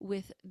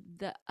with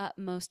the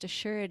utmost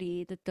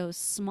assurity that those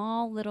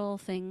small little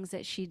things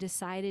that she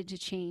decided to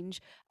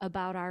change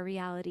about our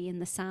reality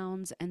and the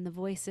sounds and the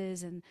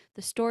voices and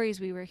the stories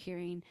we were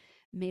hearing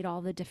made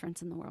all the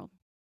difference in the world.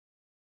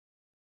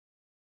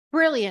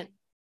 Brilliant.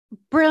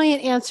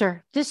 Brilliant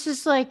answer. This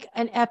is like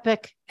an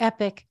epic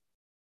episode.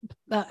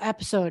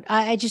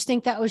 I just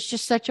think that was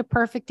just such a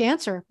perfect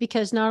answer,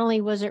 because not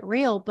only was it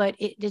real, but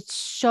it's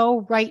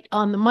so right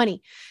on the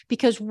money.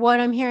 Because what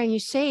I'm hearing you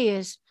say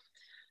is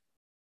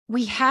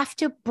we have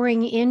to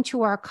bring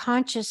into our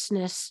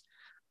consciousness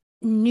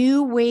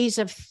new ways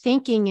of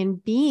thinking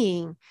and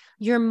being.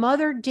 Your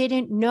mother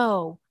didn't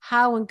know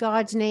how, in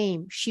God's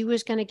name, she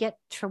was going to get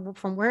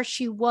from where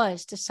she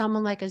was to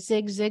someone like a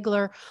Zig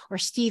Ziglar, or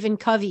Stephen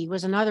Covey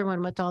was another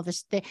one with all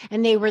this thing.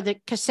 And they were the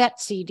cassette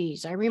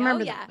CDs. I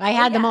remember them. I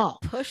had them all.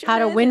 Push How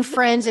to Win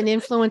Friends and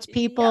Influence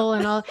People.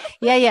 And all.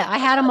 Yeah. I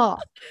had them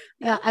all.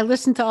 I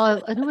listened to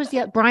all. Who was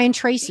the Brian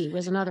Tracy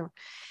was another one.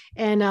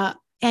 And,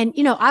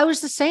 I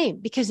was the same,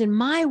 because in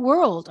my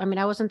world, I mean,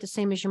 I wasn't the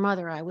same as your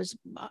mother. I was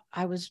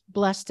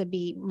blessed to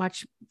be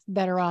much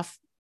better off,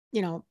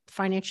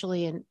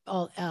 financially and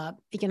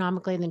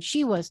economically than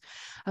she was.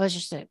 I was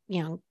just a,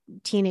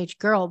 teenage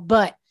girl,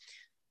 but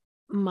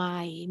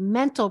my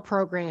mental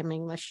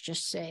programming, let's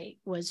just say,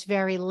 was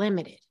very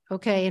limited.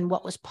 Okay. And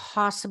what was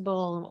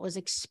possible and what was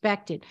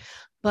expected.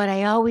 But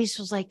I always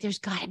was like, there's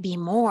got to be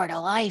more to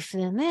life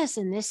than this.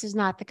 And this is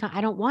not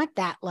I don't want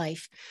that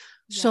life.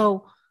 Yeah.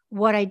 So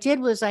what I did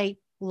was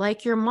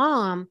like your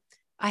mom,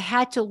 I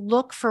had to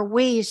look for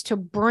ways to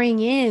bring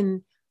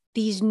in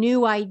these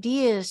new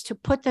ideas, to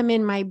put them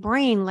in my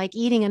brain, like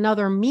eating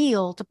another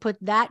meal, to put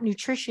that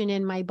nutrition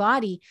in my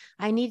body.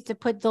 I needed to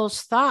put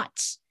those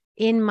thoughts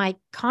in my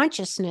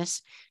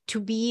consciousness to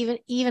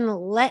be even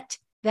let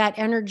that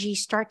energy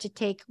start to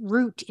take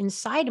root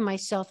inside of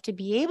myself to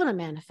be able to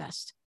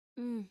manifest.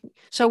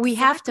 So we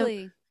have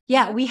to,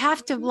 we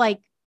have to like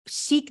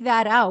seek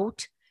that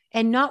out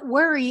and not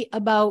worry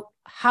about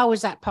how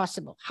is that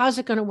possible? How's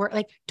it going to work?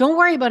 Like, don't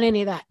worry about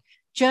any of that.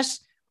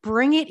 Just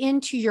bring it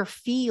into your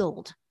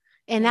field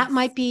And that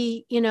might Yes.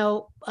 be,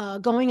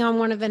 going on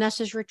one of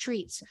Vanessa's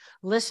retreats,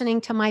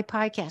 listening to my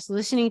podcast,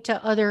 listening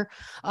to other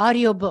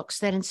audiobooks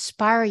that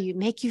inspire you,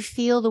 make you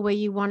feel the way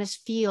you want to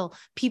feel,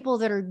 people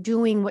that are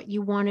doing what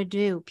you want to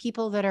do,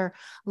 people that are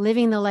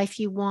living the life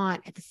you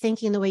want,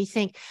 thinking the way you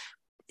think,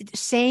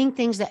 saying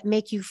things that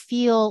make you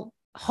feel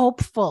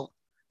hopeful.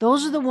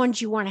 Those are the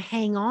ones you want to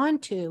hang on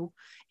to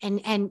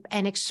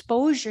and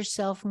expose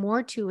yourself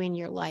more to in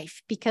your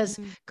life, because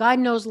God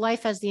knows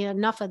life has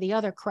enough of the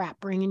other crap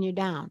bringing you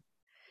down.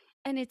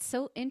 And it's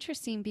so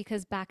interesting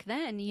because back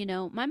then,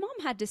 my mom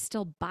had to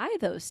still buy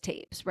those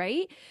tapes,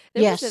 right?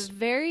 There was a Yes,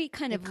 very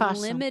kind it of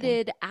costs something.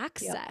 limited Yep.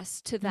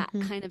 access to that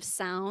Mm-hmm. kind of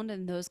sound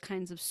and those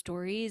kinds of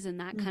stories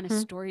and that kind of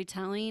Mm-hmm.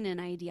 storytelling and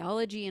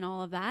ideology and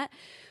all of that.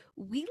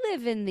 We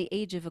live in the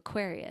age of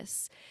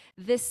Aquarius.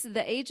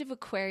 The age of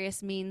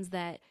Aquarius means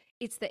that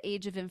it's the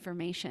age of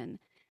information.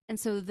 And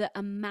so the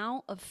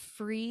amount of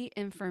free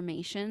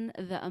information,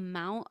 the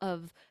amount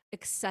of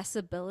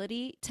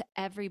accessibility to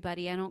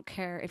everybody, I don't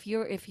care if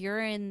you're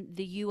in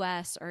the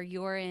US or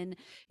you're in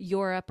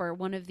Europe or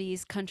one of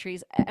these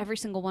countries, every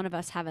single one of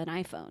us have an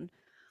iPhone,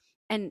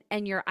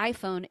 and your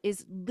iPhone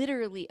is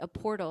literally a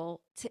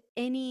portal to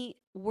any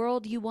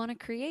world you want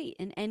to create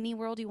and any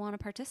world you want to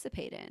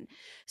participate in.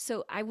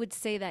 So I would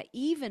say that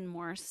even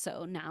more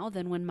so now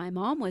than when my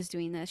mom was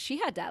doing this, she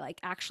had to like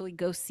actually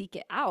go seek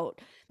it out.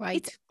 It's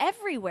Right.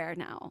 everywhere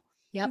now.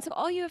 And Yep. so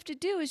all you have to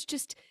do is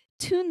just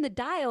tune the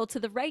dial to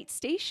the right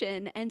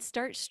station and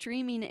start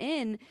streaming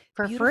in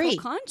For beautiful free.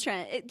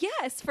 content.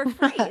 Yes, for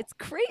free. It's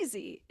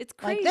crazy. It's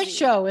Like this crazy.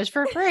 show is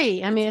for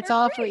free. I It's mean, it's for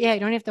all for, free. yeah, you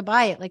don't have to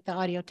buy it like the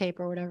audio tape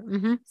or whatever.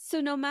 Mm-hmm. So,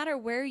 no matter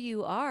where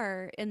you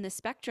are in the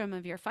spectrum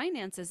of your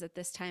finances at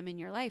this time in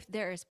your life,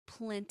 there is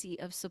plenty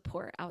of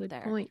support out Good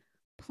there. point.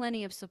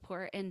 Plenty of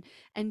support, and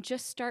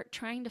just start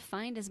trying to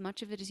find as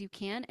much of it as you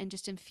can and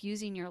just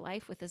infusing your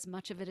life with as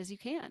much of it as you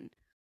can.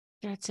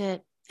 That's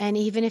it. And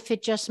even if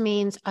it just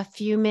means a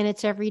few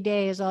minutes every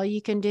day is all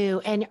you can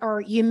do,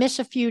 or you miss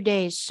a few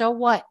days, so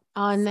what?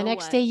 On the So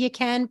next what? day you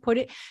can put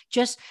it,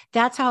 just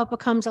that's how it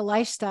becomes a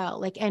lifestyle.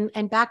 Like,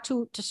 and back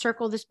to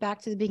circle this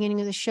back to the beginning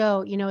of the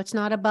show, it's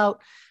not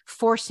about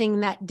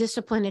forcing that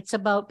discipline. It's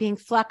about being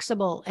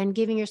flexible and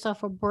giving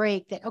yourself a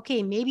break that,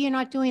 okay, maybe you're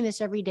not doing this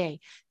every day.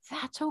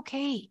 That's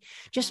okay.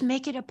 Just Yeah.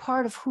 make it a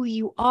part of who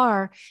you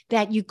are,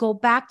 that you go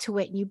back to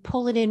it and you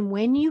pull it in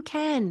when you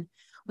can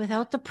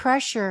without the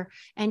pressure,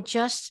 and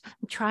just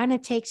trying to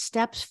take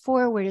steps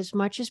forward as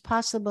much as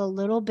possible,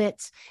 little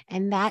bits.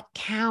 And that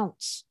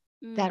counts.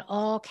 That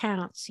all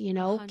counts,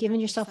 giving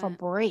yourself a 100%.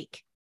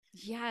 break.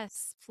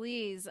 Yes,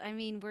 please. I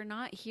mean, we're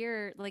not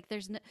here like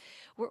there's no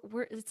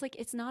we're it's like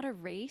it's not a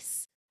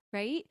race,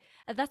 right?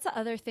 That's the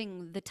other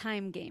thing, the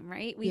time game,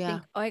 right? We Yeah,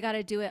 think, "Oh, I got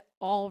to do it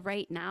all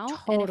right now,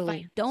 and if I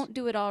totally. don't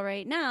do it all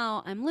right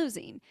now, I'm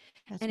losing."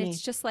 That's And it's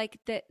me. just like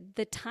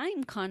the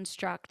time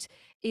construct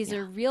is a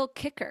Yeah. real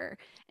kicker.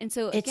 And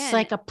so It's again,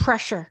 like a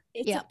pressure.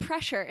 it's a Yeah.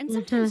 pressure, and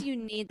Mm-hmm. sometimes you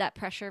need that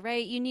pressure,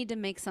 right? You need to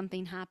make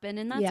something happen,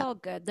 and that's Yeah. all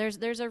good.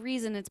 There's a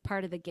reason, it's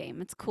part of the game,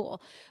 it's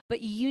cool,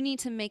 but you need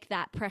to make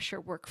that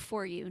pressure work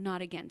for you,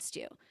 not against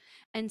you.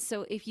 And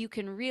so if you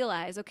can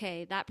realize,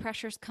 okay, that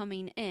pressure's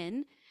coming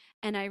in,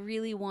 and I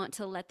really want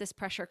to let this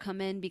pressure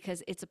come in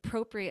because it's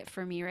appropriate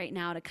for me right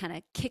now to kind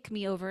of kick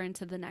me over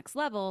into the next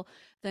level,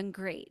 then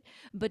great.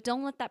 But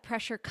don't let that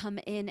pressure come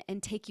in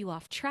and take you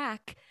off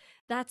track.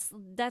 That's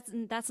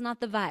not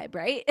the vibe,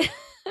 right?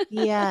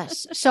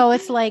 Yes. So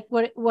it's like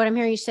what I'm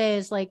hearing you say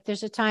is like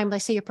there's a time,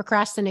 like say you're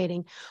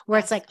procrastinating, where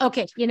it's Yes. like,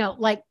 okay,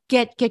 like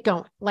get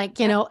going. Like,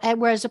 Yep.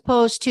 and whereas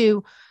opposed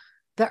to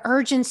the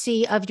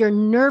urgency of your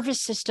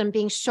nervous system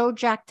being so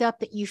jacked up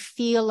that you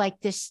feel like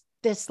this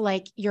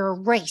like you're a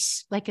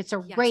race, like it's a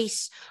Yes.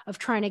 race of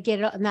trying to get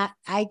it. And that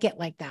I get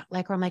like that,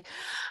 like where I'm like,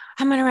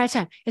 I'm gonna run out of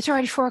time. It's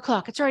already 4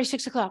 o'clock. It's already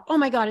 6 o'clock. Oh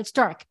my God, it's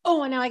dark.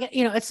 Oh, and now I get,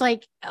 it's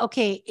like,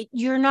 okay,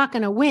 you're not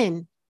gonna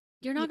win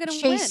You're not going to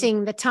win.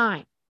 chasing the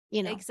time,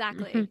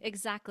 Exactly. Mhm.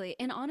 Exactly.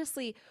 And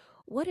honestly,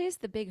 what is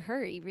the big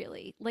hurry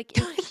really? Like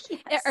it's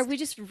are Yes, we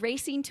just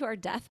racing to our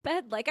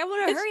deathbed? Like I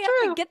want to it's hurry up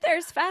and true. get there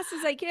as fast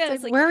as I It's can. like,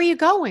 It's like where are you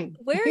going?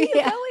 where are you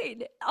Yeah,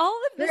 going? All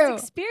of this true.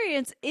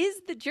 experience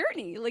is the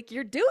journey. Like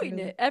you're doing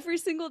True. it every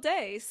single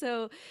day.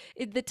 So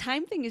the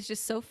time thing is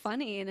just so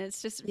funny, and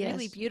it's just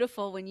really Yes.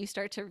 beautiful when you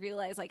start to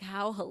realize like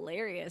how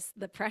hilarious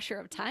the pressure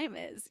of time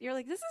is. You're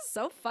like, this is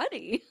so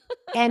funny.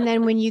 And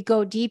then when you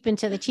go deep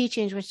into the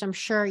teachings, which I'm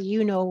sure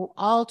you know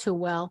all too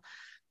well,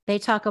 they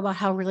talk about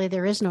how really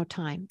there is no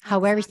time,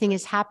 how everything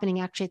is Exactly. happening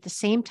actually at the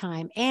same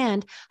time,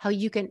 and how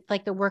you can,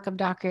 like the work of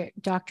Dr.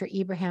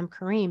 Ibrahim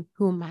Karim,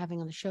 who I'm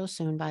having on the show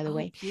soon, by the Oh,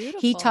 way. beautiful.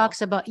 He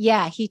talks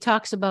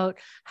about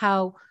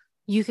how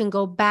you can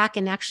go back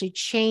and actually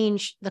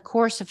change the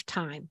course of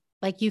time.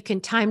 Like you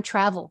can time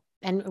travel.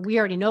 And we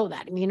already know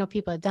that. I mean,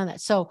 people have done that.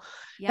 So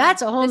Yeah.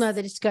 that's a whole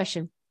nother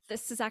discussion.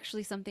 This is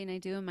actually something I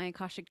do in my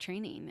Akashic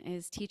training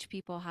is teach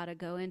people how to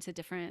go into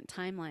different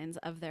timelines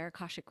of their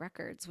Akashic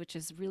records, which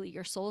is really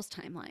your soul's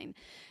timeline.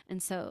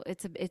 And so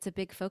it's a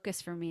big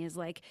focus for me is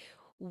like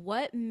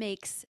what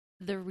makes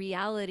the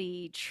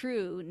reality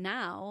true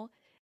now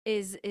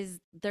is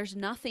there's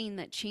nothing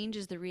that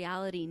changes the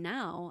reality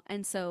now.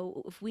 And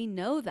so if we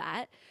know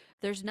that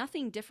there's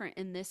nothing different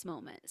in this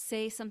moment,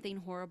 say something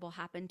horrible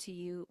happened to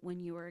you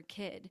when you were a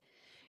kid,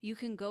 you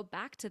can go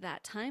back to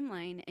that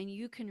timeline and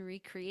you can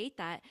recreate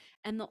that.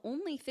 And the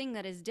only thing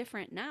that is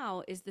different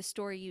now is the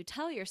story you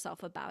tell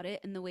yourself about it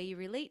and the way you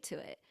relate to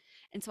it.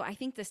 And so I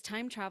think this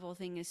time travel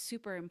thing is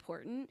super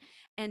important.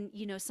 And,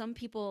 you know, some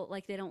people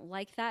like, they don't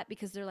like that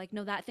because they're like,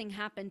 no, that thing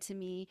happened to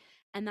me.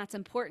 And that's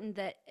important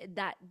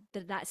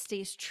that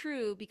stays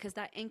true because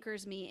that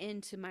anchors me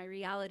into my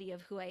reality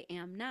of who I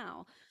am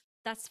now.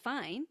 That's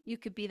fine. You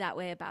could be that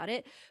way about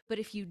it. But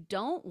if you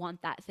don't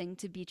want that thing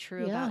to be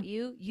true Yeah. about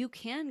you, you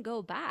can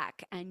go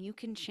back and you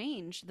can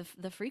change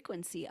the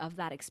frequency of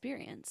that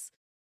experience.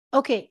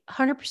 Okay,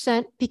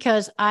 100%,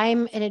 because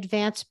I'm an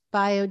advanced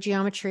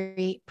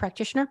biogeometry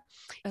practitioner.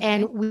 Okay.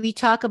 And we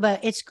talk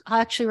about, it's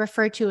actually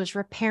referred to as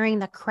repairing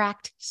the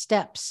cracked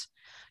steps.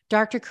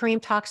 Dr.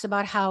 Karim talks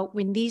about how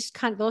when those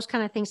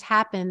kind of things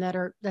happen that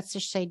are, let's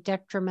just say,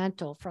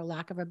 detrimental, for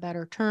lack of a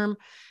better term,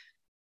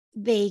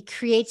 they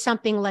create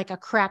something like a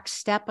cracked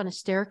step on a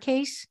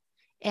staircase,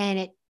 and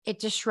it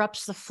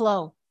disrupts the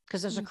flow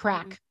because there's a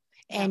crack.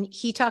 Yeah. And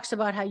he talks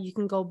about how you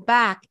can go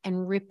back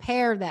and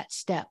repair that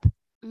step.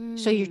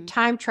 So you're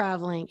time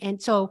traveling. And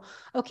so,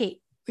 okay,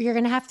 you're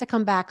going to have to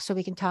come back so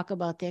we can talk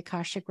about the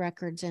Akashic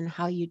records and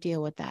how you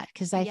deal with that.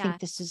 Cause I think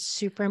this is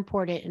super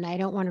important and I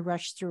don't want to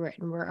rush through it.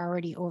 And we're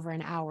already over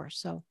an hour.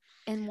 So,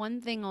 and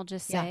one thing I'll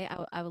just say,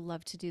 I would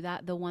love to do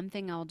that. The one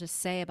thing I'll just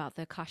say about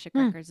the Akashic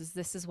records is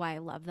this is why I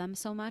love them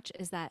so much,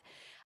 is that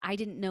I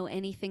didn't know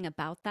anything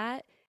about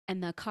that.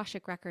 And the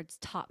Akashic records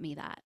taught me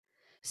that.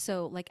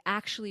 So like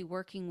actually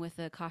working with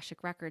the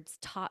Akashic records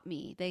taught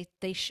me,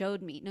 they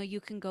showed me, no, you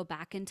can go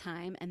back in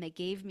time, and they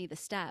gave me the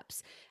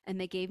steps and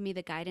they gave me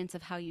the guidance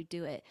of how you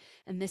do it.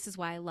 And this is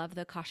why I love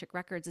the Akashic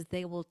records, is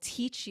they will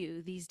teach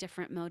you these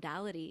different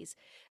modalities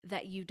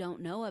that you don't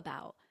know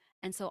about.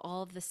 And so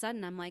all of a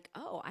sudden I'm like,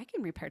 oh, I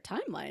can repair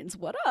timelines.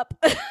 What up?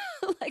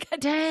 Like,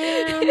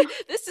 damn,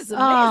 this is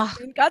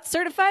amazing. Got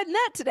certified in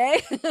that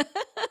today.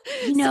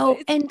 You know,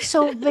 and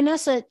so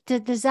Vanessa,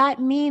 does that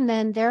mean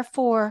then,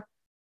 therefore,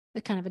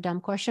 kind of a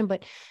dumb question,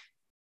 but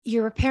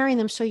you're repairing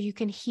them so you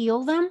can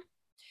heal them?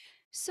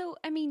 So,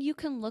 I mean, you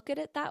can look at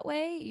it that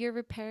way. You're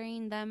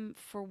repairing them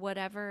for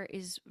whatever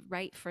is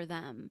right for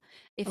them.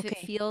 If it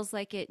feels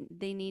like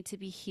they need to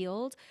be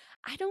healed.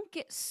 I don't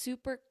get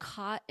super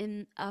caught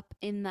up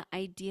in the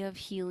idea of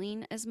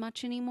healing as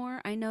much anymore.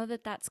 I know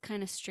that that's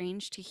kind of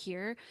strange to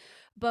hear,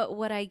 but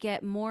what I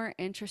get more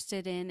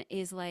interested in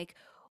is like,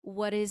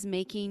 what is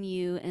making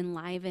you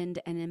enlivened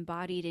and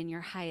embodied in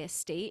your highest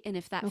state? And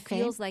if that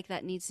feels like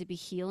that needs to be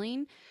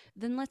healing,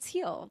 then let's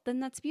heal. Then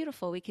that's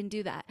beautiful. We can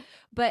do that.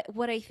 But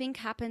what I think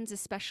happens,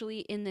 especially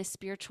in this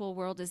spiritual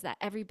world, is that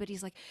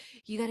everybody's like,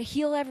 you got to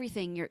heal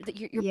everything. You're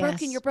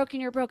broken, you're broken,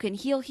 you're broken.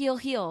 Heal, heal,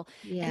 heal.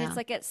 Yeah. And it's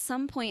like, at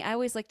some point, I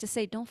always like to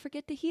say, don't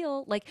forget to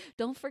heal. Like,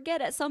 don't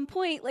forget at some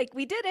point, like,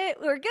 we did it.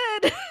 We're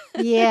good.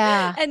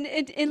 Yeah.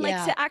 and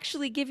like, to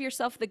actually give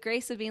yourself the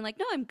grace of being like,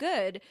 no, I'm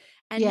good.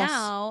 And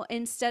now,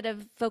 instead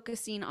of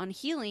focusing on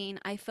healing,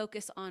 I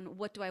focus on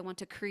what do I want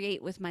to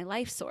create with my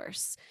life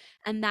source.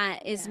 And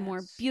that is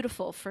more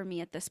beautiful for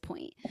me at this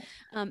point.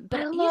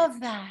 But I love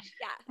that.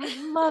 Yeah.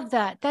 I love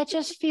that. That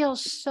just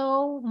feels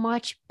so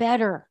much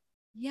better.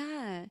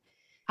 Yeah.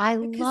 I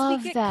because love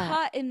we get that.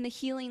 caught in the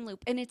healing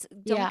loop. And it's,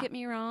 don't get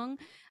me wrong,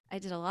 I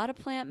did a lot of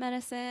plant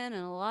medicine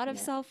and a lot of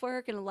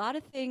self-work and a lot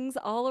of things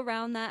all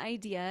around that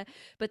idea.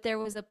 But there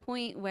was a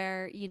point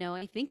where, you know,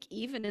 I think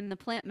even in the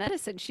plant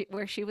medicine,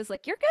 where she was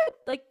like, you're good.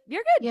 Like,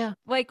 you're good. Yeah.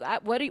 Like,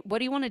 what do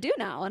you want to do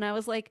now? And I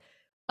was like,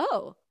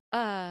 oh,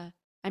 I'm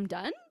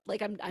done.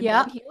 Like, I'm done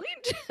healing.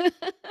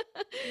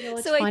 You know,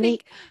 it's so funny. I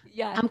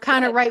think, I'm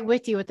kind of right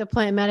with you with the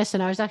plant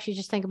medicine. I was actually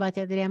just thinking about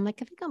the other day. I'm like,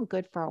 I think I'm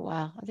good for a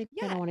while. I think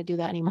I don't want to do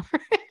that anymore.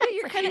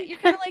 You're kind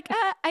of like,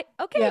 I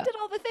did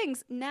all the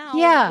things.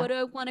 Now, what do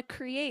I want to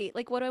create?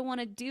 Like, what do I want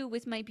to do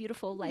with my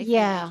beautiful life?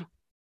 Yeah.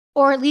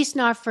 Or at least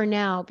not for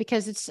now,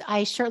 because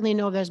I certainly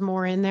know there's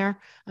more in there.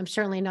 I'm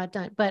certainly not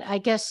done. But I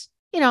guess,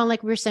 you know,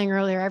 like we were saying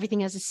earlier,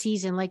 everything has a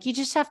season. Like, you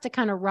just have to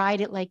kind of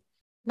ride it. Like,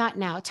 not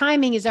now.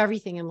 Timing is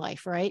everything in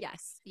life, right?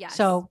 Yes.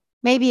 So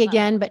maybe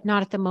again, but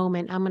not at the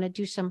moment. I'm going to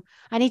do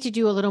I need to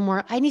do a little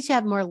more. I need to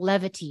have more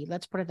levity.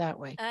 Let's put it that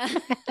way.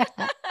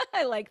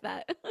 I like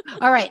that.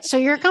 All right. So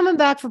you're coming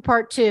back for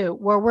part 2,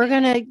 where we're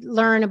going to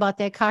learn about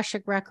the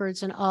Akashic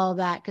records and all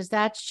that, because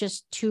that's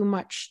just too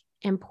much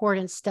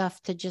important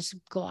stuff to just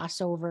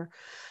gloss over.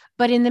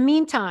 But in the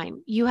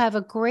meantime, you have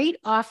a great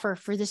offer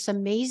for this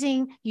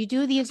amazing, you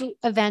do these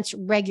events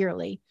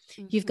regularly.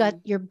 Mm-hmm. You've got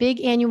your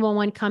big annual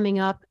one coming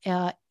up,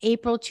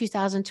 April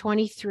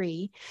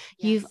 2023.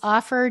 Yes. You've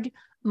offered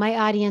my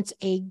audience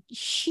a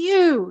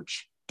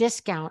huge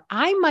discount.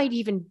 I might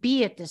even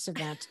be at this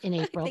event in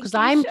April, because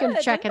I'm going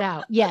to check it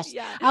out. Yes,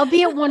 I'll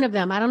be at one of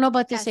them. I don't know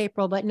about this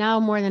April, but now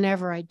more than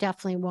ever, I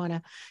definitely want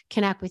to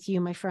connect with you,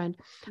 my friend.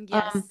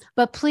 Yes.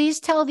 But please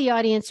tell the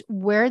audience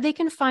where they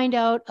can find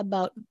out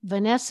about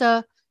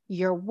Vanessa,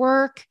 your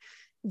work,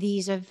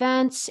 these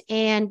events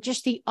and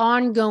just the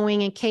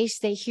ongoing, in case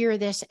they hear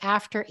this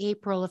after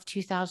April of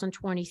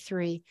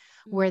 2023,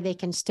 where they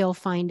can still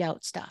find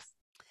out stuff?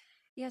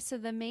 Yeah, so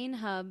the main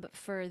hub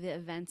for the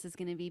events is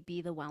going to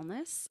be the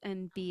Wellness,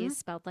 and B is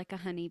spelled like a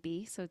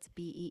honeybee, so it's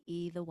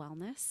BEE, the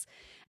Wellness.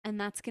 And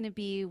that's going to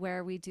be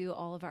where we do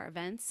all of our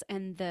events.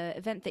 And the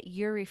event that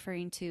you're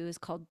referring to is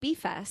called Bee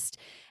Fest,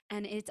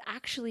 and it's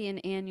actually an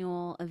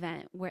annual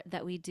event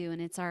that we do,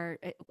 and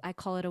I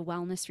call it a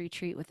wellness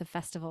retreat with a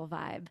festival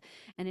vibe.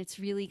 And it's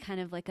really kind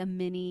of like a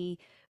mini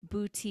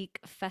boutique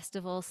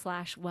festival /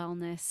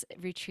 wellness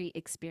retreat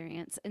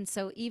experience. And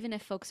so even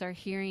if folks are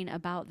hearing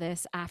about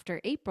this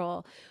after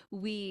April,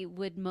 we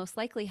would most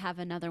likely have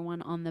another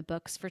one on the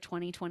books for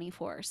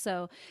 2024.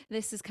 So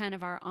this is kind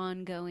of our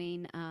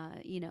ongoing,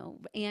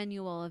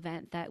 annual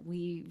event that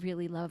we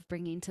really love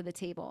bringing to the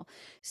table.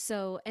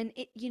 So, and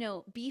it,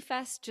 Bee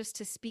Fest, just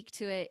to speak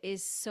to it,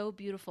 is so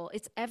beautiful.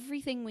 It's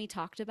everything we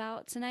talked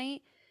about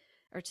tonight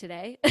or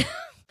today.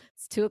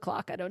 It's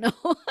 2:00. I don't know.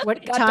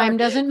 What time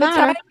doesn't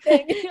matter.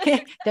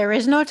 There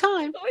is no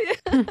time.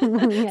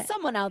 Yeah.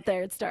 Someone out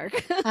there, it's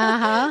dark.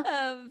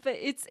 But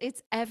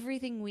it's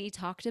everything we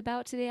talked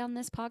about today on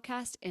this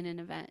podcast in an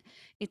event.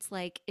 It's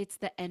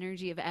the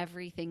energy of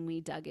everything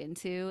we dug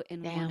into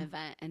in one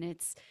event, and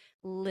it's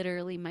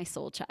literally my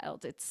soul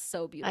child. It's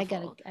so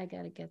beautiful. I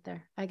gotta get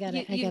there. I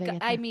gotta get there.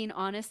 I mean,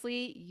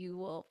 honestly, you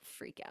will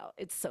freak out.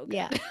 It's so good.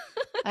 Yeah.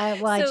 I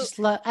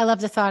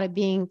love the thought of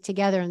being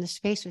together in the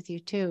space with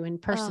you too. In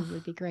person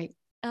would be great.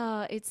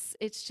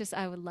 It's just,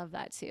 I would love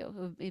that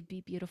too. It'd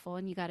be beautiful.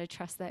 And you got to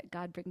trust that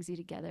God brings you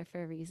together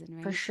for a reason,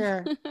 right? For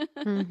sure.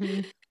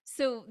 Mm-hmm.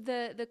 So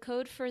the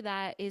code for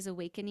that is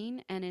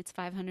Awakening, and it's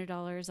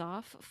 $500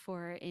 off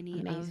for any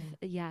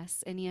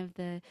of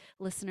the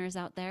listeners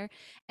out there.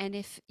 And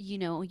if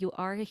you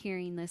are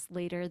hearing this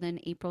later than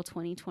April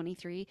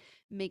 2023,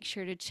 make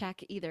sure to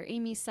check either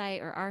Amy's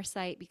site or our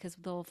site, because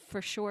there'll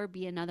for sure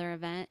be another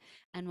event,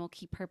 and we'll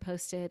keep her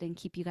posted and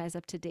keep you guys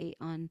up to date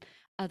on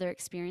other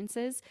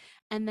experiences.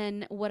 And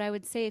then what I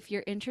would say, if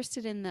you're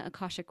interested in the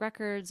Akashic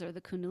Records or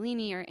the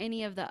Kundalini or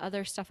any of the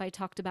other stuff I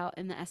talked about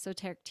in the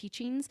esoteric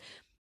teachings,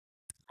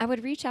 I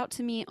would reach out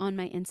to me on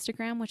my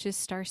Instagram, which is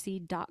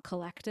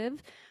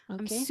starseed.collective. Okay.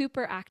 I'm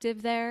super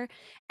active there,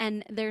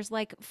 and there's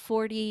like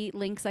 40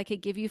 links I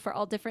could give you for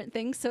all different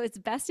things. So it's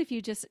best if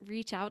you just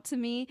reach out to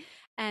me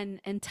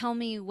and tell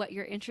me what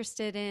you're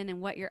interested in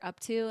and what you're up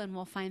to, and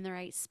we'll find the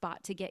right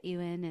spot to get you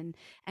in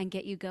and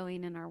get you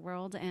going in our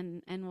world,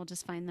 and we'll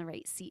just find the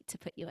right seat to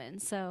put you in.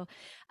 So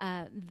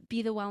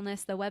Be the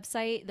Wellness, the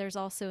website. There's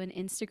also an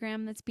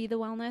Instagram that's Be the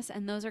Wellness,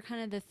 and those are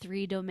kind of the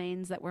 3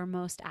 domains that we're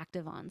most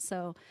active on.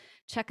 So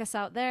check us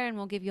out there, and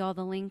we'll give you all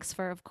the links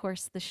for, of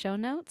course, the show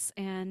notes,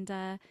 and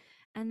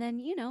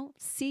then,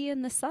 see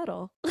in the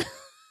subtle.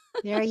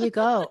 There you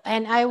go.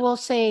 And I will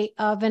say,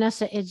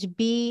 Vanessa, it's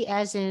B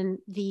as in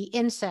the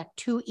insect,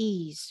 2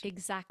 E's.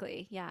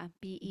 Exactly. Yeah.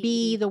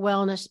 B, the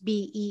wellness,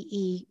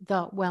 BEE,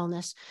 the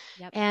wellness.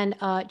 Yep. And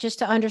just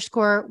to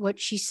underscore what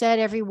she said,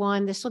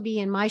 everyone, this will be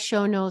in my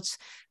show notes.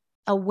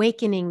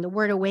 Awakening, the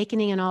word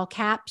awakening in all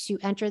caps. You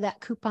enter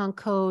that coupon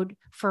code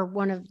for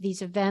one of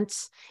these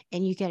events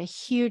and you get a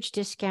huge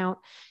discount.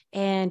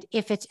 And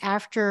if it's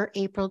after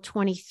April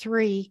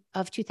 23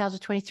 of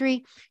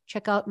 2023,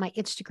 check out my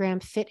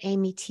Instagram, Fit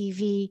Amy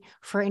TV,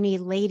 for any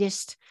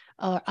latest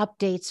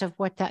updates of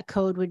what that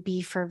code would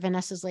be for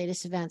Vanessa's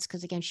latest events.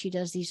 Because again, she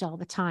does these all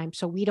the time.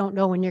 So we don't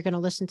know when you're going to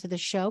listen to the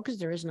show because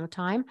there is no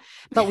time,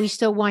 but we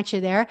still want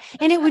you there.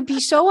 And it would be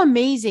so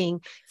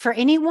amazing for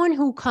anyone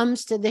who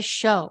comes to this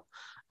show.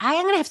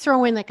 I'm going to have to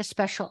throw in like a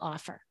special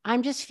offer.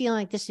 I'm just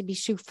feeling like this would be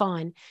so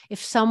fun if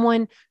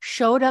someone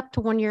showed up to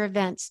one of your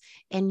events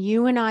and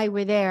you and I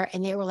were there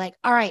and they were like,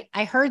 all right,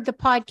 I heard the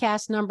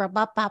podcast number,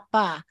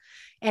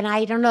 and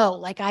I don't know,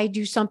 like I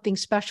do something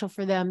special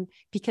for them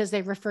because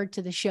they referred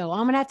to the show.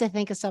 I'm going to have to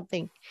think of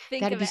something.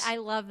 I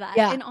love that.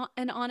 Yeah.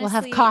 And honestly,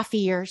 we'll have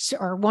coffee or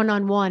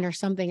one-on-one or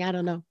something. I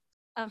don't know.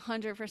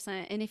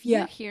 100%. And if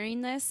you're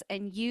hearing this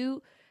and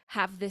you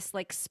have this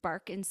like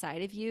spark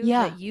inside of you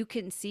that you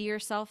can see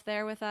yourself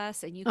there with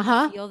us and you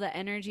can feel the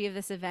energy of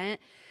this event,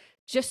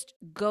 just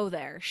go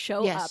there,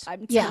 show up.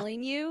 I'm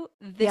telling you,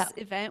 this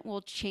event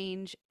will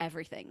change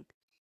everything.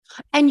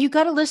 And you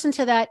got to listen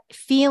to that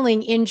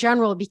feeling in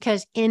general,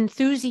 because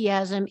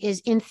enthusiasm is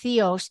in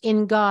theos,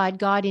 in God,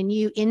 God in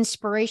you.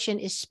 Inspiration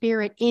is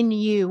spirit in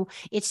you.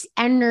 It's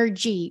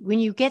energy. When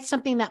you get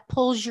something that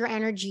pulls your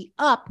energy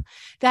up,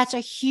 that's a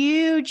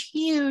huge,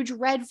 huge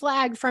red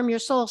flag from your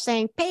soul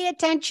saying, pay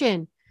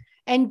attention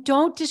and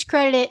don't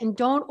discredit it and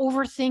don't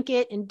overthink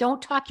it and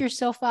don't talk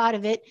yourself out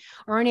of it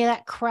or any of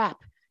that crap.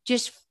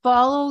 Just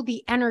follow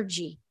the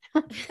energy.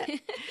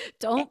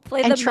 Don't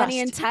play the money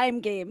and time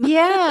game.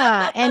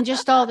 Yeah. And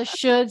just all the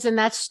shoulds and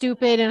that's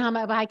stupid. And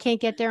how I can't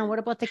get there. And what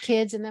about the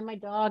kids? And then my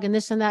dog and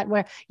this and that.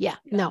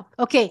 No.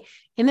 Okay.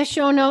 In the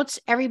show notes,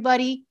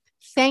 everybody,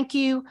 thank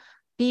you.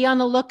 Be on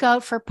the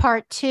lookout for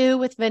part 2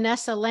 with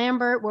Vanessa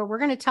Lambert, where we're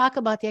going to talk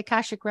about the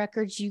Akashic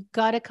Records. You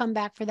got to come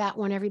back for that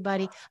one,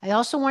 everybody. I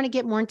also want to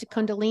get more into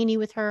Kundalini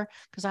with her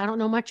because I don't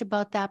know much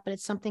about that, but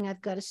it's something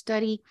I've got to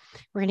study.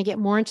 We're going to get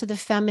more into the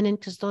feminine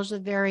because those are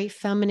very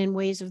feminine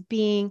ways of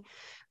being.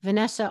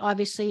 Vanessa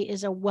obviously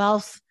is a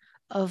wealth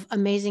of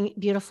amazing,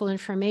 beautiful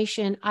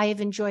information. I have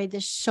enjoyed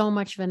this so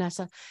much,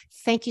 Vanessa.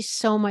 Thank you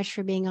so much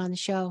for being on the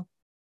show.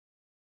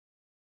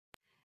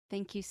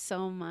 Thank you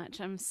so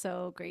much. I'm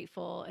so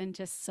grateful and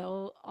just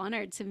so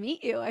honored to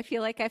meet you. I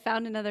feel like I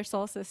found another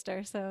soul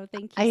sister. So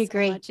thank you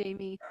so much,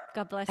 Amy.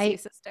 God bless you,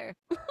 sister.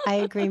 I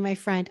agree, my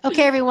friend.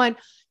 Okay, everyone,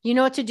 you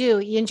know what to do.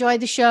 You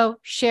enjoyed the show,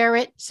 share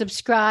it,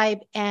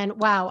 subscribe. And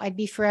wow, I'd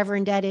be forever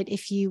indebted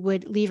if you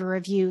would leave a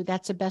review.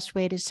 That's the best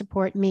way to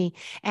support me.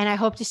 And I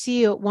hope to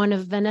see you at one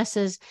of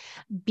Vanessa's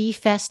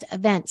B-Fest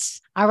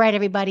events. All right,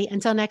 everybody.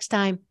 Until next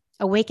time,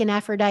 awaken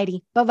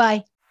Aphrodite.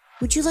 Bye-bye.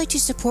 Would you like to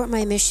support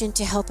my mission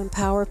to help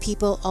empower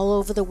people all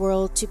over the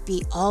world to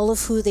be all of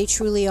who they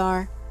truly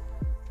are?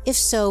 If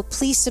so,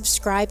 please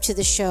subscribe to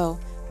the show,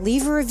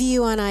 leave a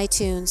review on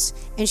iTunes,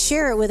 and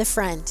share it with a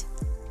friend.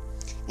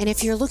 And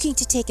if you're looking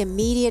to take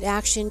immediate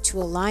action to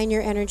align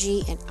your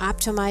energy and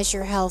optimize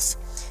your health,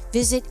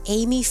 visit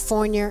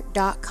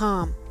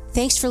amyfournier.com.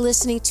 Thanks for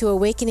listening to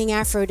Awakening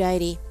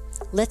Aphrodite.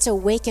 Let's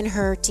awaken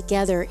her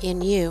together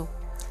in you.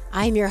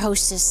 I'm your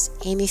hostess,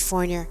 Amy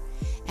Fournier.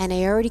 And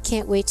I already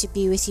can't wait to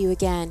be with you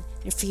again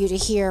and for you to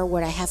hear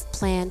what I have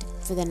planned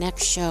for the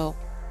next show.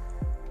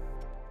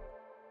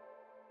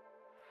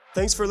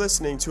 Thanks for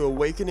listening to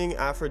Awakening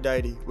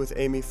Aphrodite with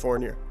Amy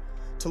Fournier.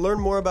 To learn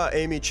more about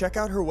Amy, check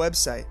out her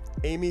website,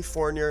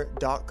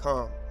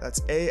 amyfournier.com.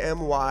 That's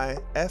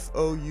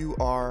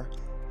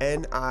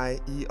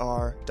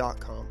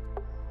amyfournier.com.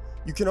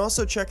 You can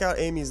also check out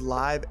Amy's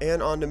live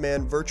and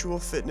on-demand virtual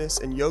fitness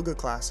and yoga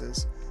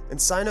classes, and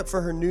sign up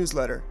for her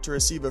newsletter to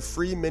receive a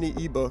free mini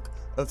ebook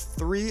of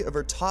 3 of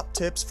her top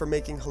tips for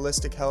making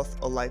holistic health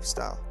a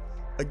lifestyle.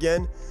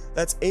 Again,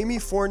 that's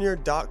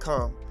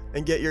amyfournier.com,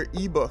 and get your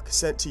ebook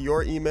sent to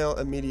your email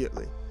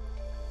immediately.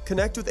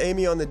 Connect with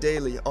Amy on the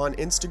daily on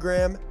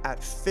Instagram at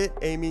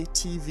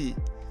FitAmyTV,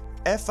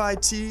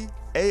 FITAMYTV,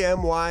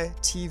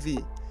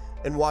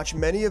 and watch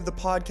many of the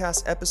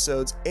podcast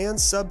episodes and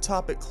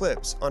subtopic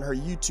clips on her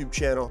YouTube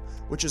channel,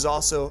 which is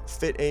also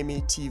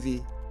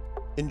FitAmyTV.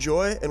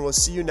 Enjoy, and we'll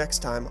see you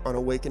next time on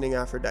Awakening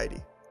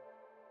Aphrodite.